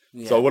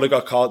 So I would have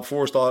got called,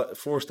 first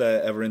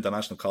ever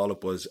international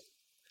call-up was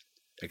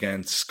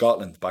against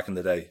Scotland back in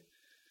the day.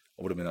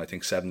 I would have been, I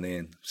think,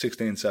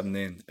 16,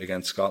 17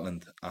 against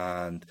Scotland.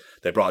 And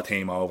they brought a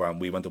team over and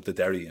we went up to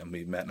Derry and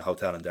we met in a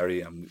hotel in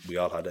Derry and we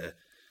all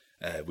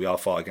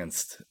fought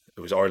against,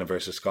 it was Ireland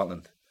versus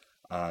Scotland.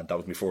 And that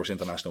was my first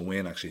international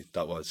win, actually,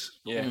 that was.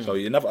 Yeah. So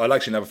I'll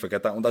actually never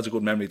forget that one. That's a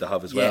good memory to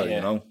have as well, you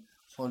know.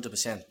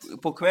 100%.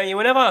 But come here, you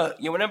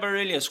were never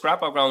really a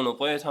scrapper growing up,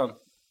 were you, Tom?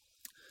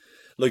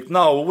 Like,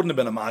 no, it wouldn't have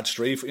been a mad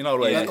street, you know,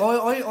 like.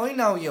 Like, I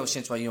know you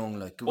since we're young,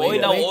 like. I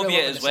know of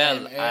you as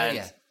well,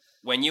 and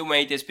when you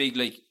made this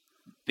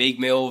big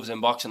moves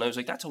in boxing, I was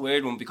like, that's a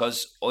weird one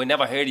because I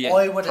never heard of you.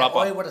 I would have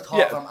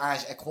thought from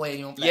as a quiet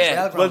young player.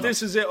 Yeah, well,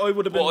 this is it. I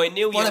would have been. But I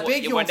knew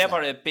you were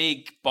never a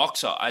big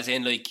boxer, as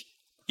in, like,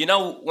 you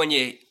know, when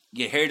you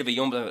heard of a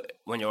young player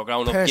when you were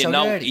growing up, you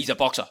know he's a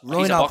boxer.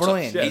 He's a boxer.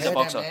 He's a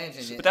boxer.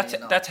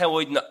 But that's how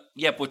I'd know.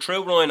 Yeah, but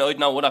through Ryan, I'd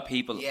know other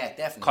people. Yeah,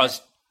 definitely.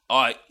 Because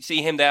I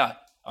see him there.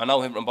 I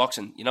know him from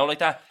boxing, you know, like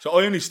that. So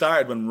I only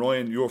started when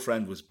Ryan, your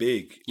friend, was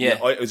big. Yeah.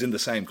 I was in the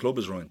same club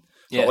as Ryan.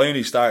 So I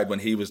only started when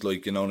he was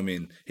like, you know what I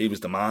mean? He was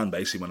the man,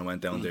 basically, when I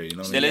went down there, you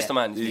know what I mean? Still is the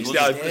man.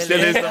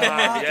 Still is the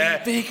man,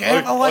 yeah. Be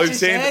careful what you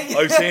say.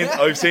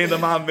 I've seen the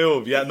man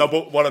move, yeah. No,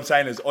 but what I'm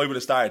saying is, I would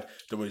have started,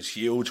 there was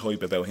huge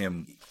hype about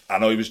him,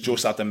 and I was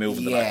just at the move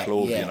into that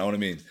club, you know what I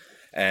mean?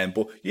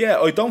 But yeah,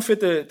 I don't fit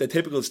the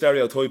typical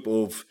stereotype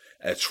of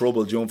a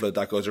troubled young fella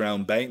that goes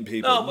around baiting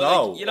people.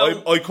 No, like, you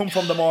know, I come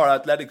from the more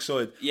athletic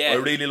side. Yeah. I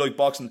really like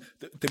boxing.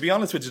 To be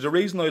honest with you, the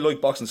reason I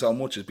like boxing so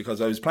much is because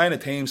I was playing a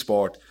team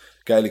sport,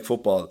 Gaelic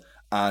football,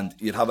 and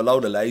you'd have a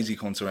load of lazy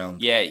cunts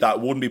around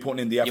that wouldn't be putting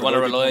in the effort. You want to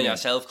rely on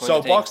yourself.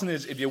 So boxing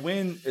is, if you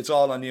win, it's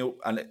all on you,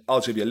 and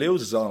also if you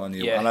lose, it's all on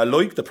you. And I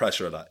like the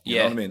pressure of that. You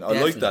know what I mean? I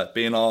like that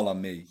being all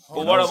on me.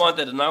 But what I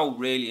wanted to know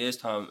really is,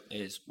 Tom,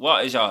 is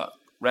what is your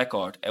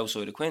record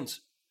outside of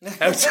Quins?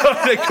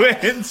 Outside the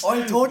Quins,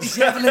 I'm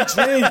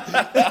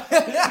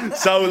 37-3.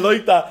 So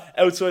like that,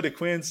 outside the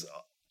Quins,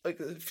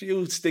 like a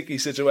few sticky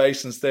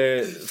situations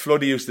there.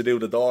 Floody used to do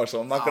the door,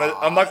 so I'm not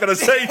gonna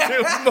say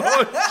too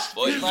much.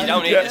 But you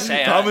don't need to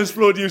say Thomas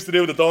Flood used to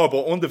do the door,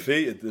 but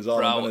undefeated is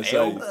all I'm gonna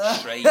say.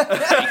 Straight.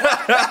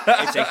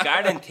 It's a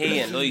guarantee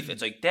in life.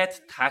 It's like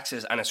death,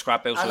 taxes, and a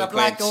scrap outside And a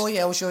black Quins.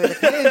 eye outside the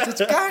Quins. It's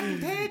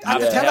guaranteed.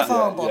 And the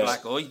telephone box.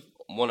 Black eye.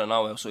 Want to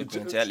know outside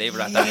Quins? Yeah, leave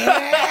it at that.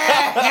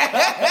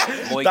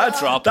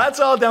 That's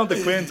all down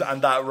to Quins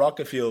and that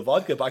Rocket Fuel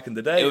vodka back in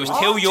the day. It was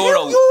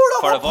 €2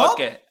 for a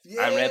vodka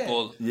and Red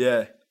Bull.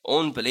 Yeah.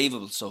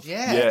 Unbelievable stuff.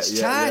 Yeah, it's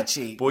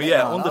chargy. But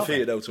yeah,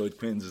 undefeated outside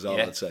Quins is all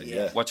I'd say.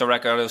 Yeah. What's your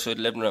record outside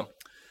the living room?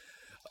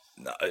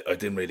 No, I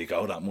didn't really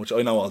go that much.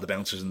 I know all the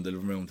bouncers in the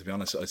living room, to be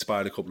honest. I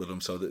sparred a couple of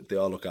them, so they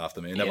all look after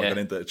me. I never got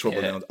into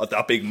trouble now.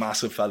 That big,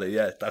 massive fella,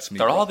 that's me.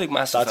 They're all big,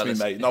 massive fellas. That's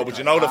me, mate. No, but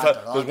you know,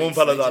 there's one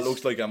fella that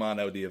looks like a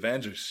man out of the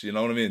Avengers. You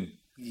know what I mean?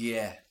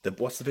 Yeah.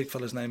 What's the big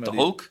fella's name? The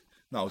Hulk?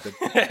 No.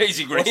 Is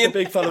he green? What's the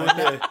big fella with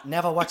the...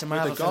 Never watch a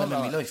Marvel film in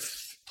my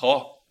life.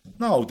 Thor.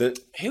 No, Who are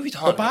we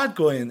talking the bad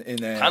guy in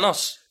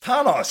Thanos.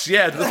 Thanos,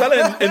 yeah. The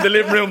fella in the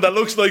living room that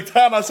looks like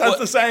Thanos has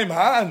the same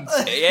hands.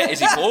 Yeah, is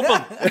he purple?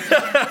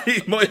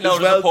 He might No, as well.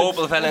 there's a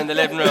purple fella in the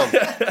living room.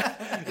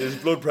 His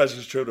blood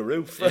pressure's through the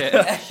roof.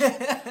 Yeah.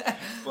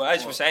 Well,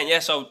 as you were saying,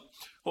 so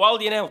how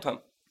old are you now, Tom?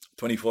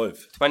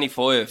 25.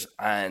 25.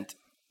 And,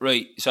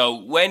 right,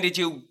 so when did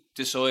you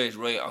decide,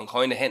 right, I'm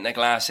kind of hitting a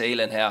glass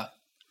ceiling here?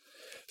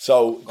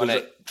 So, On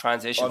a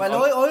transition.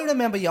 Well, I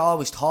remember you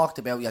always talked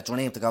about your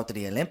dream to go to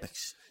the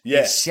Olympics.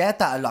 Yeah. You said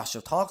that a lot,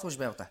 so talk to us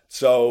about that.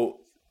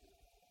 So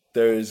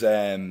there's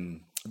a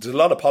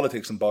lot of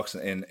politics in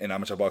boxing, in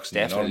amateur boxing.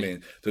 Definitely. You know what I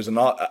mean? There's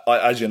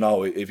as you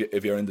know,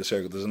 if you're in the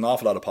circle, there's an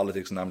awful lot of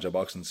politics in amateur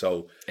boxing.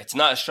 So it's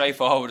not as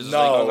straightforward as No,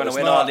 like, I'm going to it's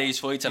win not. all these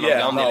fights and I'm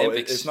going to the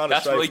Olympics. It's not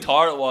That's what I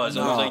thought it was.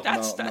 I was like, No,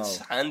 that's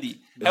no. handy.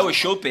 How it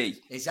should be.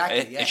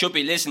 Exactly, It should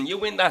be, listen, you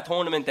win that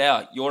tournament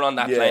there, you're on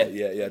that Yeah. plane.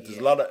 There's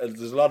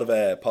a lot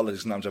of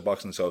politics in amateur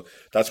boxing, so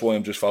that's why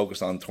I'm just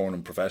focused on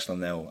turning professional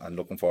now and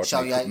looking forward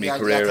So to you're my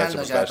career as a telling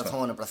us you're the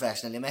professional. turning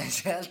professional, you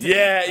mentioned.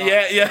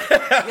 Yeah.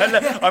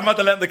 I'm not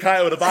letting the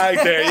cat out with a bag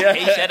there, yeah.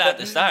 He said at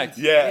the start.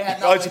 Yeah,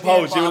 no, I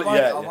suppose did, you. but I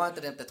Yeah,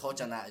 wanted him to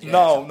touch on that as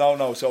well.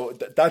 no. So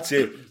that's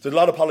it. There's a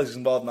lot of politics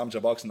involved in amateur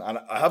boxing, and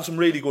I have some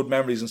really good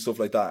memories and stuff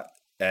like that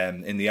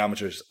in the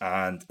amateurs,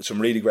 and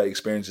some really great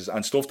experiences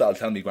and stuff that I'll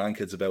tell my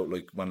grandkids about.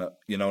 Like when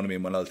you know what I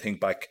mean, when I'll think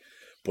back.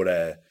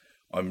 But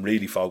I'm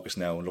really focused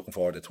now and looking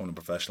forward to turning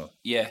professional.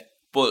 Yeah,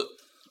 but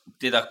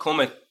did that come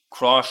at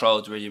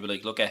crossroads where you were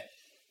like, look at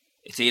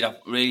it's either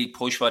really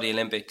push for the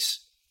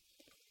Olympics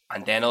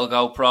and then I'll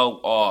go pro,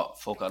 or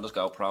fuck, I'll just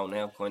go pro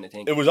now, kind of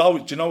thing. It was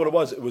always, do you know what it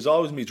was? It was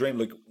always my dream.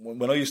 Like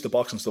when I used to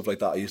box and stuff like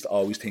that, I used to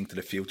always think to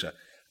the future,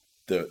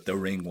 the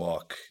ring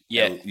walk.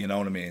 Yeah, you know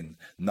what I mean.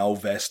 No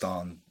vest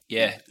on.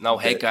 Yeah, no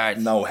head guard.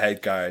 No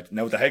head guard.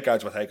 Now the head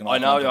guards were taken off. I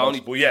know, you're only...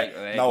 But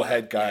yeah, no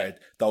head guard.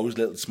 Those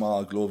little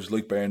small gloves,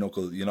 like bare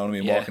knuckle, you know what I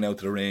mean? Yeah. Walking out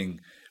to the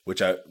ring,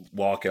 which I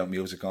walkout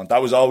music on. That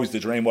was always the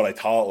dream, what I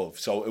thought of.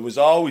 So it was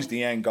always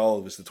the end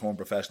goal was to turn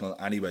professional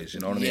anyways,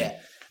 you know what I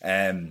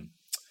mean?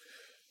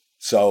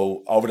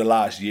 So over the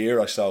last year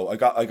or so, I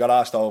got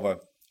asked over.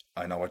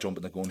 I know we're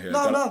jumping the gun here.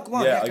 No, go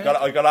on. Yeah,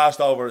 I got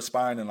asked over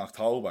sparring in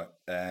October.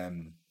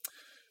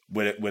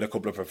 With a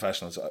couple of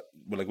professionals.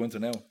 Will I go into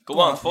now? Go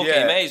on, fuck you,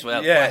 may as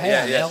well.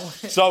 Yeah.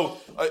 So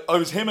I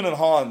was him and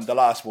Han the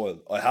last while.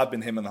 I have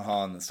been him and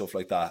Han and stuff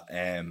like that.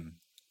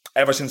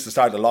 Ever since the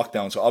start of the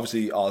lockdown. So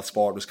obviously all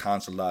sport was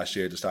cancelled last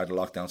year at the start of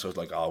the lockdown. So I was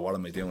like, oh, what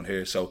am I doing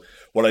here? So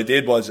what I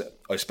did was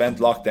I spent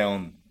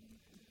lockdown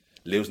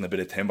losing a bit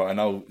of timber. I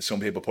know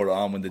some people put it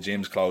on when the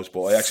gym's closed,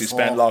 but I actually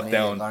spent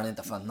lockdown. Gone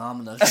into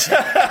phenomenal.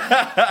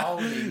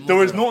 There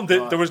was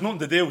nothing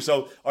to do.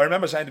 So I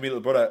remember saying to my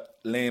little brother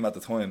Liam at the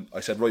time,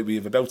 I said, right, we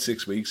have about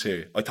 6 weeks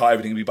here. I thought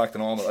everything would be back to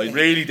normal. I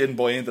really didn't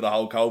buy into the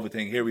whole COVID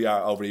thing. Here we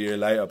are over a year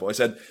later. But I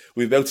said,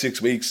 we have about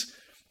 6 weeks.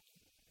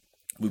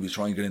 We will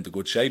try and get into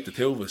good shape, the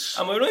two of us.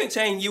 Am I right in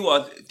saying you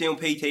were doing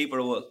PT for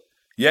a while?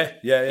 Yeah.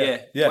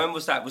 When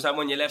was that? Was that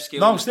when you left school?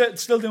 No, I'm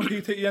still doing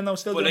PT. Yeah, no,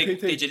 still doing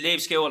PT. Did you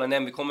leave school and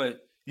then become a...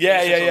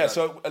 Yeah.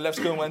 So I left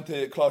school and went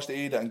to Closter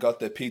Eda and got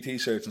the PT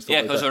certs and stuff like that.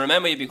 Yeah, because I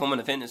remember you becoming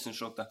a fitness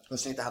instructor.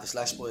 Just need to have a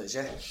slash boys,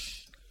 yeah.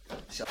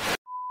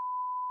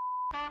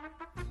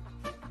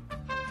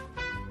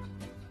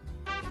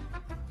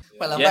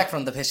 Well, I'm back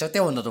from the piss. I'll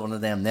do another one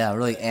of them now,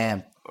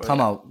 right?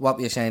 Tomo, what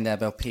were you saying there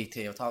about PT?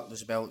 You're talking to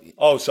us about...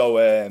 Oh, so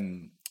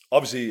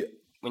obviously...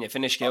 When you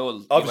finish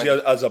school...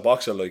 Obviously, as a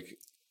boxer, like,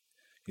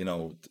 you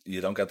know,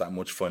 you don't get that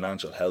much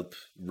financial help,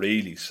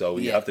 really. So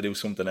you have to do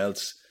something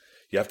else.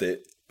 You have to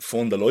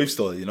fund the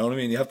lifestyle, you know what I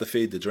mean? You have to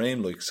feed the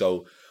dream, like.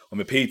 So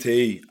I'm a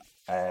PT.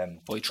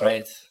 By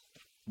trade.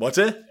 What's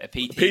it? A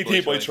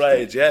PT by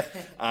trade, yeah.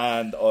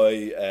 And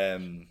I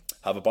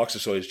have a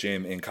boxercise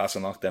gym in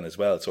Castleknock then as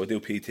well. So I do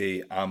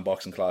PT and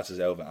boxing classes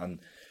out of it. And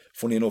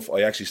funny enough,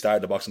 I actually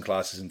started the boxing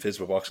classes in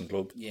Fisborough Boxing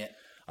Club. Yeah.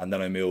 And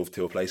then I moved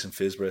to a place in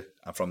Fisborough.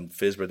 And from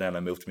Fisborough then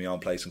I moved to my own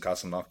place in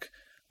Castleknock.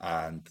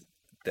 And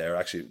they're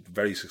actually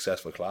very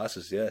successful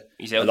classes, yeah.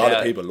 A lot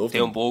of people love them.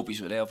 Doing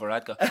burpees with Leo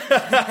Varadkar.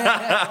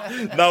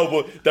 No,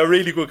 but they're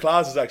really good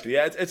classes, actually.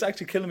 Yeah, it's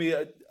actually killing me.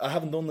 I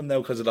haven't done them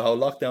now because of the whole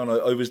lockdown.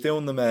 I was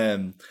doing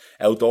them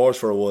outdoors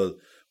for a while,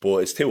 but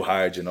it's too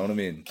hard, you know what I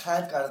mean?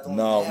 Can't get it done.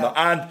 No.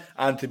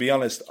 And to be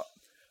honest,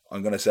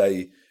 I'm going to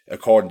say,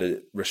 according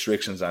to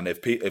restrictions, and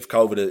if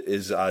COVID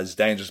is as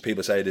dangerous as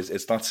people say it is,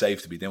 it's not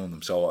safe to be doing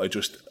them. So I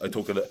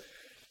took it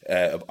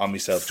on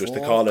myself just to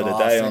call it a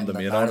day on them,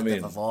 you know what I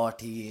mean?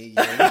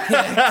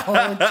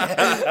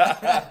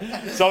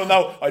 So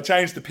no, I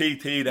changed to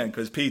PT then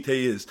because PT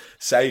is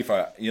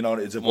safer, you know,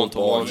 it's a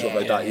one-to-one stuff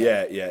like that.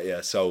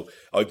 Yeah. So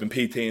I've been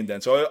PTing then.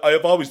 So I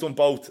have always done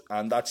both,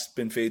 and that's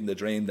been feeding the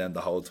dream then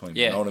the whole time.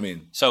 You know what I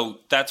mean?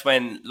 So that's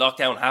when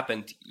lockdown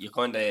happened. You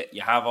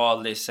have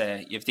all this,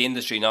 you have the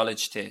industry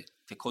knowledge to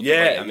cut the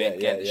weight and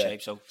get into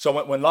shape.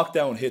 So when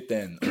lockdown hit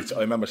then,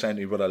 I remember saying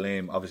to my brother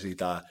Liam, obviously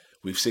that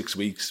we've 6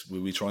 weeks,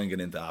 we try and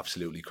get into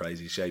absolutely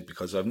crazy shape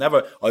because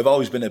I've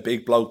always been a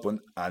big bloke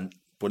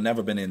but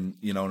never been in,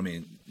 you know what I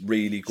mean,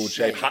 really good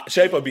shape.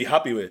 Shape I'd be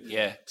happy with.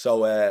 Yeah.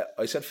 So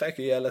I said, feck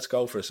it, yeah, let's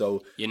go for it.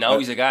 So you know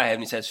he's a guy,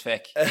 haven't he? Says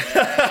feck.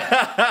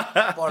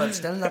 But I'm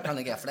still not going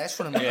to get flesh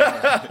for him.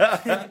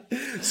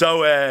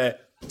 So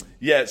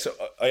so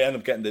I ended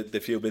up getting the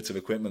few bits of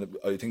equipment.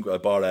 I think I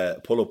bought a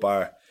pull-up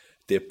bar,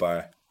 dip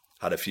bar,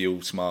 had a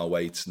few small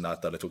weights and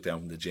that I took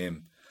down from the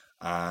gym,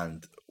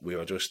 and we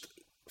were just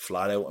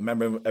flat out. I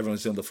remember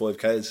everyone's doing the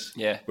 5Ks.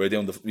 Yeah. We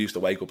used to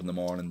wake up in the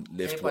morning,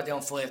 lift. People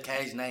doing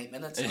 5Ks in 8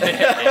 minutes.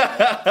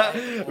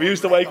 We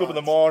used to wake up in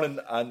the morning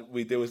and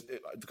we do it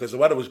because the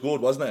weather was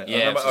good, wasn't it?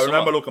 Yeah, I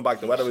remember looking back,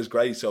 the weather was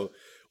great, so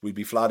we'd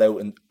be flat out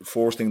and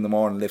first thing in the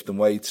morning lifting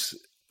weights.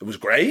 It was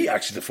great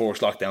actually the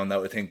first lockdown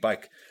now to think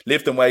back.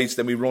 Lifting weights,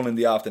 then we run in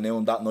the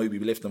afternoon, that night we'd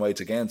be lifting weights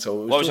again.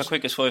 So what was your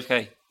quickest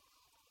 5K?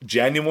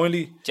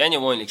 Genuinely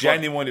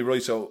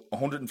right, so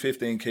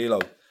 115 kilo.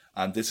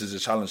 And this is a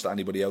challenge to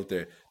anybody out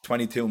there.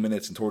 22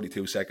 minutes and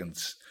 32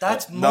 seconds.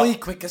 That's my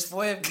quickest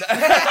 5K.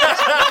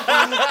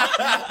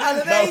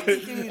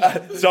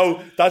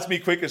 So that's me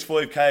quickest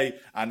 5K.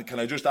 And can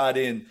I just add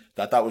in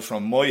that was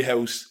from my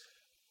house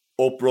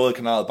up Royal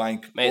Canal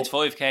Bank. Mate, up... it's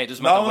 5k.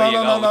 Doesn't matter where you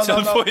go. It's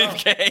still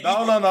 5k.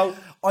 No.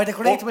 Or the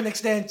great to an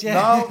extent,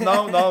 yeah.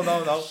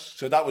 No.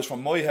 So that was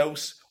from my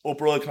house up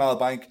Royal Canal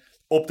Bank,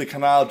 up the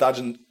canal,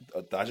 dodging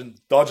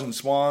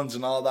swans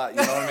and all that. You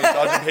know what I mean?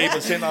 Dodging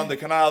people sitting on the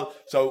canal.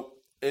 So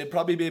it'd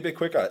probably be a bit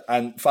quicker.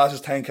 And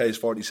fastest 10k is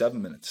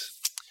 47 minutes.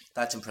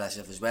 That's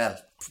impressive as well.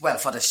 Well,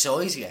 for the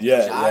size, yeah.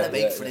 Yeah, a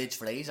big fridge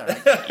freezer.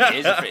 Right? He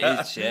is a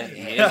fridge, yeah.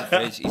 He is a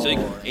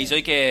fridge. He's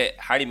like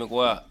Harry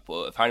Maguire,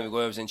 but if Harry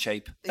Maguire was in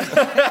shape.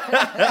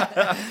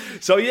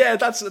 So yeah,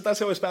 that's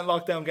how I spent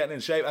lockdown, getting in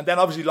shape. And then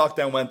obviously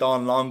lockdown went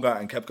on longer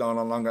and kept going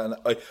on longer. And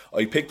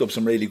I picked up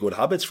some really good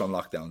habits from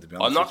lockdown, to be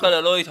honest. I'm not going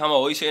to lie,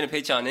 Tomo. I seen a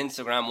picture on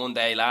Instagram one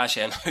day last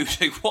year and I was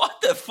like,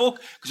 what the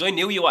fuck? Because I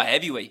knew you were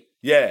heavyweight.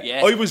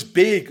 Yeah, I was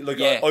big, like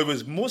Yeah. I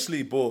was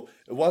muscly, but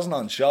it wasn't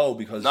on show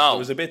because there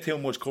was a bit too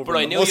much covering. But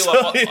I the knew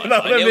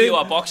muscle, you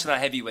were boxing at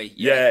heavyweight.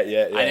 Yeah.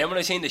 And then when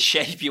I seen the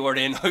shape you were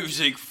in, I was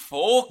like,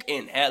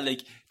 fucking hell,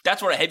 like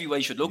that's what a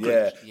heavyweight should look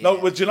like.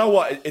 No, but you know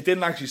what? It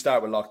didn't actually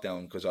start with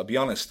lockdown because I'll be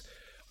honest,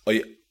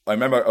 I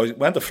remember I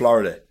went to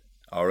Florida,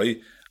 all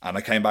right, and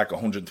I came back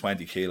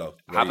 120 kilo.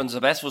 Right? Happens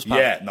the best of us, pal.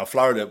 Yeah, no,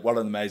 Florida, what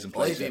an amazing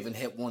place. I've even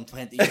hit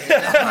 120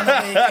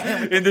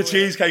 in the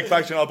Cheesecake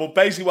Factory. No, but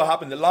basically what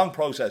happened, the long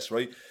process,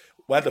 right?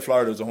 Went to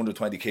Florida, was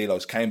 120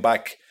 kilos, came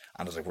back,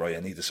 and I was like, right, I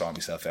need to sort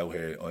myself out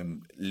here.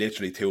 I'm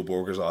literally 2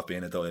 burgers off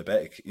being a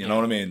diabetic. You know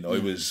what I mean? I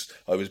was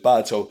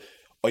bad. So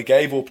I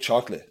gave up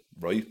chocolate,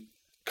 right?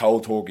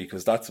 Cold turkey,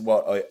 because that's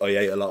what I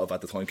ate a lot of at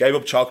the time. Gave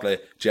up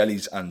chocolate,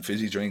 jellies, and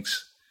fizzy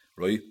drinks,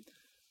 right?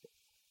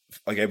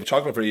 I gave up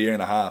chocolate for 1.5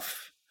 years.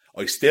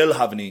 I still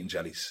haven't eaten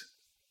jellies.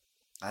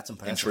 That's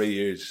impressive. In 3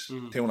 years.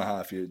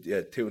 2.5 years.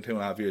 Yeah,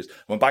 2.5 years.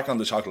 I'm back on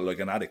the chocolate like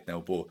an addict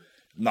now, but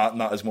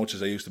not as much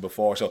as I used to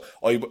before. So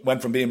I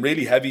went from being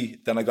really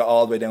heavy, then I got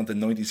all the way down to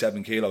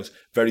 97 kilos,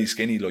 very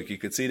skinny. Like you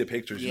could see the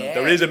pictures. You know?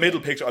 There is a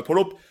middle picture.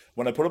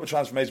 When I put up a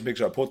transformation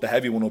picture, I put the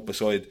heavy one up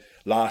beside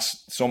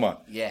last summer.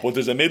 Yeah. But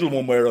there's a middle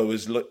one where I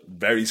was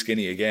very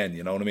skinny again.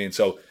 You know what I mean?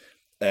 So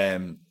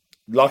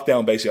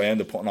lockdown, basically, I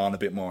ended up putting on a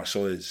bit more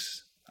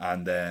size,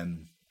 and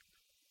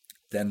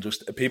then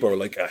just people were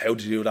like, how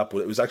did you do that? But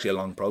it was actually a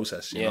long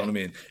process, you know what I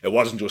mean? It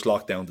wasn't just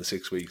lockdown to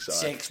 6 weeks.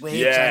 6 weeks?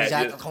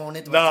 Yeah.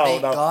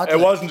 No. It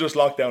wasn't just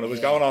lockdown. It was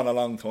going on a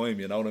long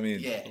time, you know what I mean?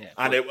 Yeah.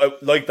 And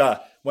it like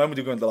that, when would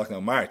you go into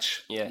lockdown?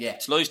 March? Yeah.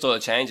 It's lifestyle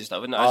changes though,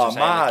 isn't it? Oh,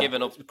 mad.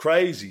 Giving up.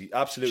 Crazy.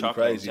 Absolutely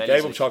crazy.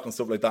 Gave up chocolate and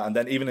stuff like that. And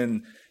then even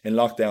in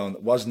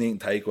lockdown, wasn't eating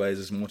takeaways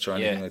as much or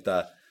anything like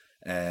that.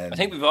 I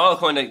think we've all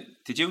kind of.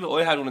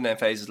 I had one of them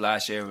phases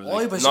last year.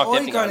 I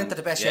got into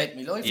the best shape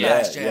of my life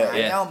last year.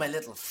 And now my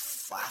little fuck.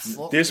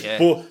 But this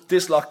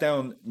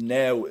lockdown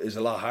now is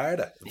a lot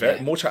harder.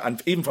 Very much harder.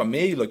 And even for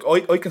me, like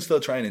I can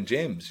still train in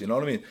gyms, you know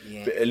what I mean?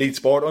 Elite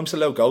sport, I'm still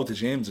allowed to go to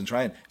gyms and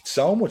train. It's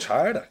so much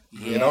harder.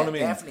 You know what I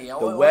mean? Definitely.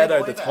 The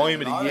weather, the time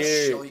of the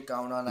year. There's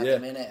going on at the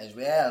minute as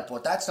well.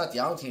 But that's not the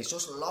only thing, it's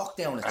just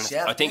lockdown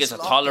itself. I think it's a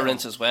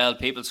tolerance as well.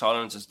 People's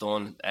tolerance is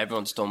done.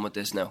 Everyone's done with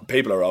this now.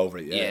 People are over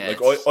it,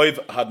 Like I've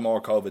had more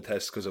COVID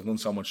tests because I've done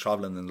so much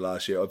travelling in the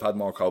last year. I've had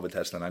more COVID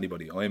tests than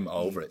anybody. I'm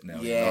over it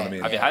now. You know what I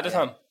mean? Have you had it,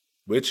 Tom?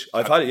 Which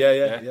I've had it,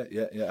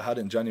 yeah. I had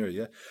it in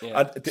January,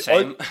 And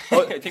Same.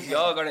 I think we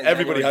all got it in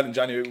everybody January. had it in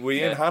January. Were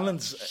you in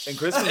Hanlon's in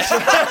Christmas?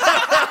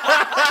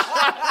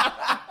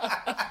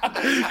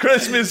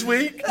 Christmas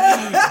week.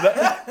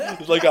 It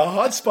was like a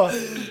hot spot.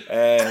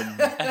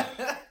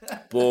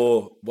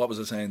 But what was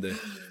I saying there?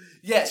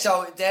 Yeah,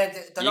 so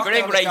the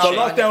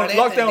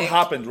lockdown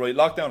happened, right?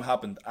 Lockdown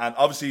happened, and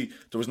obviously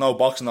there was no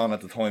boxing on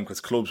at the time because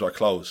clubs were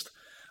closed.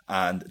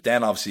 And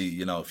then obviously,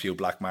 you know, a few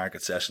black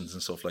market sessions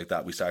and stuff like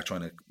that. We start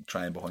trying to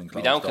train behind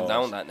closed doors. We don't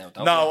condone that now,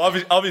 No,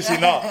 obviously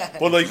not.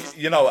 But like,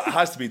 you know, it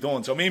has to be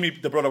done. So me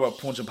and the brother were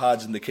punching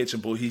pads in the kitchen,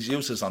 but he's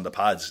useless on the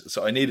pads.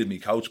 So I needed me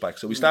coach back.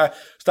 So we start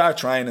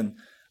training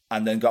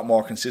and then got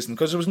more consistent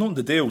because there was nothing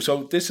to do.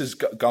 So this is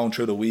going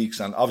through the weeks,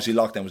 and obviously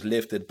lockdown was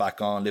lifted,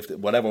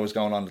 whatever was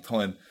going on at the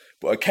time.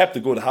 But I kept the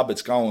good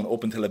habits going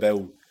up until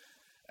about,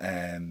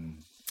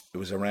 it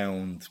was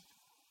around,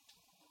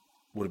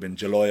 would have been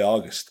July,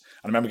 August.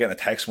 I remember getting a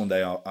text one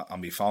day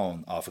on my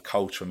phone off a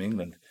coach from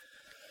England,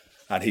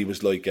 and he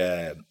was like,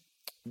 they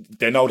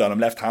know that I'm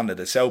left-handed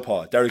at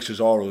southpaw. Derek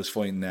Chisora was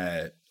fighting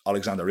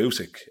Alexander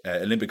Usyk,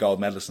 Olympic gold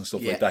medalist and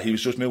stuff like that. He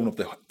was just moving up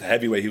the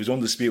heavyweight. He was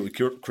undisputed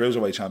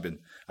cruiserweight champion,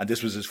 and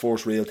this was his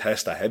first real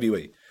test at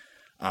heavyweight.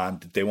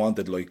 And they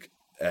wanted like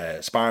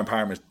sparring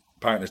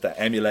partners that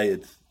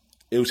emulated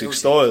Usyk's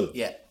style.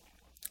 Yeah.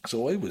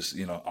 So I was,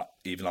 you know,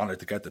 even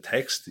honoured to get the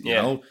text, you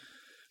know.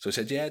 So I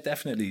said, yeah,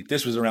 definitely.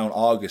 This was around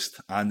August.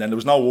 And then there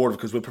was no word,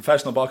 because with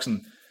professional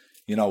boxing,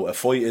 you know, a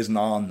fight isn't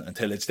on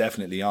until it's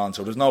definitely on.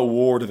 So there's no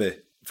word of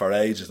it for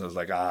ages. And I was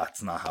like,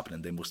 it's not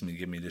happening. They mustn't be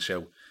giving me the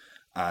show.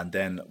 And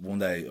then one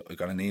day I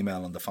got an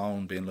email on the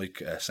phone being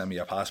like, send me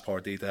your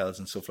passport details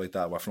and stuff like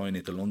that. We're flying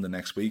into London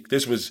next week.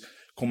 This was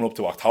coming up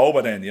to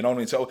October then, you know what I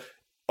mean? So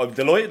I'm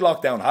delighted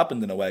lockdown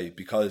happened in a way,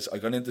 because I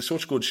got into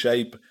such good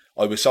shape.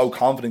 I was so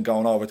confident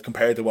going over it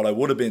compared to what I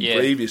would have been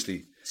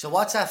previously. So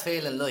what's that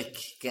feeling like,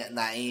 getting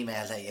that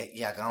email that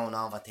you're going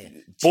over to?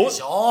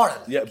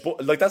 But, yeah,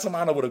 but like that's a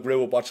man I would have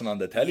grew up watching on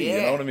the telly,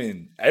 you know what I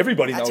mean?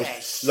 Everybody knows,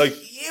 that's a like,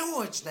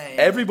 huge name.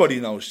 Everybody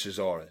knows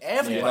Chisora.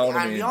 Everybody, you know what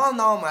I mean? we all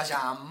know him as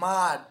a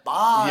mad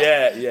boss.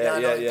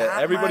 Yeah.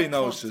 Everybody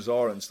knows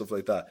Chisora and stuff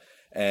like that.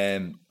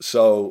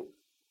 So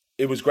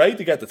it was great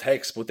to get the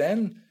text, but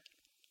then,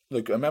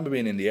 look, I remember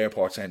being in the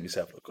airport saying to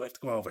myself, look, I have to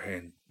go over here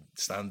and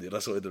stand the other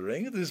side of the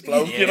ring of this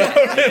bloke, you know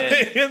what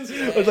I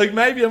mean? I was like,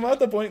 maybe I'm at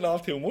the point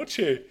off too much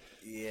here.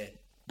 Yeah.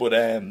 But,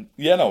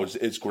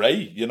 it's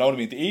great, you know what I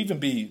mean? To even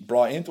be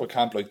brought into a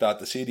camp like that,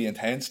 to see the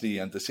intensity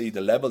and to see the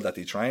level that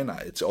they train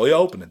at, it's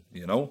eye-opening,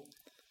 you know?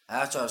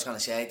 That's what I was going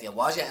to say to you.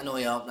 Was it an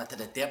eye-opener to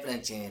the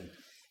difference in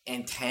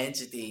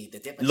intensity, the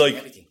difference in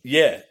everything?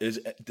 Yeah,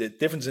 the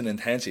difference in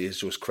intensity is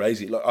just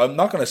crazy. Like, I'm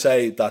not going to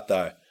say that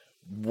they're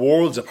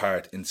worlds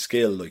apart in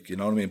skill, like, you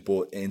know what I mean,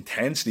 but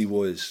intensity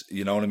was,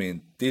 you know what I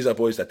mean, these are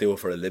boys that do it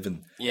for a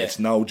living. It's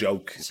no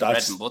joke.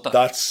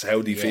 That's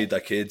how they feed their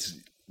kids,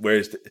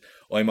 whereas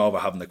I'm over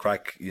having the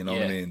crack, you know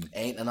what I mean.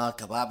 Ain't an odd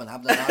kebab and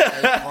having an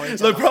odd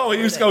look, bro, I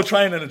used to go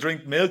training and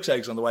drink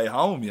milkshakes on the way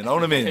home, you know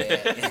what I mean.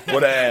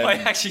 But I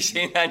actually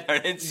seen that on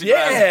your Instagram.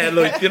 Yeah,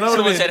 like, you know what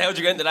I mean. Someone said, how'd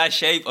you get into that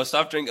shape? I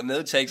stopped drinking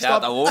milkshakes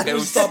after workout.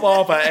 Stop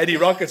off at Eddie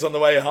Rockets on the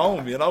way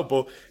home, you know.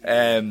 But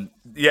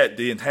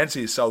the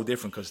intensity is so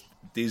different because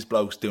these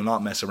blokes do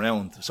not mess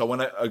around. So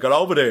when I got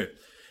over there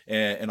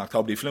in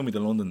October, they flew me to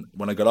London.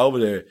 When I got over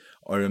there,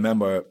 I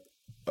remember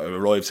I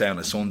arrived, say, on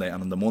a Sunday,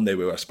 and on the Monday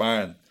we were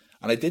sparring.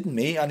 And I didn't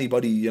meet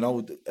anybody, you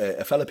know.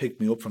 A fella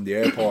picked me up from the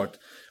airport. It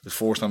was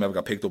the first time I ever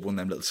got picked up one of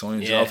them little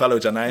signs, you know, a fella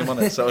with your name on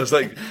it. So I was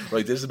like,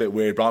 right, this is a bit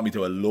weird. Brought me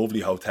to a lovely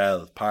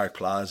hotel, Park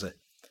Plaza.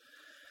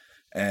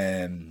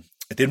 I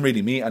didn't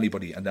really meet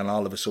anybody. And then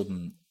all of a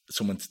sudden,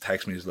 someone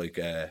texted me, was like,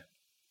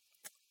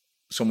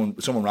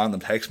 someone random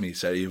texted me,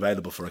 said, are you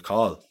available for a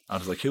call? And I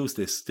was like, who's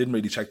this? Didn't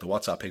really check the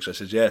WhatsApp picture. I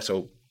said, yeah.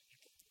 So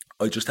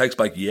I just text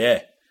back,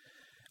 yeah.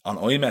 On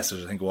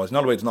iMessage, I think it was.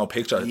 Not the way there's no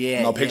picture.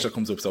 No picture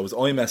comes up. So it was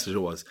iMessage it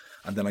was.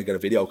 And then I get a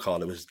video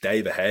call. It was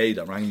David Hay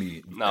that rang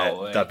me.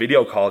 That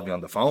video called me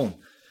on the phone.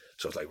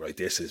 So I was like, right,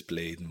 this is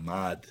bleeding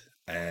mad.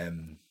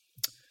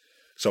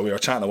 So we were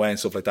chatting away and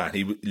stuff like that. And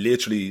he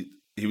literally,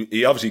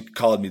 he obviously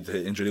called me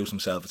to introduce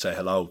himself and say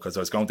hello because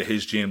I was going to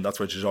his gym. That's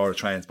where Chisora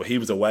trains. But he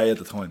was away at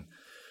the time.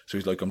 So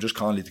he's like, I'm just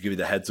calling you to give you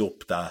the heads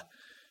up that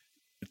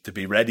to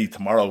be ready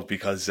tomorrow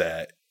because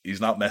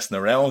he's not messing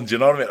around, you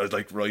know what I mean? I was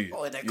like, right,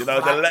 you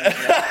know,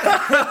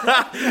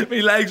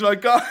 my legs were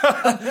gone.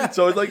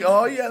 So I was like,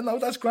 oh yeah, no,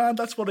 that's grand.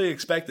 That's what I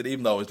expected,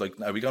 even though I was like,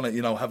 are we going to,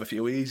 you know, have a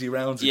few easy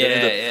rounds?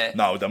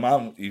 No, the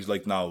man, he's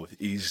like, no,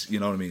 he's, you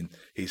know what I mean?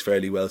 He's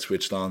fairly well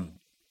switched on.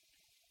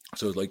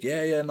 So I was like,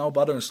 yeah, no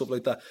bother and stuff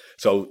like that.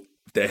 So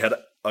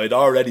I'd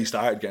already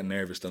started getting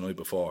nervous the night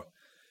before.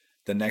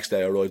 The next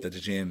day I arrived at the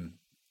gym,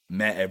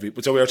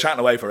 so we were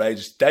chatting away for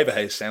ages. David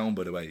Hayes sound,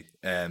 by the way.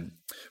 We're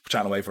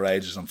chatting away for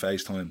ages on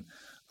FaceTime,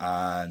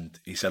 and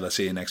he said, I'll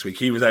see you next week.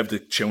 He was able to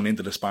tune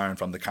into the sparring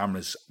from the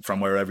cameras from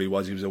wherever he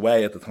was. He was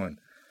away at the time.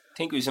 I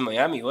think he was in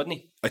Miami, wasn't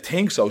he? I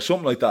think so,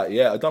 something like that,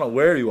 yeah. I don't know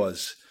where he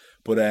was.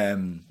 But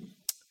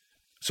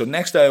so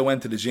next day I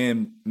went to the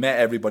gym, met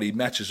everybody,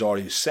 met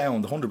Chisora. He's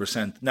sound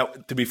 100%. Now,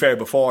 to be fair,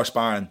 before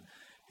sparring,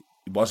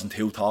 he wasn't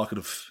too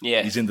talkative.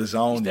 Yeah. He's in the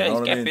zone. You know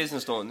what I mean?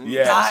 Business done.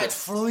 Yeah.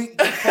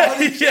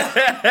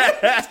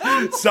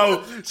 Yeah.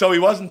 So he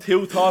wasn't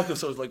too talkative.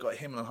 So I was like,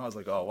 him and I was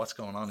like, oh, what's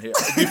going on here?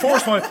 The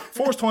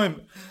first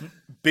time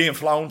being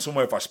flown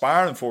somewhere for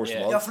sparring, first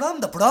of all. You're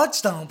from the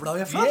Broadstone, bro.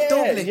 You're from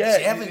Dublin.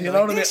 Yeah, you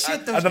know what I mean?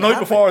 And the night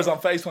before I was on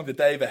FaceTime with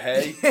David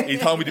Hay. He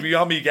told me to be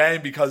on my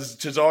game because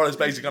Chisora is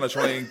basically going to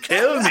try and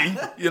kill me.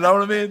 You know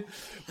what I mean?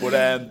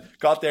 But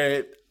got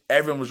there,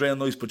 everyone was real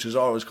nice, but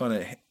Chisora was kind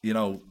of, you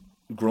know,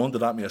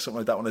 grunted at me or something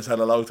like that when I said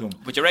hello to him.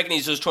 But you reckon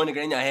he's just trying to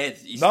get in your head?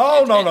 No.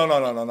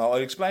 I'll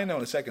explain now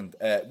in a second.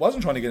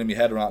 Wasn't trying to get in my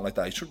head or anything like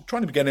that. He's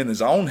trying to get in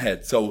his own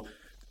head. So,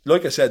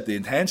 like I said, the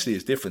intensity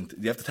is different.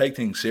 You have to take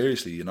things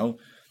seriously, you know.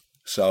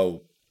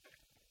 So,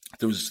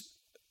 there was,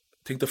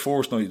 I think the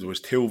first night there was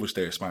two of us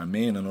there sparring,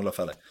 me and another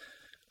fella.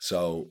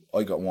 So,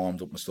 I got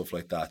warmed up and stuff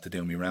like that to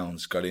do my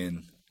rounds. Got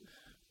in.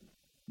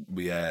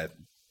 We had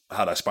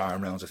our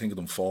sparring rounds. I think I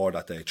done 4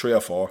 that day, 3 or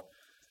 4.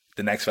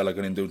 The next fella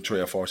got in doing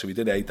 3 or 4, so we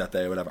did 8 that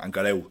day or whatever, and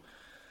got out.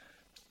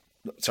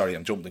 Sorry,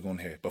 I'm jumping the gun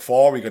here.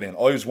 Before we got in,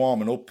 I was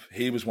warming up,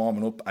 he was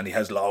warming up, and he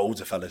has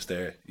loads of fellas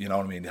there. You know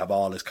what I mean? They have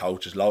all his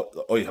coaches.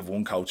 I have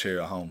one coach here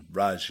at home,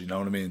 Raj. You know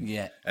what I mean?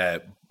 Yeah.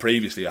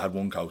 Previously, I had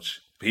one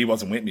coach. He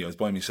wasn't with me. I was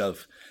by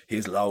myself. He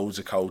has loads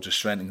of coaches,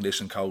 strength and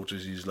conditioning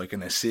coaches. He's like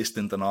an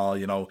assistant and all.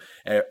 You know,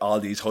 all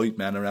these hype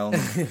men around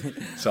him.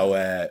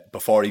 So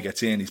before he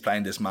gets in, he's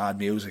playing this mad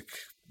music.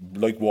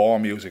 Like war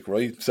music,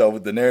 right? So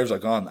the nerves are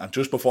gone. And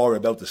just before we're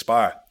about to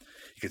spar,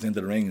 he gets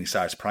into the ring and he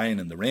starts praying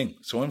in the ring.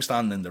 So I'm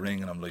standing in the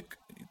ring and I'm like,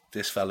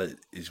 this fella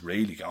is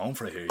really going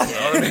for it here. You know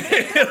what I mean?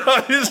 You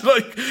know, it's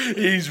like,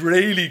 he's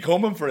really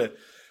coming for it.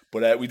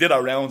 But we did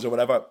our rounds or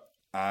whatever.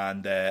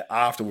 And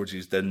afterwards,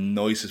 he's the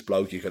nicest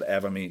bloke you could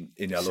ever meet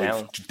in your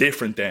Sound. life.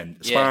 Different then.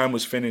 Sparring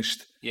was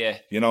finished. Yeah.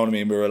 You know what I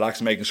mean? We were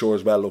relaxed, making sure it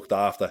was well looked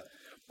after.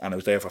 And I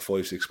was there for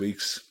 5-6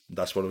 weeks.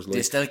 That's what it was Do like.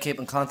 you still keep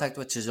in contact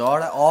with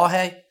Chisora? Or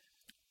hey?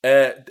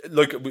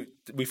 Like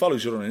we follow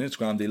each other on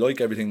Instagram. They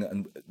like everything,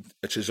 and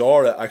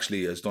Chisora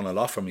actually has done a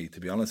lot for me, to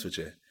be honest with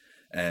you.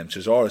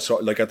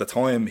 Chisora, like at the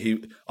time,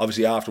 he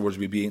obviously afterwards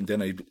we be eating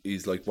dinner.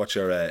 He's like, "What's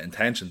your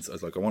intentions?" I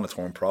was like, "I want to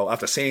turn pro."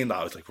 After saying that,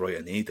 I was like, "Right,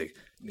 I need to.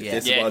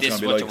 This is what it's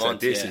gonna be like. you want.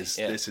 This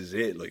is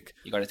it." Like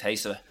You got a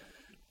taste of it.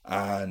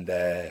 And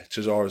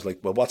Chisora was like,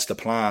 "Well, what's the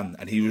plan?"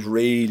 And he was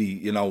really,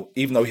 you know,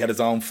 even though he had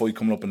his own fight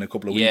coming up in a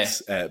couple of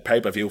weeks,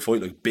 pay-per-view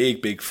fight, like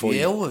big fight,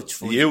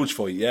 huge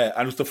fight, yeah.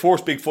 And it was the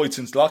first big fight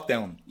since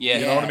lockdown. Yeah,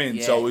 you know what I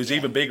mean. So it was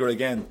even bigger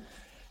again.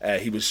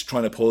 He was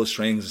trying to pull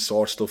strings and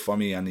sort stuff for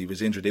me, and he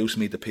was introducing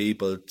me to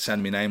people,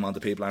 sending me name on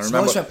to people. I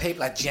remember It's nice when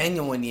people are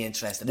genuinely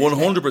interested.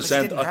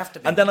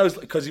 100%. And then I was,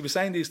 because he was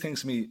saying these things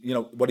to me, you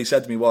know, what he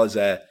said to me was,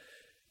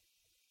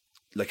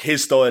 like,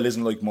 his style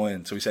isn't like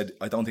mine. So he said,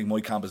 I don't think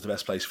my camp is the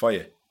best place for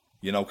you.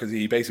 You know, because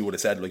he basically would have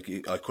said, like,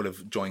 I could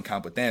have joined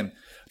camp with them.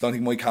 I don't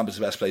think my camp is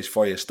the best place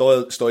for you,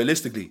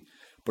 stylistically.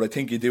 But I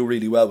think you do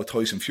really well with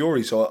Tyson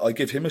Fury. So I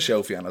give him a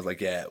shout for you. And I was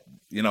like, yeah,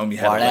 you know, me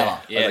head Whatever.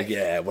 I was like,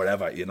 yeah,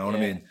 whatever. You know what I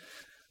mean?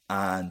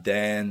 And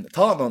then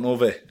thought nothing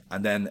of it.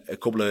 And then a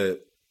couple of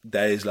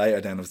days later,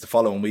 then it was the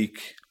following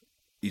week,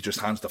 he just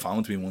hands the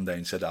phone to me one day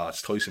and said,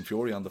 it's Tyson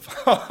Fury on the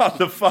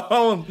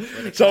phone.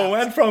 So it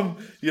went from,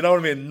 you know what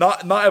I mean,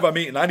 not ever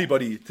meeting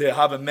anybody to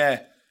having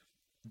met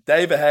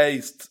David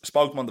Hayes,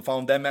 spoke to him on the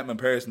phone, then met him in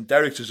person,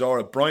 Derek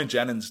Chisora, Brian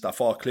Jennings that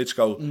fought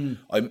Klitschko.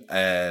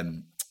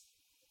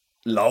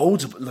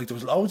 Loads of, like, there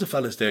was loads of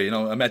fellas there, you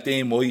know. I met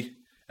Dean White,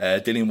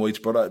 Dillian White's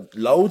brother,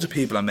 loads of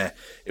people I met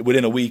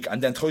within a week,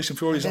 and then Tyson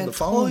Fury's on the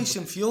phone.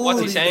 Tyson Fury. What's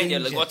he saying? Yeah,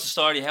 like, what's the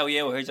story? How are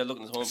you? I heard you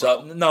looking at home.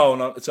 So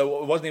no,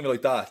 so it wasn't even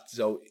like that.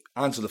 So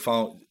answer the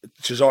phone.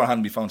 Chisora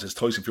handed me the phone, says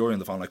Tyson Fury on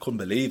the phone. I couldn't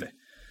believe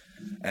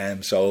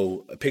it.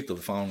 So I picked up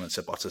the phone and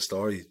said, "What's the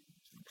story?"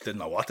 Didn't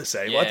know what to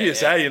say. Yeah, what do you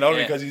say? You know,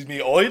 yeah. because he's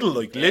me idol,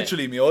 like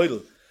literally me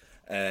idol.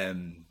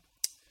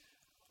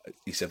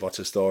 He said, "What's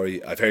the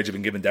story? I've heard you've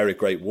been giving Derek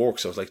great work."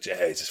 So I was like, "Yeah,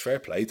 it's fair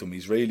play to him.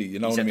 He's really, you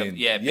know what I mean?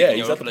 Yeah,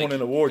 he's at the point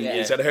in award.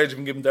 He said, I heard you've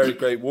been giving Derek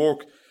great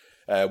work.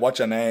 What's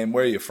your name?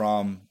 Where are you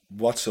from?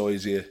 What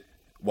size are you?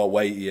 What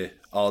weight are you?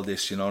 All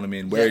this, you know what I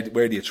mean? Where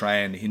do you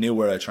train?" He knew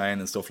where I train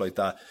and stuff like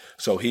that.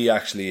 So he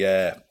actually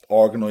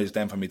organised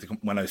them for me to come,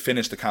 when I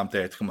finished the camp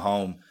there, to come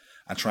home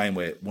and train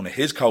with one of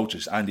his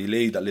coaches, Andy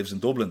Lee, that lives in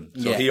Dublin.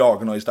 So he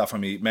organised that for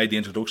me, made the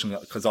introduction,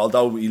 because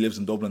although he lives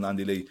in Dublin,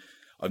 Andy Lee,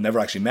 I've never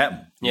actually met him.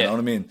 You know what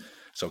I mean?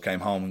 So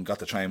came home and got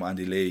to train with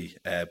Andy Lee.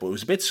 But it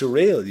was a bit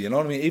surreal, you know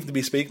what I mean? Even to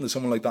be speaking to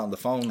someone like that on the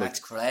phone. That's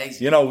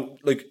crazy. You know,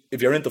 like,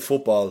 if you're into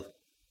football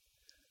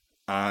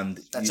and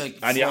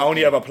you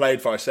only ever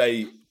played for,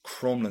 say,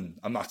 Crumlin.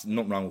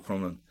 Nothing wrong with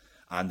Crumlin.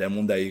 And then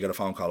one day you get a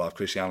phone call off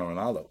Cristiano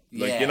Ronaldo.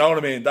 Like, you know what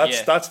I mean?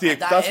 That's what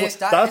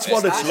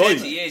it's like.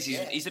 He is.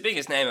 He's the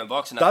biggest name in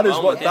boxing. That's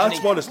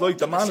what it's like.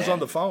 The man is on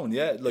the phone.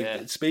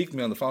 Speak to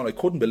me on the phone. I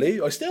couldn't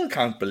believe. I still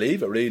can't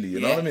believe it. Really, you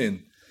know what I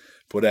mean?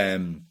 But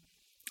and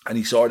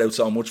he sorted out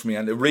so much for me,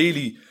 and it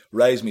really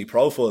raised me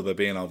profile by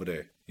being over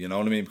there. You know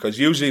what I mean? Because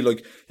usually,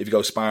 like, if you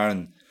go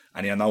sparring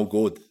and you're no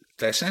good,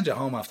 they send you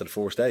home after the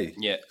first day.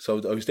 Yeah.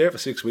 So I was there for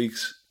 6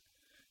 weeks.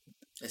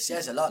 It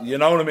says a lot. You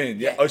know what I mean?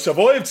 Yeah. I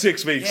survived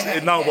 6 weeks.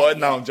 No,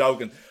 I'm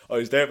joking. I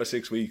was there for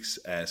 6 weeks.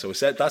 So it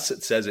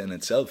says it in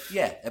itself.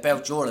 Yeah,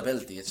 about your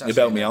ability. It's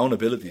about my own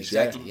abilities,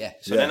 exactly, yeah.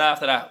 So then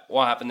after that,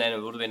 what happened then? It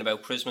would have been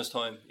about Christmas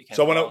time.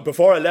 So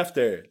before I left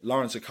there,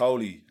 Lawrence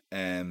Acoli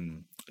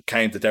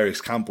came to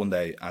Derek's camp one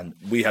day, and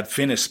we had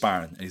finished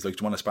sparring. And he's like,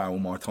 "Do you want to spar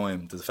one more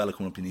time? There's a fella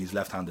coming up in his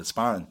left-handed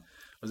sparring."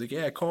 I was like,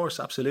 "Yeah, of course,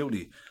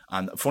 absolutely."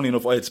 And funny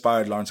enough, I had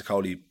sparred Lawrence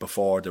Acoli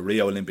before the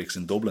Rio Olympics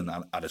in Dublin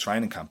at a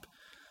training camp.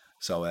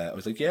 So I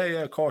was like,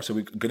 yeah, of course. So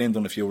we got in,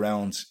 done a few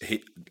rounds.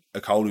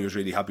 Acoli was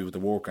really happy with the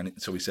work, and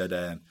so he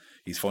said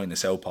he's fighting a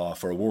southpaw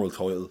for a world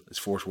title, his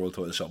first world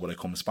title shot. Would I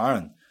come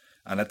sparring?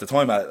 And at the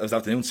time, I was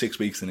after doing 6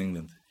 weeks in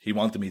England. He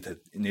wanted me to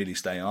nearly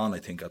stay on, I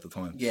think, at the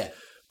time. Yeah.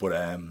 But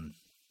I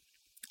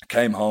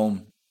came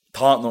home,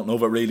 thought nothing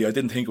of it really. I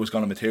didn't think it was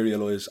going to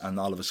materialise, and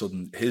all of a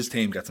sudden, his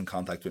team gets in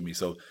contact with me.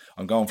 So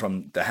I'm going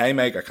from the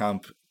Haymaker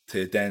camp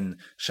to then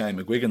Shane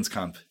McGuigan's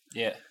camp.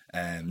 Yeah.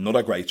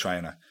 Another great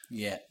trainer.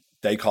 Yeah.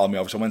 They called me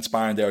over. So I went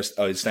sparring there.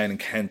 I was staying in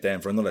Kent then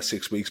for another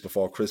 6 weeks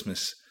before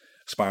Christmas,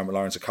 sparring with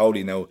Lawrence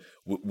Acoli. Now,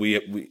 we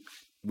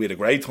had a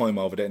great time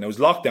over there. And it was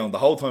lockdown. The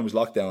whole time was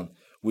lockdown.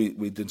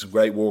 We did some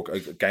great work. I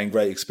gained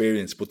great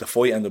experience. But the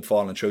fight ended up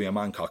falling through. A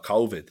man caught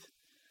COVID.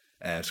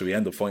 So we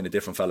ended up fighting a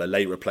different fella,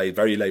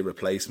 very late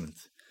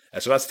replacement.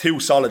 So that's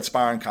 2 solid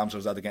sparring camps I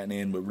was at getting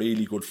in with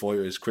really good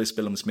fighters. Chris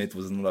Billum-Smith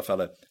was another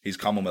fella. He's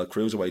Commonwealth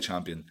Cruiserweight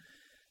champion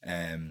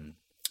in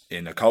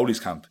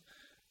Acoli's camp.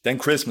 Then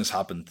Christmas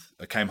happened.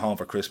 I came home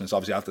for Christmas,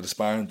 obviously after the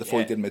sparring. The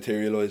fight didn't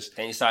materialise.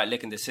 Then you started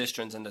licking the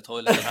cisterns in the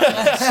toilet.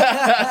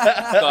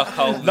 Got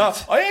cold. No,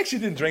 I actually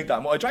didn't drink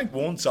that much. I drank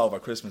once over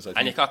Christmas, I think.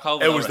 And you got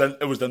COVID.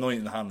 It was the night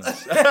in the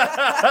Hamlins.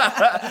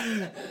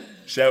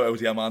 Shout out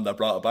to your man that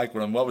brought it back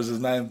with him. What was his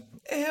name?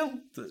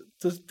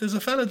 There's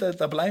a fella that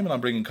they're blaming on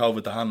bringing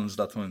COVID to Hamlins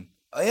that time.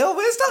 Oh,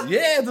 where's that?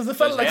 Yeah, there's a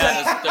fella like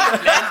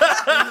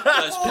that.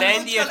 There's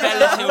plenty of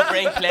fellas who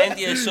bring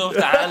plenty of stuff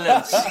to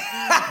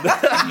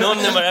Hamlins. None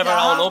of them are ever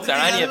on up there,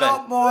 any of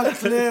it. More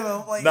clear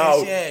of what No,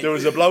 you say. there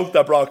was a bloke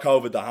that brought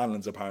COVID to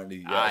Hamlins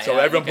apparently. Yeah. So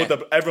yeah,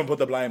 everyone put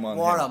the blame on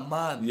What him. a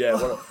man. Yeah,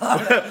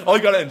 I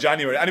got it in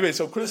January. Anyway,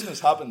 so Christmas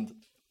happened.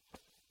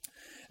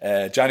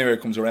 January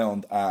comes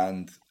around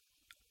and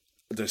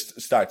there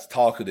starts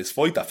talk of this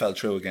fight that fell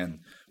through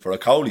again for a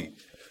Coley.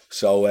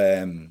 So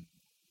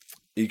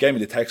he gave me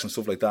the text and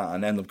stuff like that,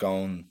 and ended up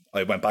going.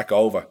 I went back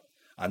over,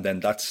 and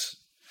then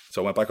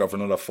so I went back over for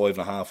another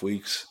 5.5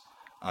 weeks,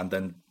 and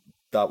then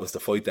that was the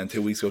fight. Then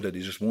 2 weeks ago that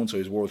he just won, so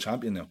he's world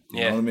champion now.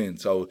 You know what I mean?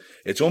 So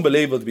it's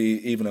unbelievable to be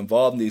even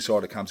involved in these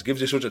sort of camps. It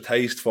gives you such a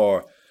taste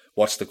for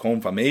what's to come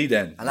for me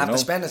then. And after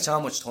spending so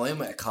much time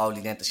with a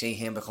Cowley then to see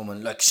him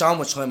becoming, like, so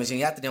much time, as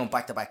you had to do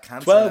back-to-back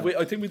camps. 12,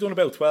 I think we've done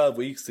about 12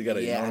 weeks together.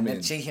 Yeah, you know what and I then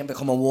mean? see him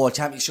become a world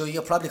champion. So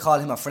you'll probably call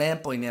him a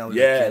friend by now.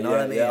 Yeah, you know what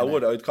I mean? I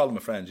would. I'd call him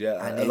a friend,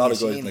 yeah. And A then lot you of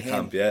guys seen in the him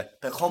camp, yeah.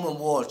 becoming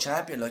world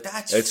champion, like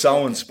that's... It's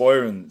so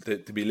inspiring to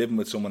be living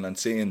with someone and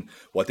seeing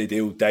what they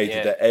do day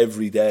to day,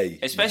 every day.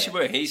 Especially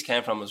where he's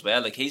came from as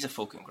well. Like, he's a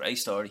fucking great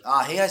story.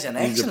 Ah, he has an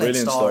He's a excellent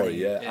brilliant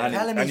story, yeah.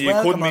 Tell him And he's you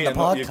welcome couldn't on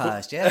the meet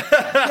podcast,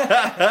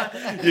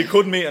 yeah. You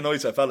couldn't meet a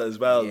nicer fella as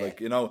well, like,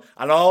 you know.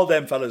 And all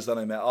them fellas that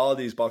I met, all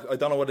these I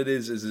don't know what it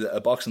is it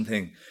a boxing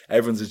thing?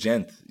 Everyone's a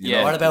gent. You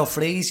know? What about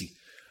Freezy?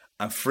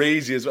 And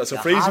Freezy as well. So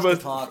You Freezy have to was.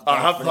 talk about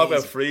I have to talk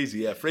about Freezy. Freezy.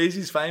 Yeah,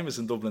 Freezy's famous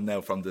in Dublin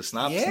now from the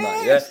snaps and that.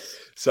 Yeah. Yes.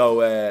 So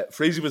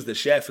Freezy was the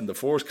chef in the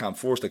first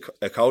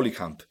Coley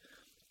camp,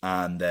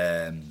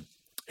 and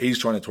he's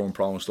trying to turn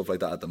pro and stuff like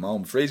that at the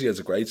moment. Freezy has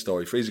a great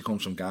story. Freezy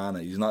comes from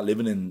Ghana. He's not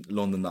living in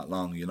London that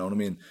long. You know what I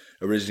mean?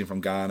 Originally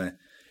from Ghana.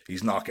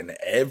 He's knocking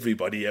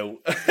everybody out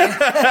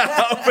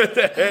over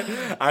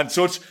there, and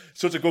such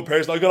a good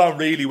person. I got on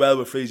really well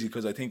with Freezy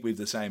because I think we've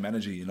the same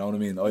energy. You know what I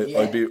mean?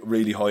 I'd be a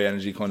really high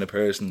energy kind of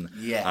person,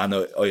 and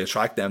I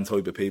attract them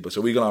type of people.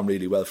 So we got on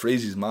really well.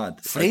 Freezy's mad.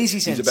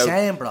 Freezy's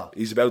insane, bro.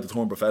 He's about to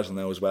turn professional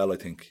now as well. I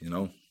think, you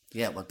know.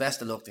 Yeah, well,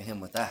 best of luck to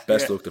him with that.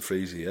 Best luck to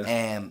Freezy,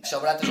 yeah.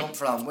 So we're at the jump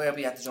from. Where are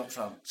we at the jump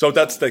from? So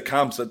that's the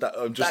camps. I'm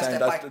just That's saying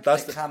the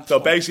that's the camps so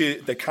one.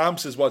 basically the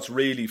camps is what's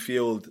really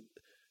fueled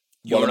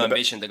Your Well,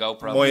 ambition to go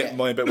pro. what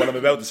I'm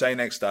about to say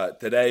next, that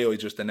today I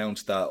just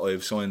announced that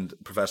I've signed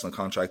a professional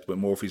contract with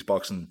Murphy's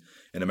Boxing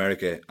in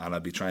America, and I'll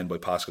be trained by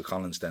Pascal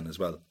Collins then as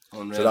well.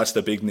 Unreal. So that's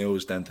the big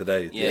news then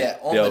today. Yeah,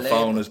 the old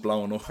phone is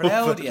blowing up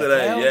Proud of you,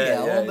 today. proud of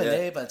Yeah, you,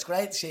 unbelievable. It's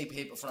great to see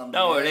people from.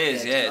 No, the it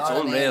is, area, yeah, you know it's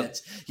what I mean? unreal.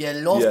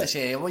 You love Yeah. to see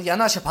it. Well, you're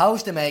not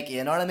supposed to make it,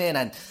 you know what I mean?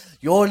 And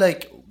you're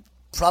like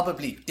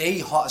probably the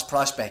hottest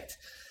prospect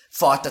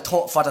for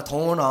the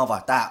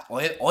turnover that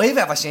I've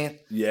ever seen.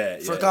 Yeah,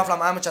 For yeah, going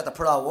from amateur to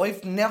pro,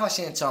 I've never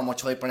seen so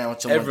much hype around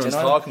someone. Everyone's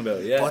you know? talking about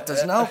it, yeah. But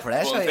there's no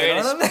pressure, Well, in you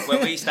know fairness, what I mean?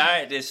 when we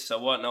started this, so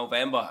what,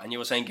 November, and you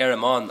were saying get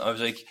him on, I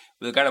was like,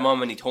 we'll get him on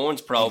when he turns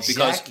pro,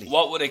 Exactly. because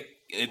what would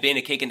have been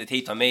a kick in the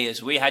teeth for me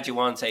is we had you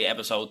on, say,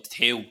 episode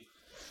 2,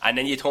 and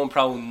then you turn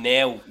pro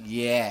now.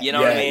 Yeah. You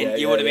know what I Yeah, mean? yeah,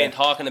 You yeah, would have yeah. been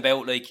talking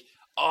about, like,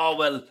 oh,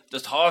 well,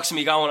 there's talks of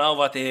me going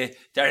over to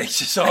Derek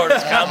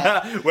Chisora's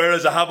camp.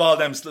 Whereas I have all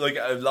them loads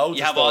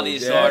You of have all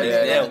stories. these stories,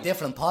 Yeah, yeah. a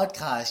different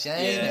podcast,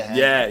 yeah.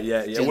 Yeah.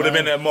 Do It you would have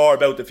know? been more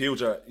about the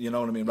future, you know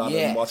what I mean, rather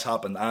Yeah. than what's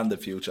happened and the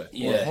future.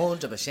 Yeah.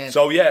 100%.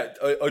 So yeah,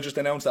 I just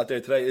announced that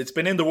there today. It's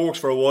been in the works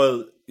for a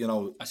while, you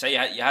know. I say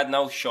you had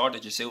no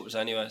shortage of suitors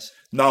anyways.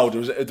 No, there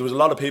was a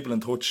lot of people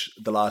in touch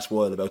the last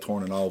while about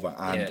turning over,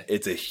 and Yeah.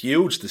 it's a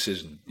huge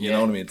decision. You Yeah.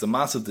 know what I mean? It's a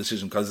massive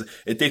decision because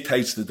it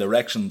dictates the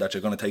direction that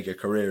you're going to take your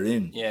career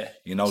in. Yeah.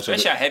 you know.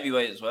 Especially So at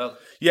heavyweight as well.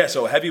 yeah,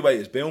 so heavyweight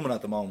is booming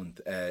at the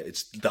moment.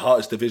 It's the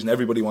hottest division.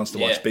 Everybody wants to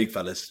watch Yeah. big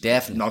fellas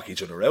Definitely. knock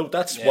each other out.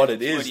 That's Yeah, what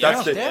it it's is. what it That's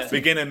is. the Definitely.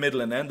 beginning,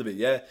 middle, and end of it.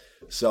 Yeah.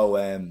 So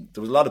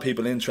there was a lot of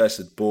people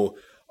interested, but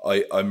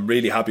I'm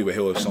really happy with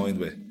who I've signed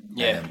with.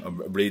 Yeah.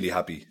 I'm really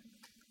happy.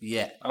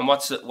 yeah. And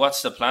what's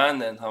the plan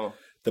then, Tom?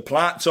 The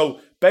plan. So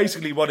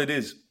basically, what it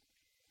is,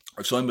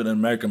 I've signed with an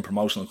American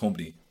promotional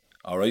company.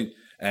 All right,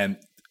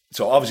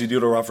 so obviously the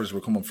other offers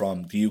were coming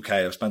from the UK.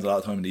 I've spent a lot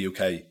of time in the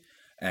UK,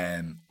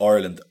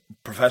 Ireland.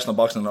 Professional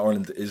boxing in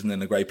Ireland isn't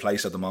in a great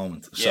place at the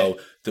moment. So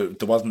there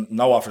wasn't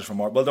no offers from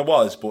Ireland. Well, there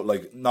was, but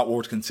like not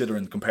worth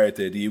considering compared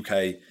to the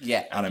UK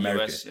Yeah, and and the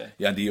America. US,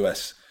 yeah. And the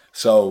US.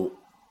 So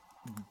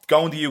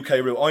going the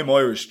UK route, I'm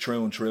Irish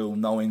through and through,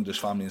 no English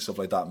family and stuff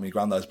like that. My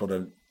granddad's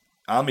brother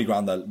and my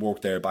granddad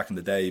worked there back in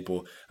the day,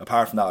 but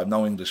apart from that, I've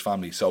no English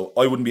family, so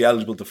I wouldn't be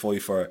eligible to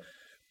fight for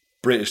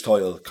British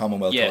title,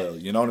 Commonwealth title.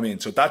 You know what I mean?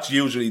 So that's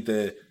usually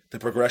the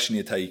progression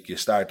you take. You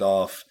start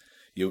off,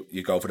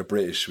 you go for the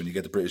British. When you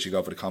get the British, you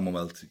go for the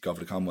Commonwealth. You go for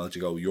the Commonwealth,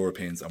 you go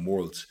Europeans and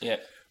Worlds. Yeah.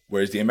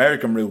 Whereas the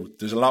American route,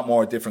 there's a lot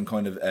more different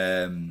kind of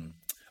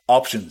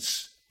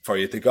options. for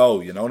you to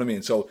go, you know what I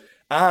mean? So,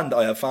 and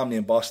I have family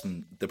in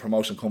Boston, the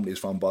promotion company is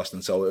from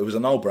Boston, so it was a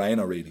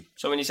no-brainer really.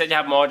 So when you said you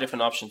have more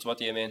different options, what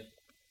do you mean?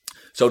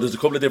 So there's a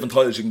couple of different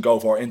titles you can go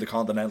for,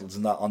 intercontinentals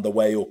and that, on the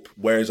way up,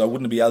 whereas I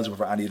wouldn't be eligible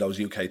for any of those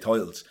UK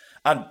titles.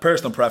 And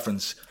personal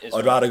preference,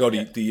 I'd rather go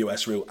the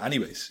US route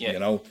anyways, you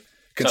know?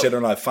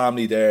 Considering I have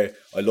family there,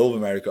 I love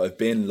America, I've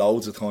been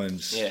loads of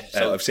times. Yeah,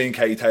 so I've seen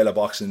Katie Taylor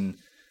boxing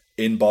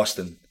in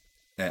Boston,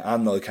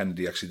 and Noel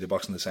Kennedy, actually, they're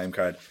boxing the same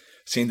card.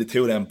 Seen the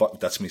two of them,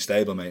 that's my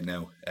stablemate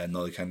now,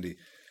 Noel Kennedy.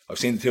 I've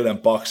seen the two of them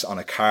box on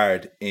a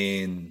card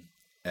in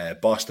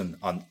Boston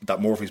on that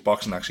Murphy's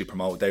Boxing actually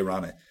promoted. They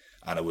ran it,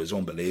 and it was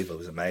unbelievable. It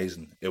was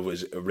amazing. It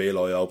was a real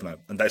eye opener,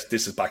 and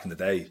this is back in the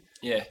day.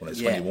 Yeah, when I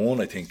was 21,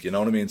 I think. You know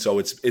what I mean? So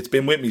it's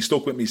been with me,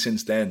 stuck with me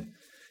since then.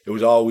 It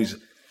was always,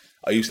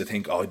 I used to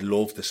think, I'd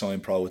love to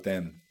sign pro with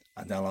them,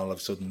 and then all of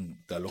a sudden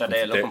they're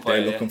looking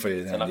for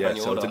you. Then, yeah,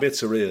 so it's a bit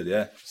surreal.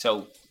 Yeah.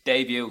 So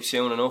debut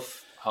soon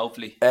enough,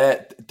 hopefully.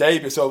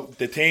 Debut. So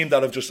the team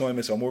that I've just signed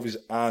with, so Murphy's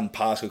and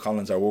Pascal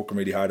Collins, are working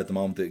really hard at the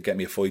moment to get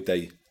me a fight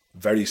day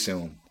very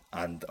soon,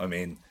 and I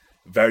mean,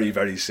 very,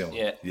 very soon.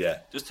 Yeah.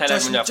 Just tell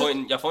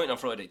everyone you're fighting on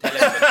Friday. Tell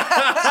everyone.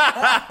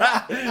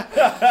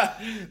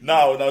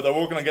 No, they're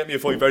working on getting me a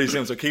fight very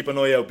soon. So keep an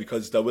eye out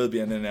because there will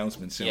be an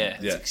announcement soon.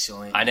 Yeah.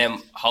 Exciting. And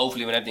then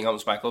hopefully when everything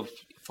comes back up,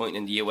 fighting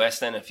in the US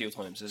then a few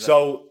times.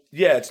 So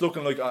yeah, it's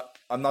looking like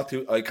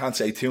I can't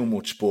say too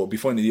much, but I'll be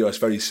fighting in the US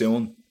very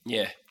soon.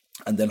 Yeah.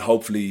 And then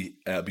hopefully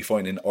I'll be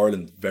fighting in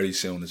Ireland very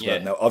soon as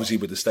well. Now, obviously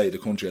with the state of the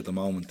country at the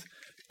moment,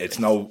 it's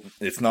not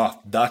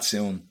that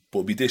soon, but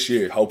it'll be this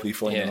year. Hopefully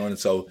fighting in Ireland.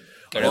 So.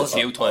 A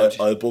few times.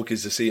 I'll book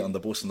his seat on the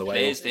bus on the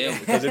way. Please do.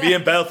 Because it'll be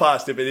in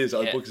Belfast if it is.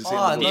 I'll book his seat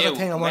on the bus. Another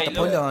thing I want to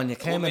put on. You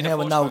came in here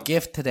with no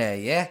gift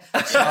today, yeah?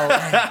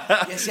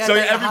 So,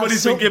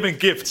 everybody's been giving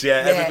gifts,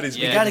 Everybody's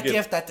been got a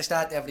gift at the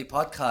start of every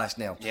podcast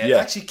now. Yeah.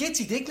 Actually,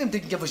 Gitsy Dignam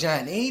didn't give us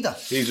anything either.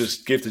 He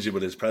just gifted you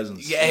with his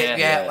presents.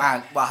 Yeah.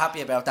 And we're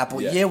happy about that.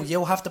 But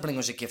you have to bring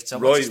us a gift. So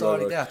what's the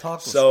story there? Talk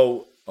to us.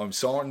 So I'm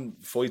sorting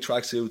fight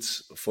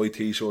tracksuits, fight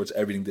t-shirts,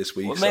 everything this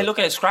week. Well, mate, look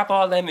at scrap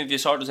all them if you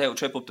sort us out a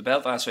trip up to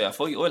Belfast for your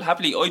fight.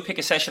 I'd pick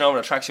a session over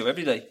a tracksuit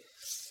every day.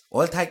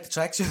 I'll take the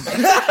tracksuit.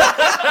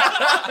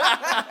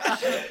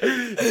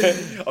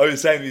 I was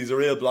saying he's a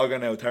real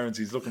blogger now, Terence.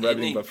 He's looking for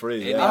everything for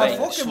free. Swipe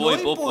up,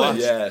 swipe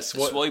up.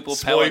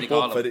 Swipe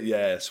up for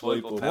it.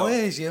 Swipe up.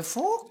 Boys, you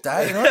fuck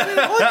that. You know what I mean?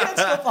 I get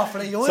stuff for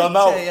free. So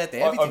now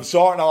I'm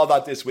sorting all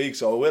that this week,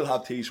 so I will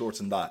have t-shirts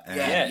and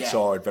that.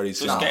 Sorted very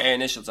soon. Just get your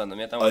initials on them.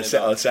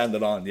 I'll send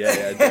it on.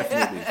 Yeah,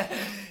 definitely.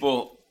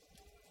 But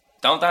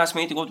don't ask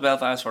me to go to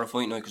Belfast for a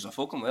fight night because I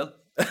fucking will.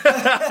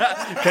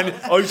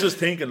 I was just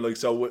thinking,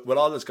 so with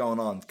all this going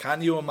on,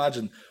 can you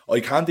imagine? I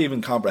can't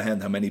even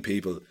comprehend how many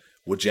people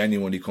would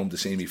genuinely come to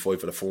see me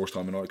fight for the first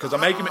time in Ireland. Because I'm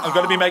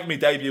going to be making my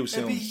debut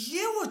soon. It'd be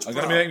huge, I'm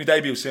going to be making my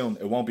debut soon.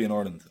 It won't be in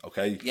Ireland,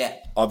 okay? Yeah.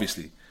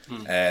 Obviously.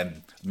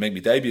 Make my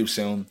debut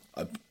soon.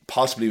 I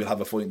possibly will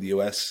have a fight in the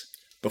US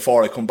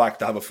before I come back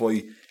to have a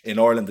fight in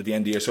Ireland at the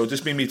end of the year. So it'll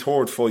just be my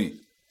third fight.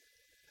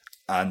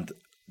 And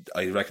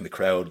I reckon the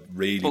crowd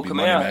really be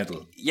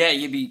monumental. Yeah,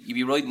 you'd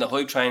be riding the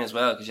hype train as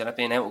well because you're not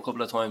being out a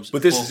couple of times.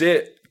 But this is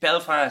it.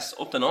 Belfast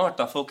up the north,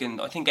 I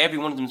think every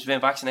one of them's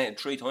been vaccinated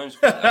 3 times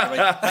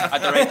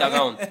at the rate they're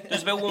going.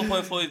 There's about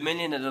 1.5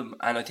 million of them,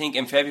 and I think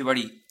in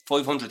February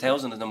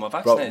 500,000 of them were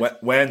vaccinated. Bro,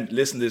 when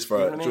listen to this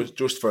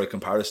just for a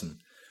comparison.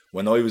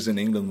 When I was in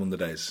England one of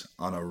the days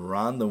on a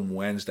random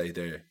Wednesday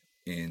there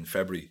in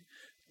February,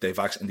 in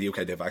the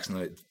UK they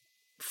vaccinated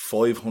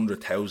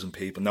 500,000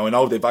 people. Now I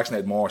know they've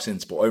vaccinated more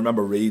since, but I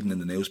remember reading in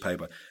the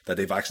newspaper that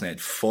they vaccinated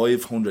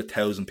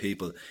 500,000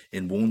 people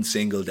in one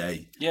single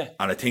day. Yeah,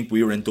 and I think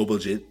we were in double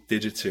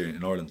digits here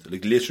in Ireland,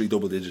 like literally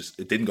double digits.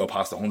 It didn't go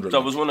past 100. There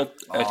was one.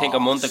 I think a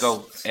month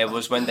ago. It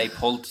was when they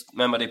pulled.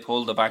 Remember they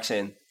pulled the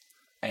vaccine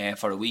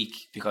for a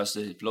week because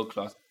the blood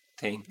clot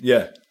thing.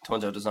 Yeah,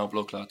 turns out there's no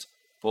blood clots.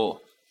 But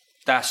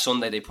that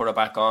Sunday they put it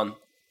back on.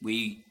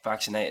 We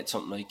vaccinated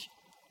something like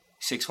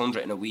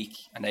 600 in a week,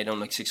 and they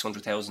done like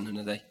 600,000 in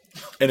a day.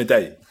 In a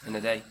day.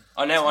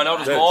 I know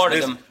there's more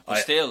of them, but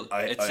it's still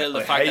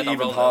the fact that they're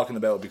even talking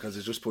about it because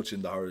it just puts you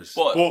in the horrors.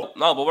 But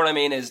what I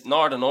mean is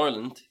Northern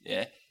Ireland,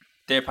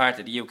 they're part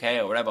of the UK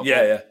or whatever.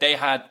 Yeah. They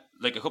had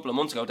like a couple of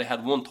months ago, they had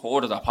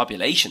 1/3 of their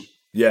population.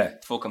 Yeah,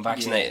 fucking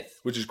vaccinated,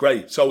 which is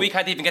great. So we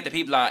can't even get the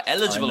people that are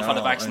eligible for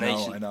the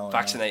vaccination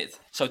vaccinated.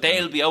 So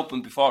they'll be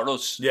open before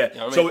us. Yeah, you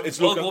know what so I mean? it's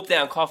we'll go up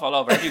there and cough all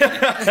over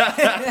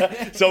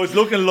everybody. So it's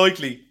looking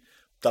likely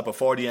that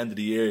before the end of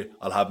the year,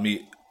 I'll have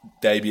me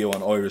debut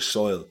on Irish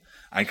soil.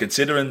 And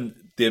considering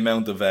the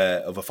amount of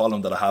a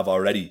following that I have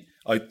already,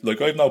 I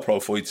have no pro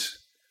fights,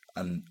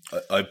 and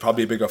I've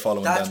probably a bigger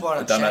following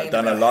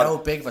than a lot. How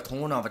big of a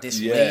turnover this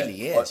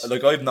really is.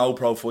 I have no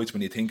pro fights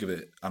when you think of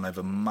it, and I have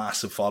a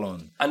massive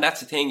following. And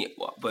that's the thing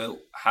about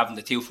having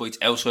the 2 fights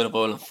outside of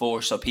Ireland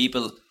first, so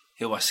people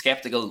who are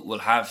sceptical will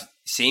have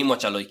seen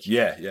what you like. You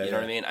know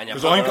what I mean? And I'm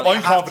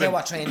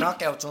confident. 3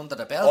 knockouts under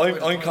the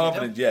belt. I'm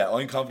confident. Yeah,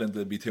 I'm confident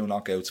there'll be 2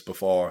 knockouts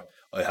before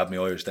I have my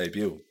Irish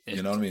debut.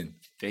 You know what I mean?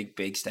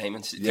 Big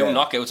statements. Yeah. 2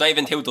 knockouts, not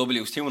even 2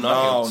 W's, 2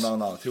 knockouts.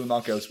 No. 2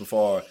 knockouts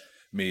before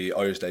me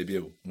Irish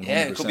debut. 100%.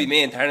 Yeah, it could be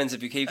me and Terence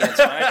if you keep getting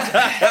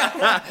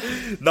smart.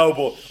 No,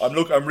 but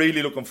I'm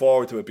really looking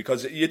forward to it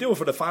because you do it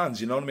for the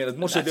fans. You know what I mean? As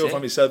much as I do it for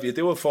myself, you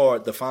do it for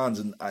the fans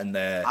and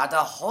the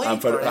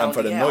hype for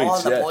the yeah, nights.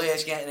 all the Yeah.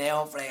 boys getting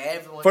out for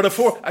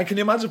everyone. And can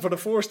you imagine for the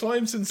first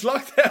time since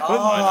lockdown?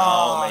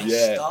 Oh,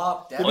 Yeah.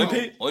 stop.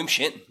 I'm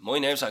shitting. My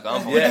nerves are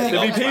gone. Yeah,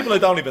 there'll be people I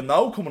don't even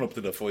know coming up to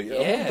the fight.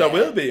 Yeah. There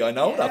will be. I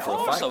know that for a of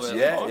course fact. there will,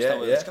 Yeah, of course yeah, there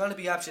will. yeah. It's going to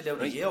be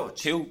absolutely huge.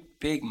 2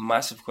 big,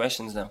 massive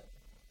questions now.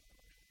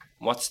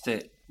 What's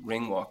the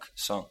ring walk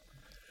song?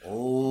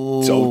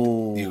 Oh.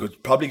 So you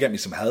could probably get me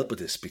some help with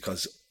this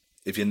because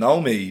if you know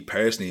me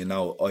personally, you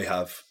know I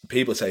have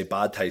people say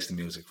bad taste in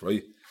music,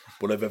 right?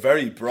 But I have a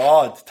very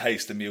broad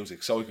taste in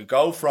music. So I could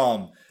go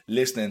from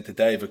listening to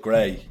David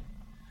Gray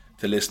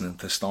to listening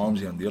to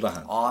Stormzy on the other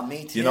hand. Oh,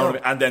 me too. You know what I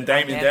mean? And then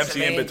Damien And then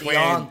Dempsey in Celine between.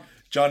 Dion.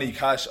 Johnny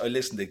Cash, I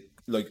listen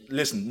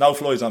to No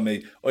Flies on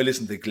Me. I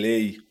listen to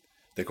Glee,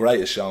 The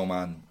Greatest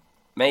Showman.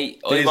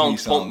 Mate, I Disney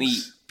won't put me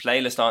songs.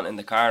 playlist on in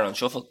the car on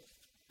shuffle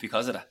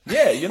because of that.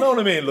 Yeah, you know what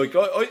I mean? Like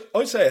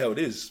I say how it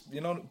is. You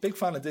know, big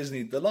fan of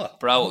Disney the lot.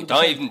 Bro,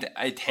 don't even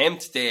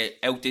attempt to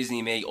out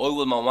Disney me. I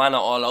will Moana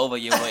all over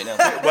you right now.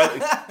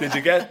 Well, did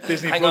you get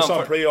Disney Hang Plus on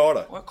on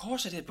pre-order? Well, of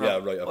course I did, bro.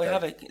 Yeah, right, okay. I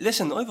have a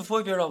listen. I have a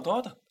 5-year-old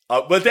daughter.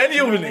 Well, then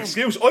you have an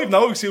excuse. I've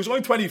no excuse.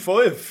 I'm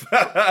 25.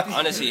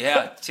 Honestly,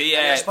 yeah. See,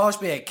 You're supposed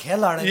to be a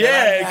killer. In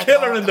Yeah, the a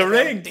killer in the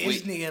ring.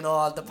 Disney and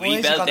all. The we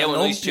boys belt are down going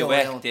nice to to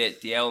lump you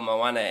the old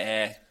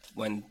Moana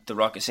when The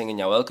Rock is singing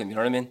 "You're Welcome." You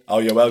know what I mean? Oh,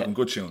 you're welcome.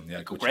 Good tune.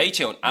 Yeah, good Great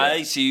tune. tune.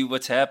 I see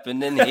what's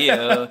happening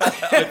here.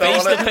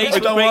 Face to face I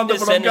with don't want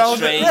greatness it, but I'm and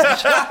it's going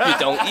strange. You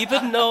don't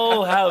even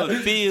know how it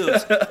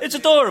feels. It's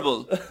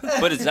adorable,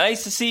 but it's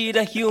nice to see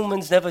that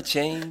humans never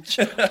change.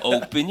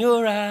 Open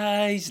your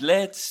eyes,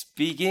 let's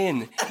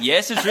begin.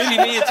 Yes, it's really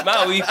me. It's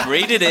Maui.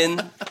 Breathe it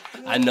in.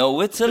 I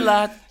know it's a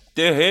lot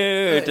to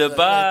hear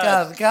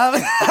about Come.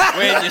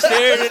 when you're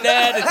staring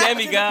at a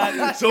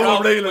demigod. So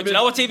Bro, real, but you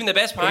know what's even the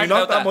best Can you part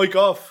knock about that mic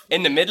off?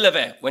 In the middle of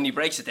it, when he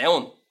breaks it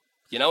down,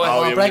 you know what?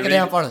 Oh, yeah, Break when it he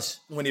down for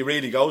us. When he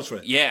really goes for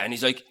it. Yeah, and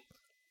he's like,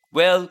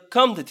 well,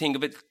 come to think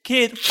of it,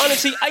 kid,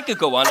 honestly, I could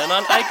go on and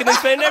on. I can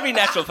explain every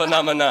natural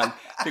phenomenon.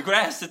 The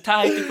grass, the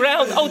tide, the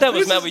ground. Oh, that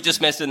was Maui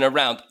just messing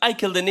around. I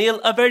killed an eel,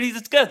 I buried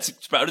its guts.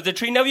 Sprouted a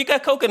tree, now you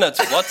got coconuts.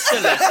 What's the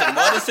lesson?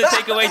 What is the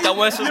takeaway? Don't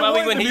mess with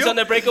Maui when he's on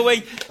the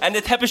breakaway. And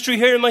the tapestry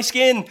here in my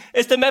skin.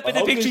 It's the map of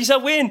the pictures I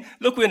win.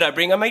 Look when I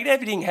bring, I make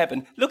everything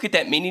happen. Look at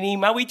that mini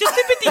Maui, just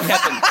everything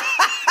happen.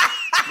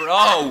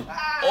 Bro,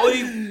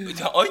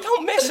 I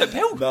don't mess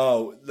about.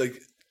 No,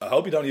 like, I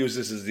hope you don't use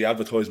this as the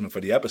advertisement for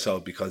the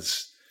episode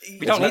because...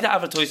 We don't need to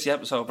advertise the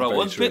episode, bro.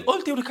 Very true.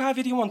 I'll do the car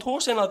video on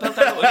Thursday and I'll belt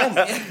that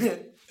out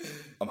again.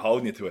 I'm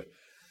holding you to it.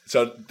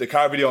 So the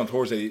car video on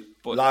Thursday,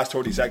 last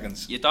 30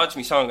 seconds. You dodged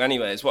me song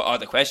anyways. What?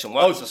 The question.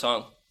 What was the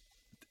song?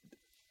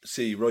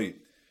 See, right.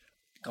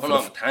 Going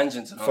on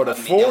tangents. And for all the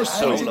that.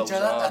 first Me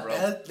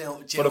fight-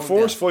 down solos, For the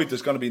first fight,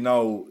 there's gonna be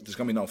no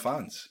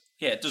fans.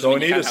 Yeah, it doesn't So I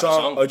mean you need a can't have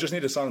song. I just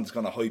need a song that's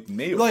gonna hype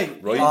me up.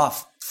 Right.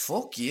 Oh,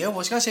 fuck you. I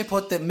was going to say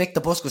put the Mick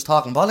the Busk was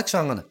talking bollocks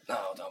song on it. No,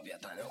 don't be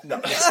at that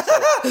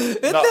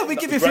now. No, we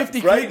give you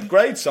 50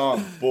 great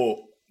song, but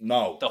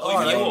no. The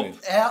hype you up.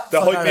 Yeah, The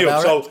hype forgot me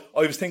up. about So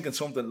I was thinking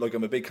something like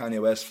I'm a big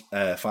Kanye West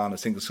fan. I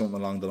was thinking something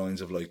along the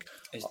lines of like,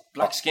 It's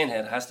Black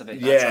Skinhead has to be.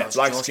 yeah, what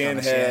Black I was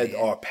gonna say, Skinhead yeah.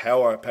 or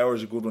Power.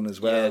 Power's a good one as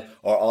well. Yeah.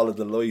 Or All of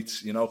the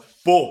Lights, you know.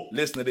 But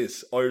listen to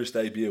this Irish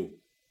debut.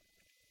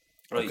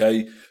 Right.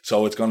 Okay,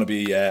 so it's going to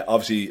be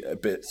obviously a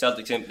bit.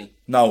 Celtic Symphony.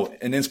 No,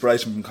 an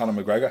inspiration from Conor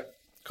McGregor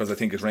because I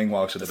think his ring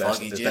walks are the best,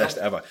 Foggy the Jew. best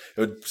ever. It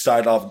would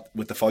start off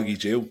with the Foggy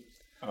Jew,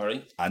 All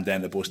right. and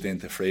then it bust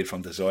into Freed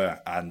from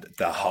Desire, and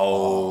the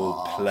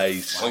whole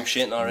place I'm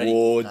shitting already.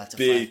 would That's a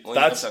be. fact.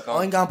 That's.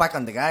 I'm going back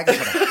on the gag for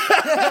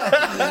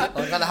that.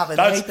 I'm going to have a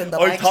That's, night in the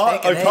I bank thought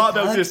steak and about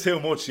egg, this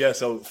too much, yeah.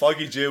 So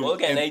Foggy Jew We'll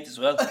get an 8 as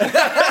well.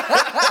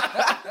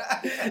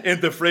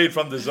 into Freed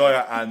from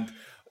Desire, and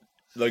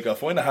like I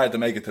find it hard to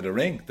make it to the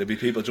ring. There'd be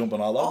people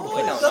jumping all over the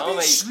I place. don't That'd know, be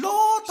mate.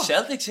 slaughter.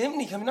 Celtic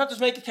Symphony. Can we not just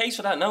make a case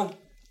for that now?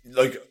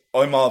 Like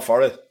I'm all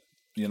for it.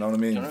 You know what I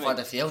mean? For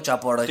the future,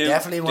 but I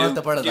definitely want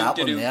to put it that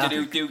one, yeah. What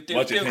do you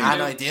think?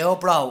 And I do,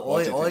 bro.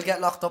 What do you I'll think?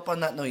 get locked up on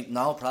that night.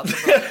 No problem.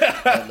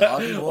 I'll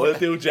be We'll working.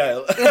 do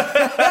jail.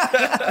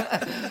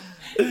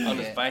 On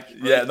his back.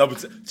 Yeah, no,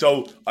 but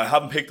so I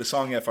haven't picked the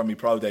song yet for my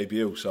pro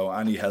debut, so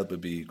any help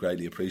would be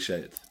greatly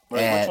appreciated.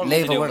 Right, which one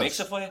leave would it you do? with Mix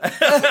us. it for you?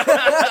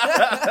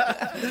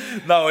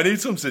 No, I need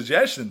some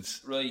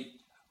suggestions. Right.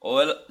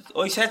 Well,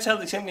 I said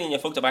Celtic Symphony and you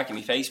fucked it back in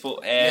my face, but...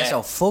 Yeah,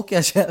 so fuck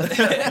yourself.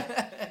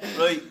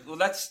 Right, well,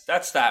 that's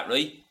that,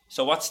 right?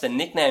 So what's the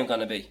nickname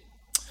going to be?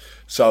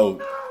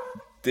 So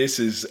this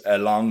is a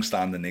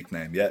long-standing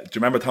nickname. Yeah, do you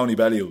remember Tony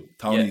Bellew?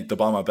 Tony Yeah. the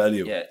Bomber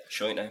Bellew. Yeah,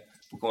 shite now.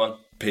 Go on.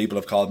 People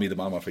have called me the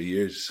Bomber for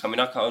years. Can we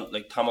not call it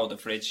like Tomo the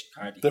Fridge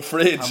Cardi? The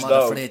fridge, I'm on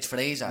no, the fridge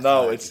freezer.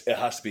 no, it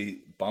has to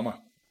be Bomber.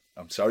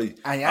 I'm sorry,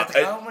 And you had to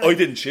go with I it?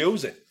 didn't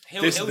choose it.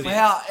 Who This did is you-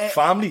 Yeah,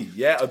 family.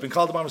 Yeah, I've been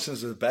called the Bomber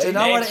since I was a baby. Do you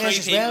know Name what it 3 is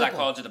as people well, that though?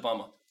 called you the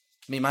bomber.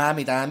 Me mum,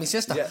 me dad, me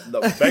sister. Yeah,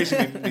 no,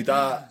 basically, my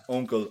dad,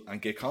 uncle,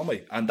 and Git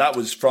Conway. And that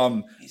was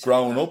from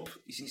growing up.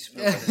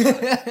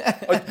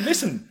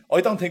 Listen,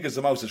 I don't think it's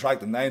the most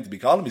attractive name to be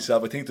calling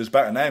myself. I think there's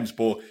better names,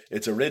 but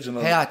it's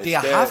original. Hey, do you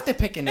have to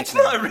pick a It's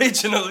nickname? not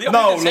original. You're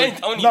No, saying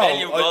like, Tony no,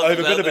 Bellew I have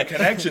a bit of a bit.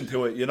 connection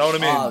to it, you know what I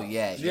mean? Oh,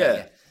 yeah.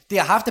 Do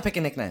you have to pick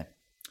a nickname?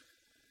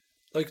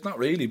 Like, not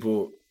really,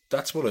 but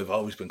that's what I've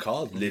always been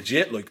called.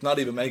 Legit, like, not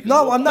even making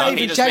No, it up. I'm not He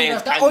even just checking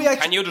means, that.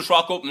 can you just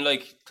rock up and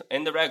like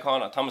in the red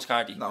corner, Thomas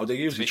Carty? No, they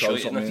usually It's throw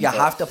shite, something isn't in. You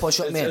but have to push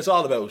something in. It's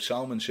all about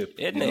showmanship.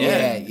 Isn't you it? know? Yeah.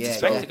 Yeah. It's a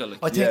spectacle. Like.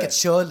 I think Yeah.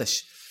 it's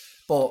churlish.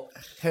 But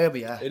here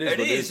we are. It is It what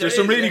it is, is. there There's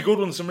some is, really yeah. good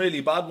ones, some really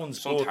bad ones.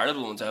 Some but,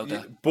 terrible ones out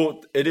there.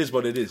 but it is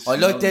what it is. I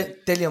you like know?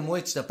 Dillian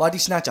White's The Body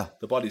Snatcher.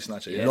 The body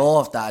snatcher, yeah.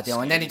 Love that, you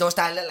know. And then he does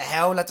that little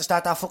howl at the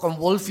start, that fucking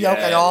wolfie out.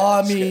 Like,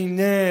 oh, me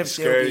nerves.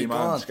 Scary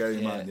man,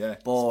 yeah.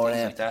 But,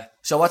 like that.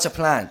 so what's your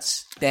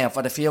plans then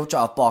for the future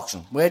of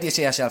boxing? Where do you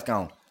see yourself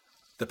going?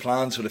 The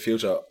plans for the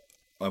future,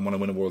 I want to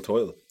win a world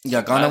title.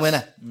 You're gonna win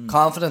it.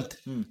 Confident.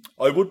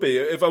 I would be.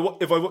 If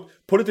I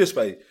put it this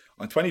way,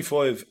 I'm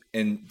 25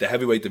 in the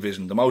heavyweight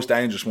division, the most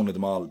dangerous one of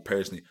them all,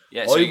 personally.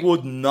 Yeah, so I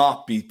would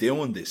not be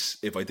doing this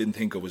if I didn't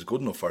think I was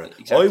good enough for it.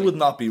 Exactly. I would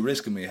not be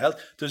risking my health.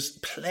 There's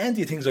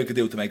plenty of things I could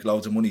do to make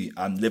loads of money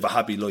and live a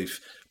happy life.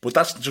 But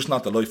that's just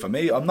not the life for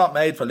me. I'm not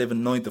made for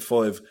living 9 to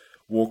 5,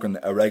 working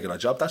a regular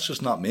job. That's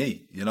just not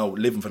me, you know,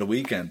 living for the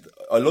weekend.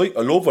 I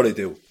love what I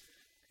do.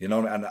 You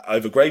know, and I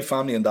have a great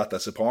family in that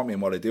support me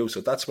in what I do,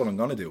 so that's what I'm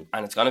going to do.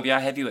 And it's going to be a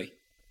heavyweight.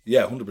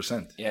 Yeah,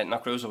 100%. Yeah,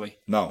 not cruiserweight.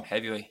 No.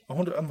 Heavyweight. I'm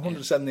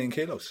 117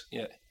 kilos.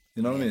 Yeah.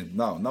 You know what I mean?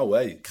 No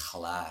way.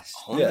 Class.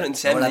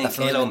 117 Well, that's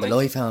the kilo. flying in my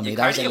life, homie. You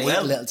That was carry a it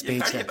well. little You speech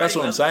carry there. it That's very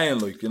what I'm well. saying,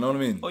 like, you know what I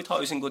mean? I thought he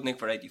was in good nick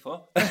for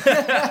 84.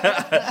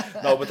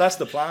 No, but that's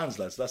the plans,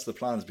 lads. That's the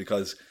plans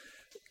because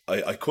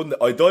I couldn't.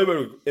 I die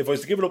with, if I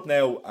was to give it up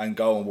now and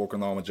go and work a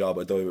normal job,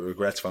 I die with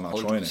regrets for not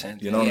trying it.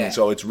 100%, You know what I yeah. mean?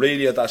 So it's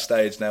really at that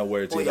stage now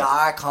where it's But you either,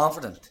 are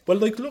confident. well,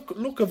 like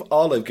look of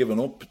all I've given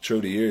up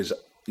through the years.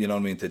 You know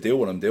what I mean? To do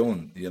what I'm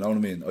doing. You know what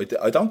I mean?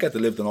 I don't get to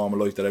live the normal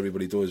life that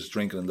everybody does,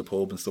 drinking in the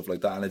pub and stuff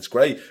like that, and it's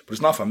great, but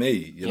it's not for me.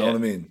 You know Yeah. what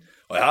I mean?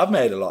 I have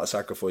made a lot of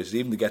sacrifices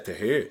even to get to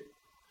here.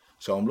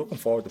 So I'm looking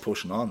forward to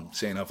pushing on,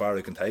 seeing how far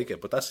I can take it.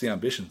 But that's the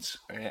ambitions.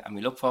 And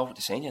we look forward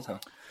to seeing you, Tom.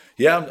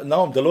 Yeah,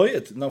 I'm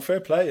delighted. No, fair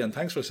play, and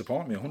thanks for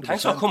supporting me. 100%.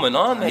 Thanks for coming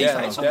on, mate. Yeah,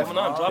 Thanks for definitely,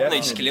 coming on. Dropping definitely.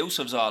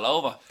 exclusives all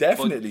over.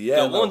 Definitely, But yeah,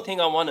 The no. one thing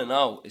I want to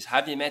know is,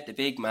 have you met the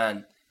big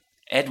man,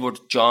 Edward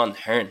John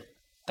Hearn?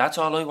 That's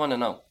all I want to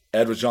know.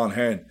 Edward John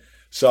Hearn.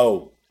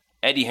 So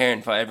Eddie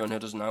Hearn, for everyone who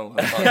doesn't know.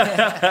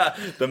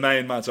 the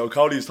main man. So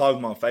Cody was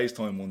talking on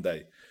FaceTime one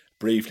day.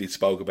 Briefly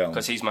spoke about him.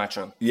 Because he's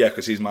Matchroom. Yeah,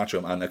 because he's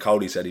Matchroom, and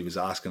Cody said he was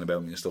asking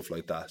about me and stuff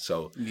like that.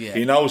 So Yeah.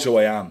 he knows who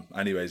I am.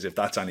 Anyways, if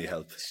that's any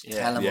help.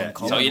 Tell him Yeah. I'm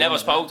coming. So you never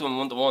spoke to him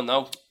one-to-one,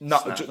 no?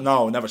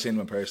 No, never seen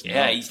him in person.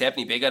 Yeah, no. he's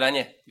definitely bigger than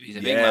you. He's a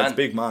big yeah, man. it's a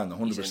big man,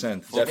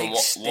 100%. Fucking Definitely,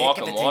 stick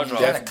walking at the wardrobe.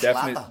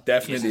 thing.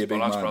 definitely a big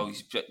Bollocks, man. bro.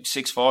 He's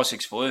 6'4",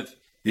 6'5".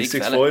 He's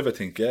Big 6'5", fella. I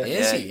think. Yeah.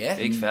 Is he? Yeah.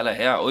 Big fella,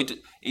 yeah.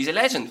 He's a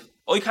legend.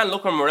 I can't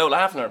look at him without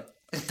laughing at him.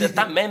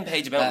 That meme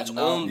page about him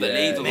is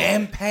unbelievable.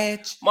 Mem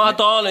page. My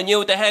darling, you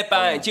with the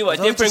headband, you a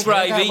Don't different just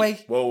say it that gravy.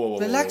 way. Whoa.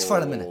 Relax for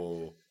a minute.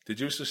 Whoa. Did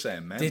you just say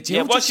man? Did you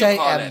Yeah, what just you say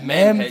call a it?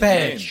 mem Meme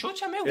page? Shut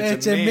your mouth.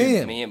 It's a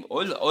meme. meme.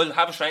 I'll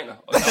have a straightener.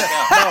 I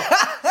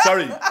don't care.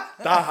 Sorry,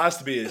 that has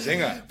to be a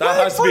zinger. That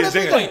has to be a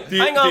zinger. Do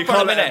you- Hang do on you for a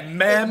call it minute.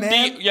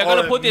 meme You're or going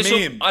to a put this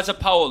meme? up as a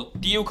poll.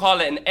 Do you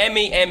call it an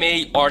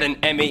MEME or an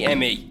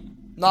MEME?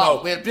 No,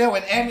 we'll do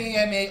an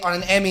MEME or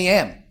an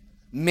MEM.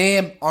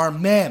 Meme or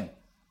mem.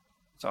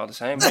 It's all the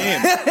same.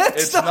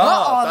 It's not.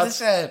 all That's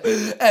the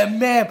same. A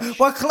mem.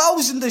 We're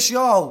closing the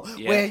show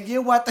Yeah. where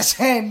you want the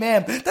same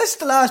mem. This is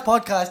the last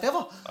podcast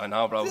ever. I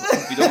know, bro. We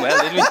done well,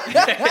 didn't we?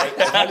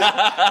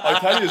 I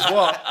tell you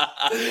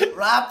what,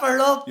 Wrap her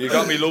up. you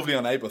got me lovely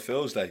on April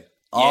Fool's Day.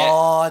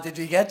 Oh, did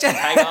we get you?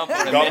 Hang on for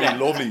a You got me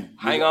minute. lovely.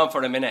 Hang on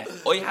for a minute.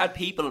 I had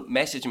people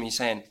message me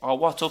saying, "Oh,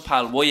 what's up,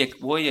 pal? Why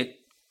you,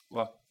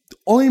 what?"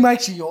 I'm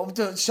actually up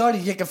to, sorry,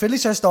 you can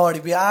finish your story.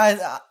 We are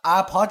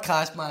our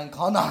podcast man,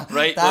 Connor.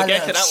 Right, we'll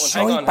get to that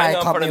one. Hang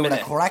on for a with a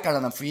minute. cracker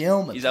and a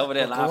fuming. He's over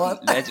there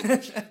laughing,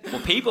 legend.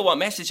 But people were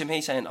messaging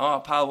me saying, "Oh,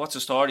 pal, what's the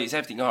story? Is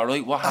everything all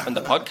right? What happened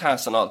to the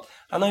podcast and all?"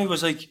 And I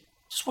was like,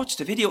 "Just watch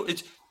the video.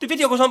 The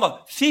video goes on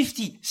about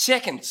 50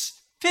 seconds.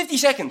 50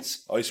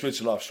 seconds. I switched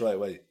it off straight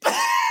away.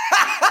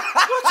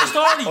 What's the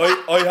story?"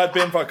 I had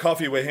been for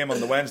coffee with him on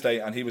the Wednesday,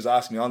 and he was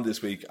asking me on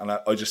this week, and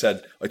I just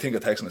said, I think I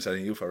texted him and said, "Are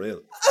you for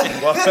real?"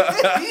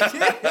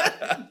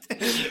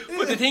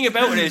 But the thing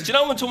about it is, do you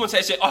know when someone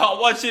says, "Oh,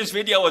 watch this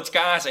video, it's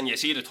gas," and you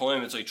see the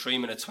time, it's like 3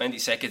 minutes, 20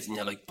 seconds, and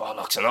you're like,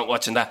 bollocks, I'm not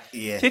watching that.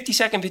 Yeah.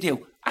 50-second video.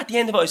 At the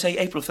end of it, I say,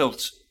 April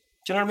Fools.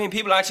 Do you know what I mean?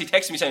 People actually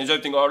text me saying, "Is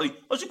everything all right?"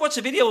 I was like, "Watch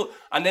the video,"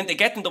 and then they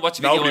get them to watch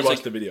the video. Nobody and it's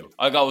watched the video.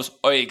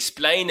 I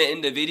explain it in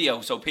the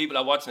video, so people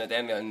are watching it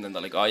then, and then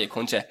they're like, "Oh, you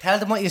cunt you." Tell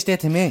them what you did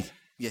to me.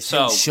 You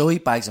So- silly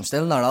shite bags. I'm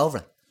still not over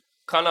it.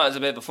 Connor is a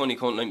bit of a funny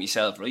cunt like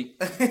myself, right?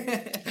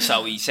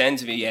 So he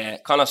sends me,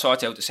 Connor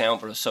sorts out the sound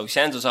for us, so he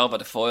sends us over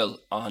the file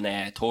on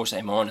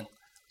Thursday morning,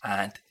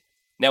 and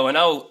Now, I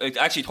know it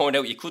actually turned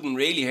out you couldn't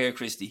really hear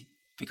Christy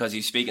because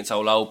he's speaking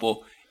so loud,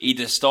 but he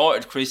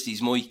distorted Christy's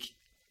mic.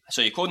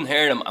 So you couldn't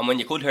hear him, and when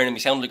you could hear him, he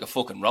sounded like a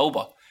fucking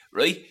robot,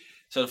 right?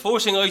 So the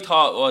first thing I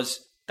thought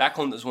was, that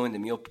cunt is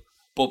winding me up.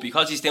 But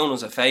because he's doing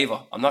us a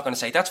favour, I'm not going to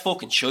say, that's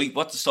fucking shite,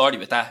 what's the story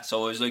with that?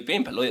 So I was like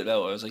being polite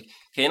about it. I was like,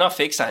 can you not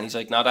fix that? And he's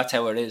like, no, that's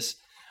how it is.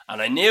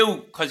 And I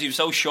knew, because he was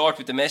so short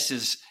with the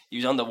messages, he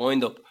was on the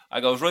wind-up. I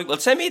goes, right, well,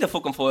 send me the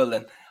fucking file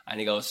then. And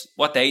he goes,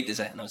 what date is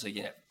it? And I was like,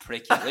 yeah,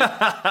 prick you. Right?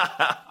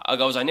 I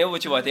goes, I knew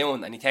what you were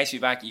doing. And he texts me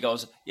back, he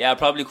goes, yeah, I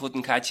probably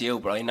couldn't catch you,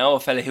 but I know a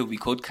fella who we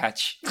could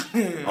catch.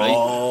 Right?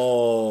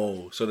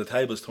 Oh, so the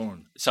table's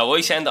turned. So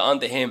I send it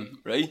on to him,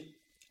 right?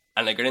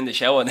 And I got in the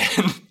shower then.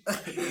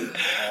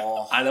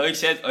 And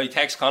I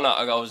text Connor,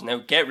 I goes, now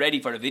get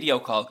ready for the video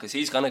call because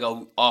he's going to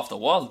go off the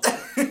wall.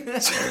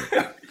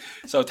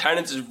 So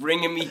Terence is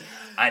ringing me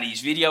and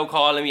he's video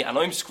calling me and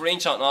I'm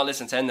screenshotting all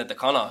this and sending it to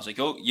Connor. I was like,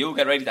 oh, you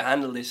get ready to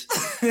handle this.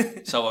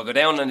 So I go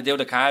down and I do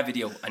the car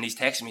video and he's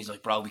texting me, he's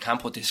like, bro, we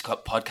can't put this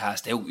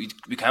podcast out.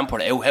 We can't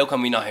put it out. How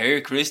can we not hear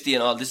Christy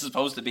and all? This is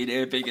supposed to be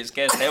their biggest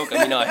guest. How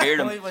can we not hear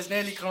them? I was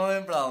nearly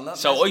crying, bro.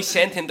 So I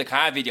sent him the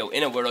car video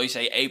in it where I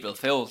say April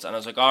Fools and I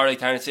was like, alright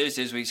Terence, this is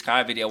this week's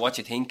car video, what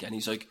you think? And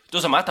he's like,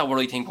 doesn't matter what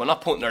I think, we're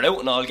not putting her out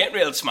and all. Getting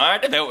real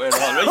smart about it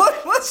and all,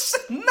 right?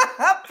 What's not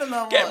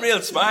happening? Getting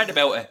real smart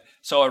about it.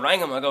 So I rang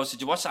him, I go, did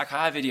you watch that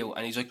car video?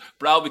 And he's like,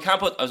 bro, we can't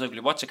put... I was like, will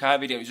you watch the car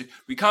video? He's like,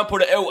 we can't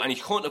put it out. And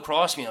he's cutting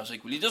across me. I was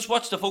like, will you just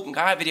watch the fucking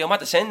car video? I'm about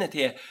to send it to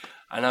you.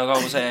 And I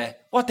goes,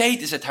 what date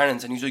is it,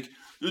 Terence? And he's like,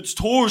 it's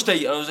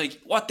Thursday. And I was like,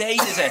 what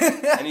date is it?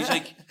 And he's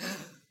like,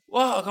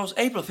 what? I goes,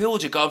 April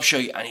Fool's, you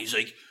gobshite. And he's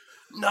like,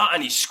 no.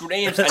 And he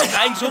screams. And he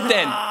hangs up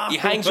then. He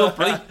hangs up,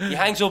 right? He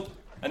hangs up.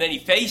 And then he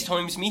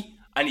FaceTimes me.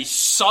 And he's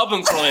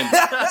sobbing crying.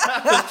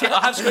 I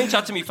have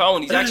screenshots to my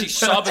phone. He's actually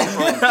sobbing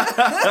crying.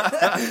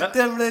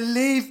 The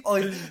relief.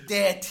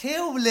 They're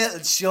two little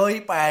shy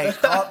bags.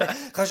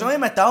 Because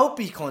I'm a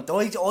dopey cunt.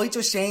 I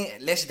just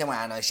listened to him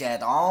and I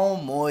said, oh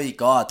my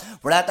God,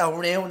 we're at the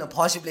round and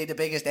possibly the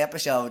biggest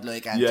episode.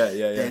 Like, and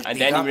yeah. And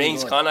then he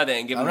rings Connor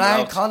then and give him a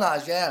rang Connor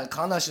as well.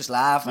 Connor's just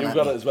laughing. You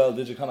got it as well,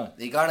 did you, Connor?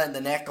 He got it in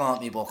the neck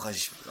on me, but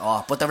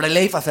the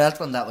relief I felt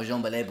from that was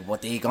unbelievable.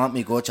 But he got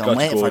me good. So I'm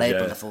waiting for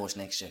April the 1st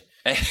next year.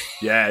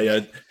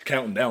 Yeah,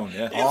 counting down,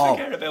 yeah. You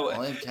forget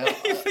about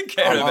it. You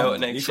forget about it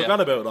next year. You forgot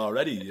about it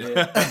already.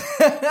 Yeah.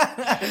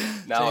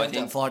 No, I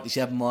think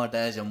 47 more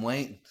days I'm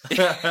waiting.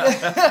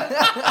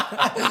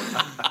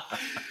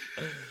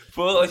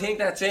 Well, I think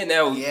that's it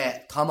now. Yeah,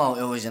 Tomo,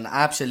 it was an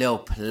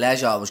absolute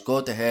pleasure. It was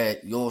good to hear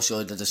your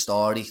side of the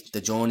story,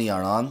 the journey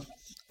you're on,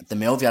 the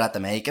move you're at the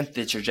making.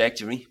 The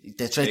trajectory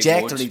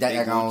that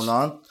you're going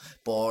on.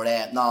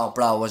 But no,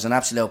 bro, it was an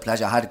absolute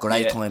pleasure. I had a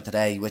great time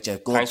today with you.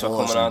 Good Thanks for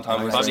coming on,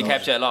 Tom. We probably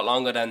kept you a lot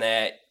longer than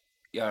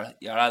your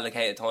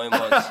allocated time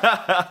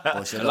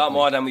was. A lot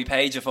more than we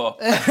paid you for.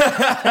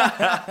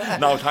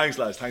 No, thanks,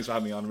 lads. Thanks for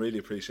having me on. Really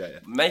appreciate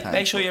it.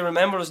 Make sure you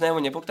remember us now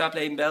when you book that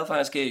play in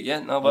Belfast gig. Yeah,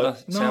 no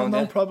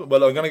problem.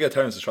 Well, I'm going to get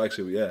Terence a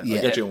tracksuit. Yeah,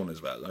 I'll get you one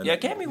as well. Yeah,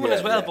 get me one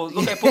as well. But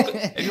look,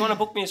 if you want to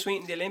book me a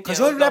suite in the Olympia, because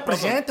we'll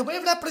represent the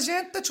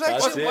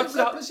tracksuit. What's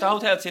the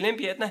hotel? It's the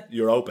Olympia, isn't it?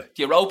 Europa,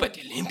 the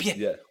Olympia.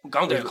 Yeah, I'm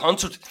going to a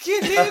concert.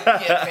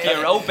 The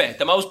Europa,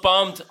 the most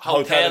bombed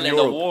hotel in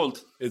the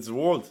world. It's the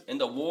world in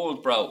the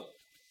world, bro.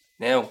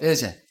 Now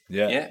is it?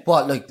 Yeah.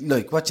 What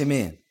like what do you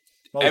mean?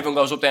 Everyone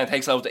goes up there and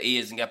takes out the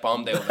ears and get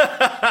bombed out.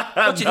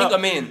 What do you think I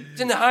mean?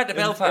 It's in the heart of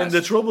Belfast. In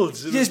the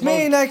troubles. You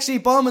mean actually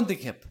bombing the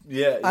Kip?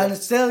 Yeah. And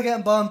it's still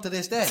getting bombed to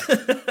this day.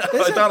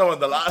 I don't know when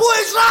the last. But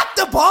it's not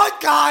the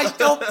podcast.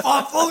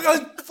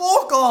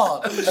 Fuck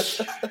off.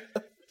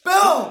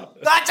 Boom!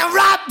 That's a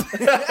wrap!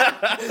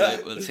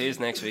 Right, we'll see you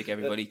next week,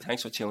 everybody.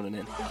 Thanks for tuning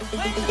in.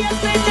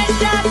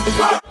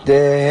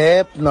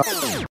 The Hypno.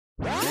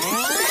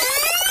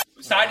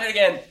 Start it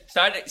again.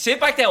 Sit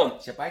back down.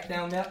 Sit back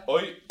down now.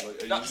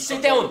 No,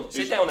 sit down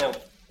now.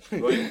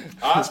 Right.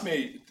 Ask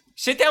me.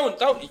 Sit down.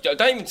 Don't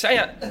even say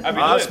it.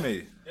 Ask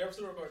me.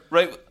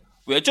 Right,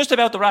 we're just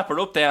about to wrap it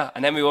up there,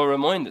 and then we were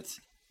reminded.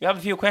 We have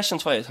a few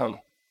questions for you, Tom.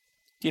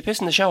 Do you piss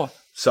in the shower?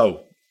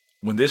 So,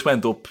 when this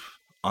went up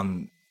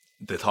on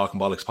the Talking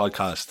Bollocks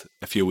podcast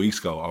a few weeks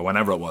ago, or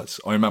whenever it was,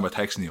 I remember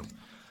texting you,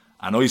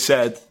 and I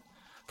said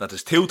that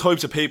there's two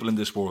types of people in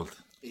this world.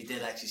 He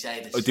did actually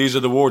say this. These are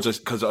the words,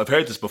 because I've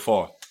heard this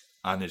before,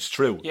 and it's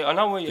true. Yeah, I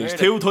know where you heard it.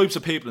 There's two types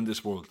of people in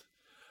this world.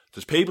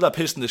 There's people that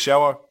piss in the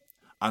shower,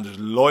 and there's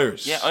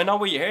lawyers. Yeah, I know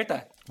where you heard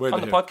that. Where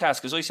on the podcast,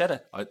 because I said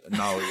it. I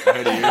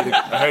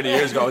heard it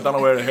years ago. I don't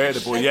know where I heard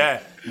it, but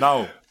yeah,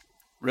 no.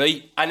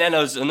 Right, and then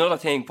there's another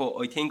thing, but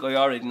I think I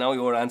already know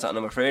your answer, and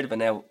I'm afraid of it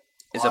now.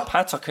 Is it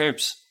pats or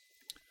curbs?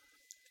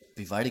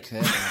 Be very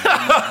careful.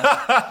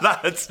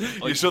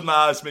 You shouldn't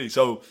ask me.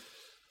 So,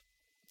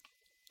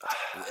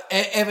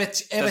 if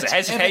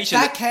it's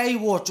that K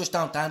word, just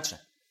don't answer.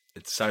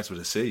 It starts with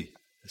a C.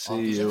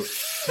 C-U.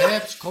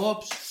 Curbs,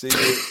 cubs.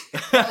 C-U.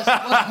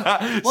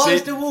 What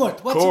is the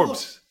word? What's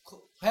Corbs. the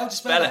word? How to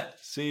spell it?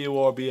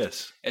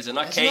 CURBS. Is it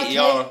not Is it not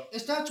K-E-R? K?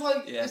 Is that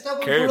why? Yeah. Is that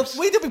what Curbs.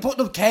 we did be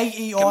putting up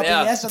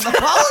KERBS on the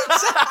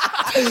phones?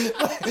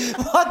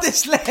 What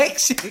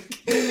dyslexic?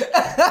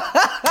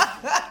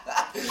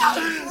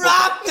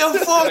 Wrap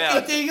the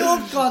fucking thing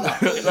up, Connor.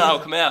 No,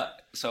 come here.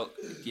 So,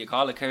 do you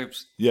call it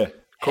curbs? Yeah.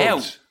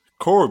 How?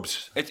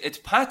 Curbs. It's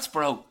Pats,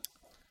 bro.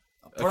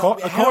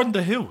 According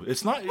to who?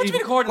 It's not. What do you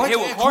mean according to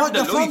who? According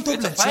to from Louis, it's a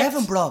Dublin fact.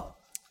 7, bro.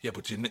 Yeah,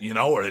 but you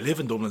know where I live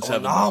in Dublin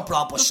 7. No,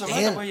 bro, but Doesn't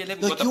still. matter where you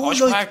live, Like, but the you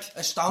posh like part.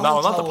 a stone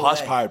No, not the throw posh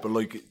away. part, but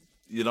like,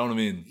 you know what I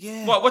mean?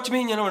 Yeah. What do you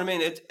mean, you know what I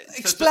mean?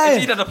 Explain.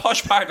 It's either the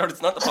posh part or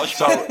it's not the posh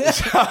part.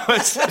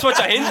 That's what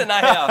you're hinting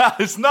at here.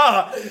 It's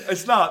not.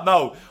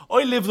 No,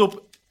 I lived up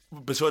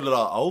beside a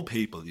lot of old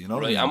people. You know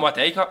what I Right, mean? and what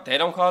they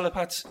don't call it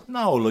Pats?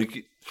 No,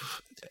 like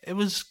it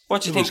was.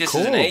 What do you it think was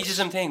this is an Curbs.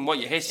 ageism thing? What,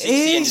 you hit 60 and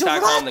you He's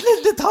start calling rattling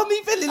it... the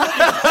Tommy Billy.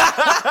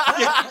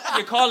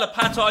 You call it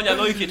Pats all your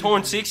life, you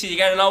turn 60, you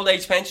get an old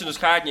age pensioner's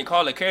card and you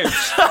call it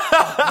curbs.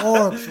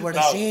 Curbs with a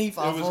No, C. it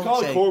was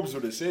called Curbs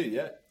with a C.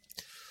 Yeah.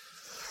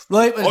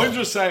 Right, well, I'm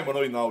just saying what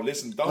I know.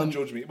 Listen, don't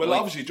judge me. Well,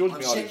 Like, obviously judge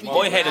me all you sick want.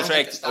 My head is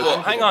wrecked. Oh,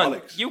 But hang on,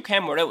 Alex. you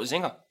came without a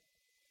zinger.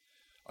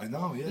 I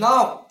know. Yeah.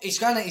 no,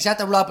 he's at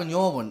the Robin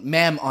Your one,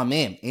 mem on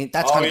meme.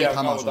 That's Oh, going to yeah, be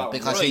Tomo's no, that one one.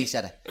 because Right. he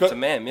said it. It's a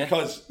meme, yeah.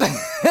 Because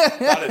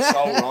that is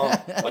so wrong.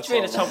 What do you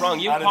mean it's so wrong?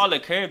 You call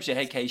it curbs, you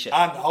hate Keisha.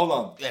 And hold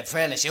on, Yeah,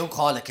 fairness, you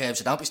call it curbs,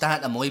 so don't be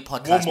starting on my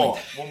podcast.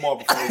 one more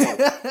before we go.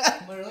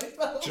 mate.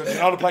 Do you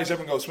know the place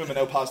everyone goes swimming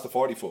out past the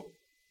 40 foot?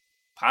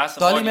 Pass the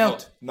Dolly 40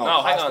 Mount. foot. No,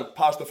 hang past on.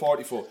 past the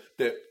 40 foot.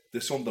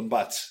 The Sunderland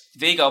Bats.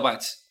 Vigo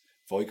bats.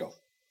 Vigo.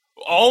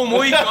 Oh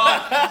my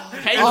god.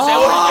 Hey, oh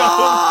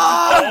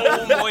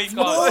my god.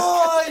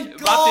 My Wrap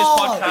God. this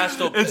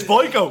podcast up. It's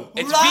Vigo.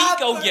 It's Wrap-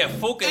 Vigo, you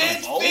fucking...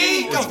 It's oh,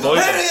 Vigo. Vigo.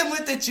 Hit him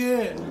with the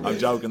tune. I'm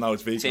joking. No,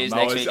 it's Vigo. See you No,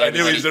 next it's- week, I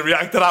knew he was everybody. to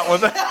react to that one.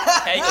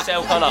 Take us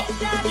out, Connor.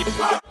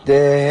 The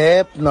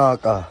hip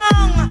knocker.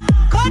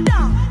 Go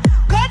down,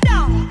 go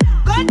down,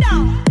 go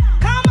down.